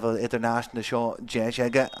an level Idirnáisiúnta seo Jeis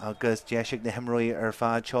aige agus Jeisiigh na himróí ar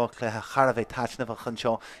fad seo chluthe charabh taitnamh a chun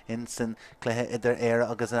seo in san chluthe idir Éire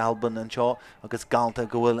agus an Albain an seo agus galanta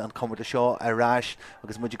go bhfuil an commarta seo arráis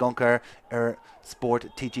agus muidir goncar ar Spórt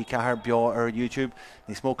GAA Beo ar YouTube.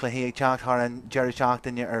 Ní smó cluichí ag teacht thar an Jerry teacht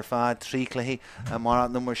duine ar fad trí cluichí mar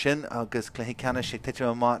an numar sin agus cluichí ceanna sé tiite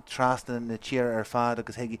má trasna na tír ar fad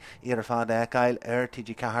agus hiigi ar fad eáil ar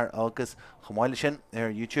GAA agus chomáile sin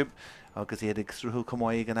ar YouTube. Agus iad ag srúthú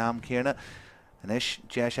comáid an am céarna inis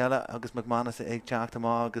Jeis eile agus McManus ag teacht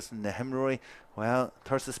amá agus na himróí well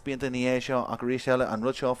thusa spionanta ní é seo ach rís eile an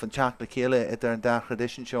rud seo fan teacht le chéile idir an dach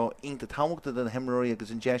tradition seo ionta támachta den himróí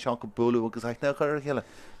agus an Jeis seo go búlú agus aithne chu ar chéile.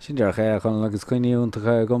 Sin dear ché chun agus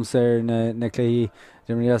cuiníúntacha gomséir na cléí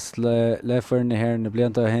Dimrías lefuir na hair na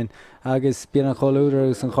blianta hen agus bíanana choúidir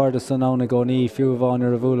agus an cháda san ána gcóí fiúháin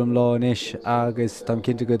ar a bhúlam lá inis agus tam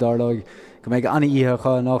cinnte go darlaig go méid anna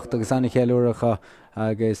íthecha nacht agus anna chéúracha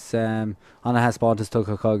agus anna heaspátas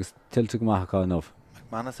tucha agus tiltte go maithacha nómh.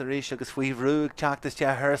 Manas a rís agus faoihrú teachtas te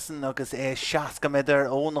thusan agus é seaca idir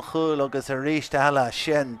ónna chúil agus a ríist eile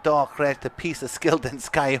sin dáchréit a pí a skill den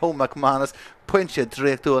Sky Home McManus puinte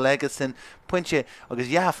dréchtú agus sin puinte agus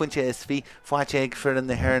fuinte is bhí fáite ag fear an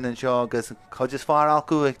na hairn seo agus chuidir far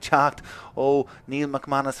acu ag teacht ó Neil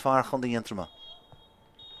McManus far chun í intrama.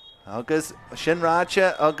 Agus sin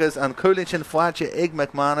ráite agus an cúlinn sin fáite ag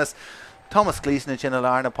McManus Thomas Gleeson sin a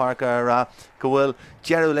lár na parca go bhfuil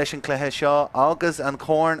dearú leis an cluiche seo agus an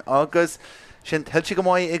córn agus sin tiltte go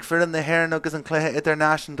maiid ag fear an na hairn agus an cluiche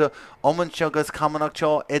Idirnáisiúnta omman agus Camanachd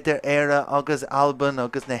seo idir Éire agus Albain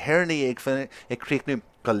agus na hairnaí ag críicnú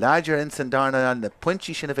go láidir in san Darragh na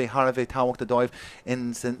puintí sin a bheith thar a bheith táhacht a dóibh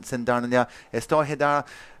in san Darragh is dóithe dar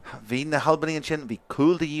hí na Albaíonn sin bhí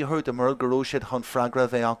coolda díthú de mar goró siad chun freagra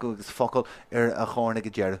bheith acu agus focail ar a chórna go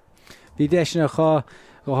dearú. Bhí deisina chá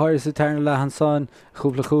go háir sa tearna le an san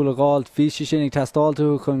chúpla chúla gáil bhí sé sin ag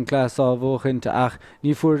testáilú chun clásá bhóchainte ach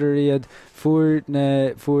ní fuidir iad fuair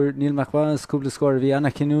Neil McManus cúpla scóir bhí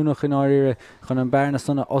anna cinúnach in áire chun an bearna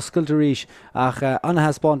sanna oscailta ríis ach anna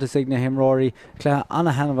heaspátas ag na himráí clé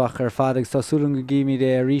anna henmhach ar fad agus tásúlan go gíimiid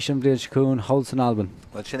é a ríis an blian secún hall san Albain.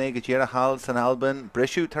 Well sin é go dtíar a hall san Albain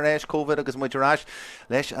breisiú tar éis COVID agus muidirráis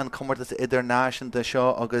leis an commartas Idirnáisiúnta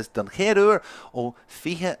seo agus don chéadúr ó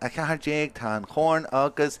 24 tá an chórn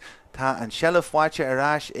agus tá an shellah fáilte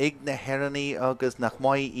arás ag na heraní agus nach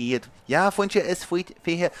mai iad. Ja funte is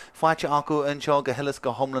fihe fáilte acu anseo go hillas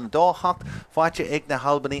go homlan dóchacht fáilte ag na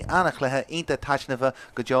Halbaní anach lethe ínta taisnamh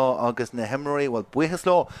go deo agus na himróí bhil buchas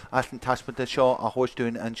lá as an taispanta seo a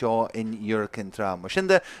thuirstún anseo in Iúrcintra. Mar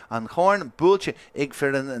sinnde an chóirn búilte ag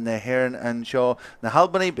firin na heran anseo na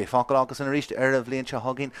Halbaní be fácail agus an ríist ar a bhblionn se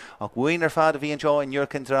hagin ach bhuain ar fad a bhí anseo in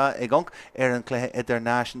Iúrcintra ag gonc ar an cluiche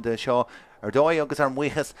Idirnáisiúnta seo dói agus ar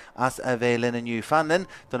muochas as a bhéilin aniu fanlin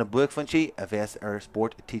donna buachfuintí a bheits ar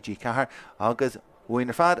Spórt TG Cahar agus bhuain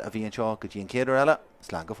ar fad a bhí anseo go dtí an céadú eile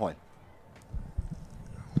slán go fáil.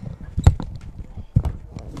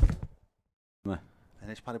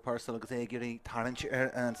 Is Paddy Purcell agus éigeí tarint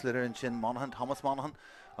ar an slidir an sin Monaghan Thomas Monaghan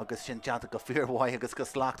agus sin teanta go fearhhaid agus go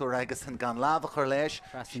slachtú agus an gan lábha chur leis.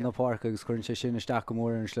 Freistin na Páirc agus chuann sé sin isteach go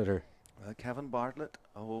mór an slidir. Kevin Bartlett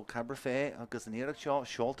ó Cabrafé agus an Éire seo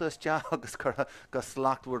seoltas te agus chur go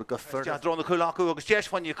slachtúir go fur drona cool acu agus teis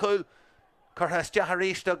fan cool chur te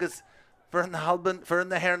haríist agus for an Albain for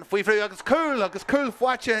na Héireann faoifriú agus cool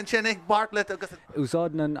fáilte an sin ag Bartlett agus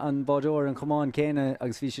úsáidan an bádóir an Chomán céine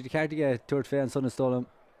agus bhí siad ceirtige tuairt fé an sonna stólam.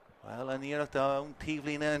 Well an Éireacht ón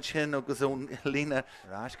tíomhlína an sin agus ón lína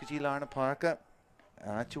rás go dtí lár na Páirce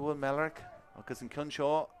Atúil Mellarc agus an cún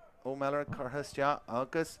seo ó Mellarc chur te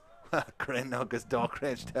agus Crin agus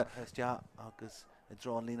dóchréiste agus I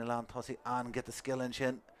drón lína lá tosaí an get the skill in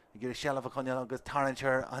sin gur shellah chuneal agus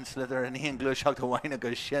tarantir an slidir in híon glúiseach do bhaine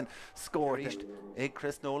agus sin scóríist ag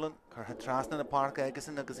Chris Nolan chur trasna na Páirc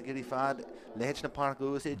agasan agus a gurí fad léit na Páirc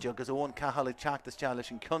úsid agus ón cathal teachtas te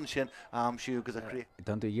leis an cún sin am siú agus a crí.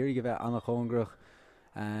 Don tú dhéir go bheith annach chóngrach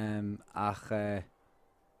ach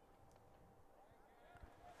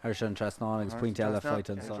Her sin trasná agus puinte eile fáit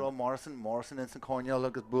an son. Dro Morrison in san Cornell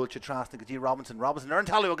agus búilte trasna go dtí Robinson ar an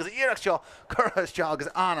talú agus Éireach seo churthas te agus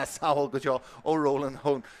anna saoil go seo ó Roland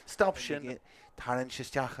hón. Stop sin tarint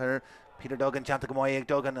sisteach ar Peter Duggan teanta go maiid ag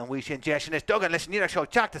Duggan an bhí sin deisian is Duggan leis an Éireach seo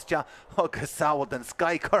teachtas te agus saoil den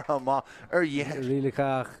Sky churtha má ar dhéir. Ríla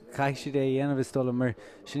caiith siad é dhéanamh stola mar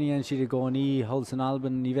sin dhéann siad a gcónaí hol san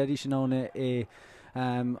Albain ní bheití sin óna é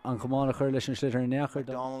an Chománach chuir leis an slitir neachar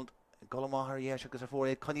Donald Golamahar yes agus for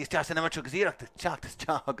chuní te an amateur agus Éireachta teachtas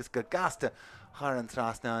te agus go gasta chur an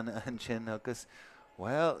trasna an sin agus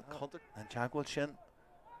well an teagháil sin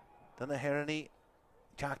don na Héireanní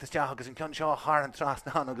teachtas te agus an cún seo chur an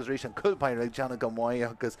trasna agus rís an culpair ag Jana go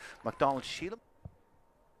maiid agus McDonald Sheelam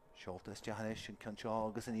seoltas te hanis an cún seo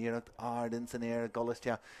agus an Éireacht ardin san Éire golas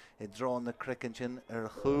te I drón na cricin sin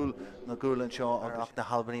ar chúl na gúlann seo ar na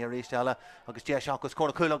Halbaní a rís eile agus de seo agus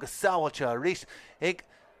cóna cúil agus saoilte a rís ag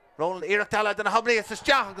Roland Éireach tala den Halbaní is teach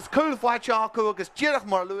agus cool fáilte acu agus tíireach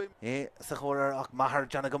mar luim. Sa chóir ach mahar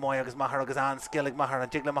Jana go maiid agus mahar agus an skillig mahar an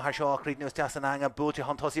digla mahar seo chríd nuas te san anga búilte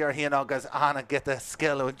han tosí ar híon agus anna get a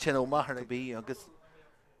skill ó sin ó mahar a bí agus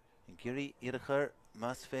in Giri Éirechar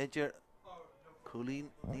mas féidir Coolín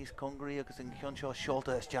níos congraí agus in cún seo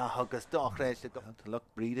seolta is te agus dóchréiste go luch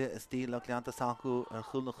bríide is tí luch leanta sacu ar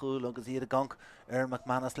chúl na chúl agus iad a ganc ar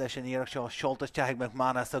McManus leis an Éireach seo seolta te ag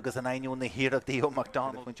McManus agus an ainiún na híireachtaí ó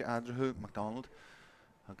McDonald fuinte Adrahu McDonald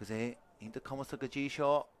agus é ínta cumas a go dtí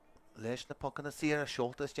seo leis na pocan na sira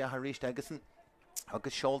seolta te haríist agasan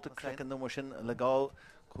agus seolta crecin nó mar sin le gáil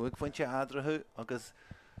chuig fuinte Adrahu agus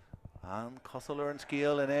an cosal ar an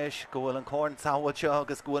scéal in éis go bhfuil an córn saoilte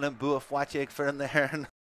agus go bhfuil an bua fáilte ag fear an na Héireann